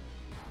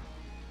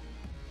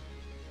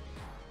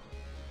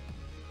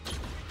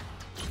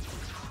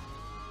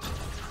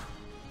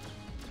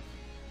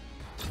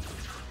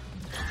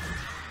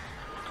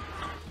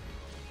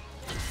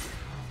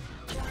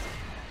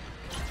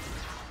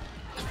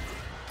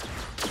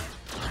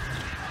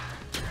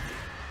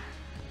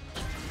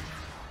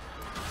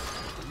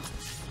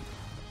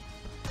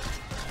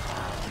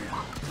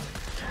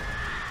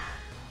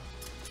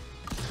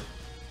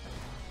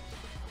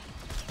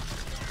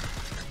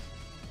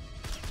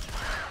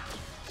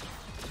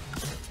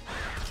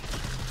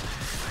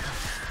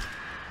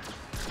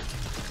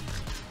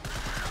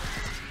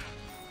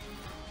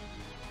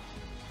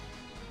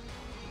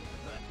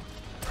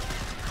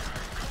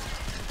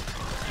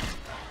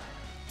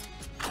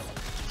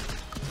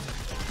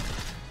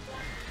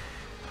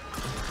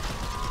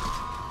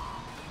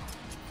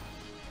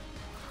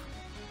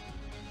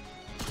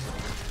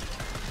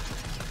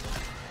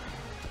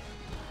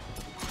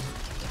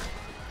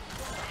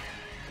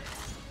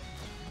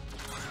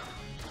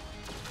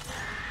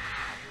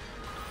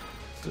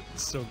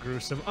 So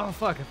gruesome. Oh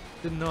fuck, I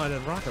didn't know I had a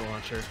rocket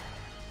launcher.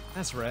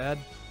 That's rad.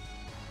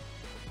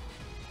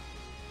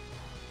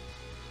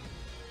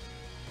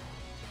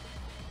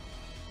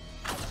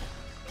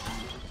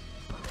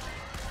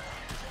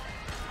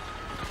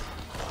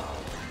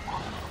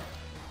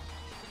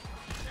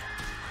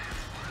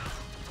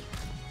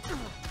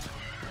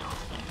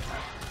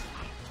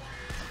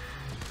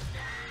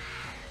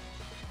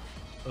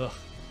 Ugh,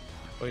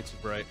 way too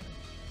bright.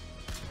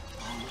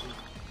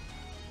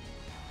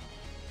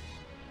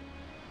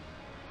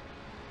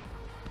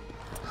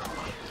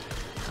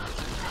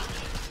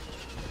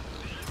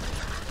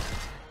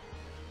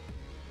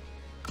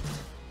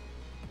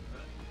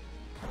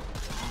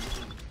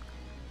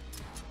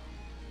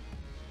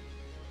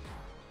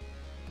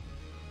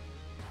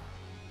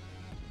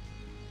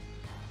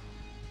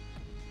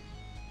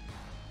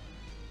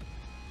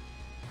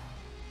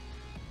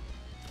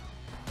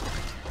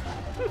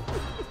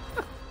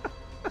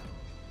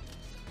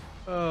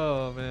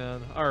 Oh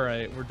man.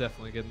 Alright, we're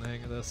definitely getting the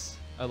hang of this.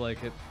 I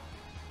like it.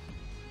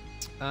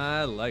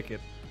 I like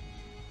it.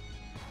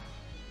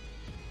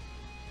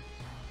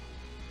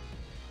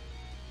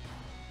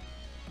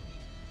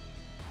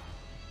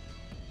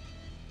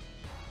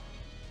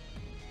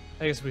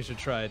 I guess we should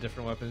try a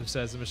different weapon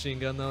besides the machine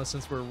gun though,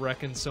 since we're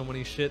wrecking so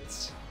many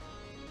shits.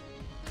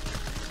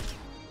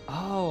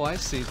 Oh, I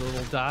see. The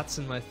little dots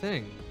in my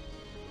thing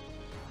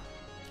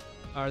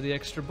are the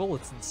extra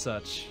bullets and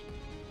such.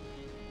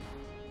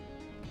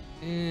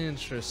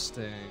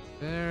 Interesting.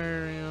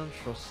 Very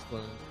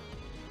interesting.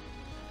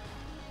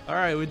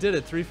 Alright, we did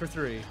it. 3 for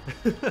 3.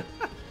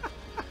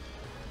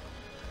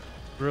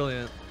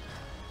 Brilliant.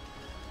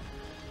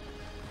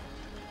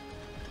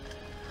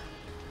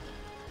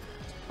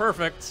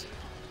 Perfect.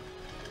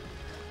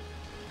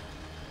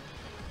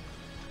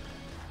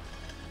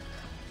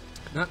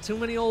 Not too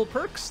many old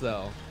perks,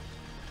 though.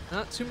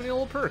 Not too many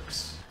old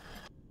perks.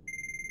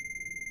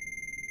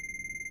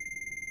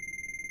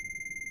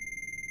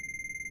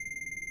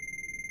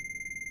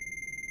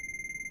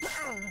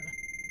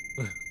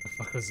 What the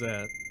fuck was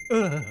that?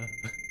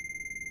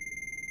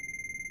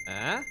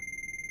 Ah?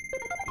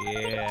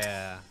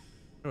 Yeah. I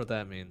don't know what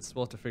that means.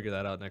 We'll have to figure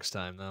that out next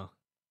time, though.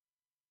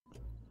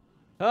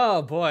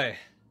 Oh, boy.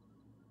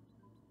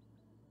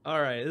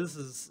 Alright, this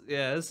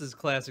is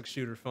classic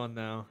shooter fun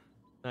now.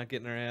 Not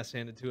getting our ass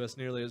handed to us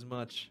nearly as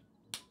much.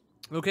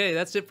 Okay,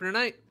 that's it for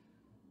tonight.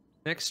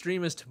 Next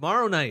stream is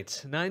tomorrow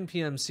night, 9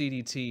 p.m.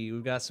 CDT.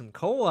 We've got some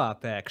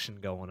co-op action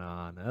going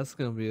on. It's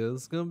gonna be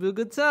a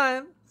good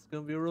time. It's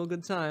gonna be a real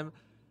good time.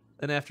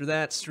 Then after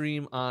that,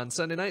 stream on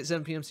Sunday night,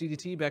 7 p.m.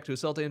 CDT, back to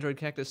Assault Android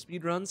Cactus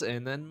speedruns,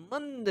 and then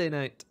Monday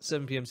night,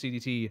 7 p.m.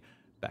 CDT,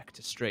 back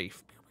to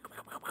Strafe.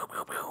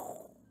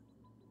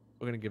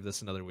 We're gonna give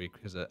this another week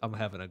because I'm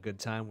having a good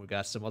time. We've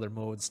got some other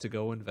modes to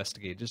go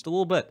investigate just a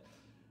little bit.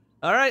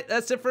 All right,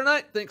 that's it for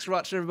tonight. Thanks for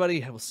watching,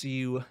 everybody. I will see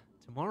you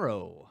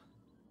tomorrow.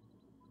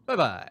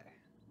 Bye-bye.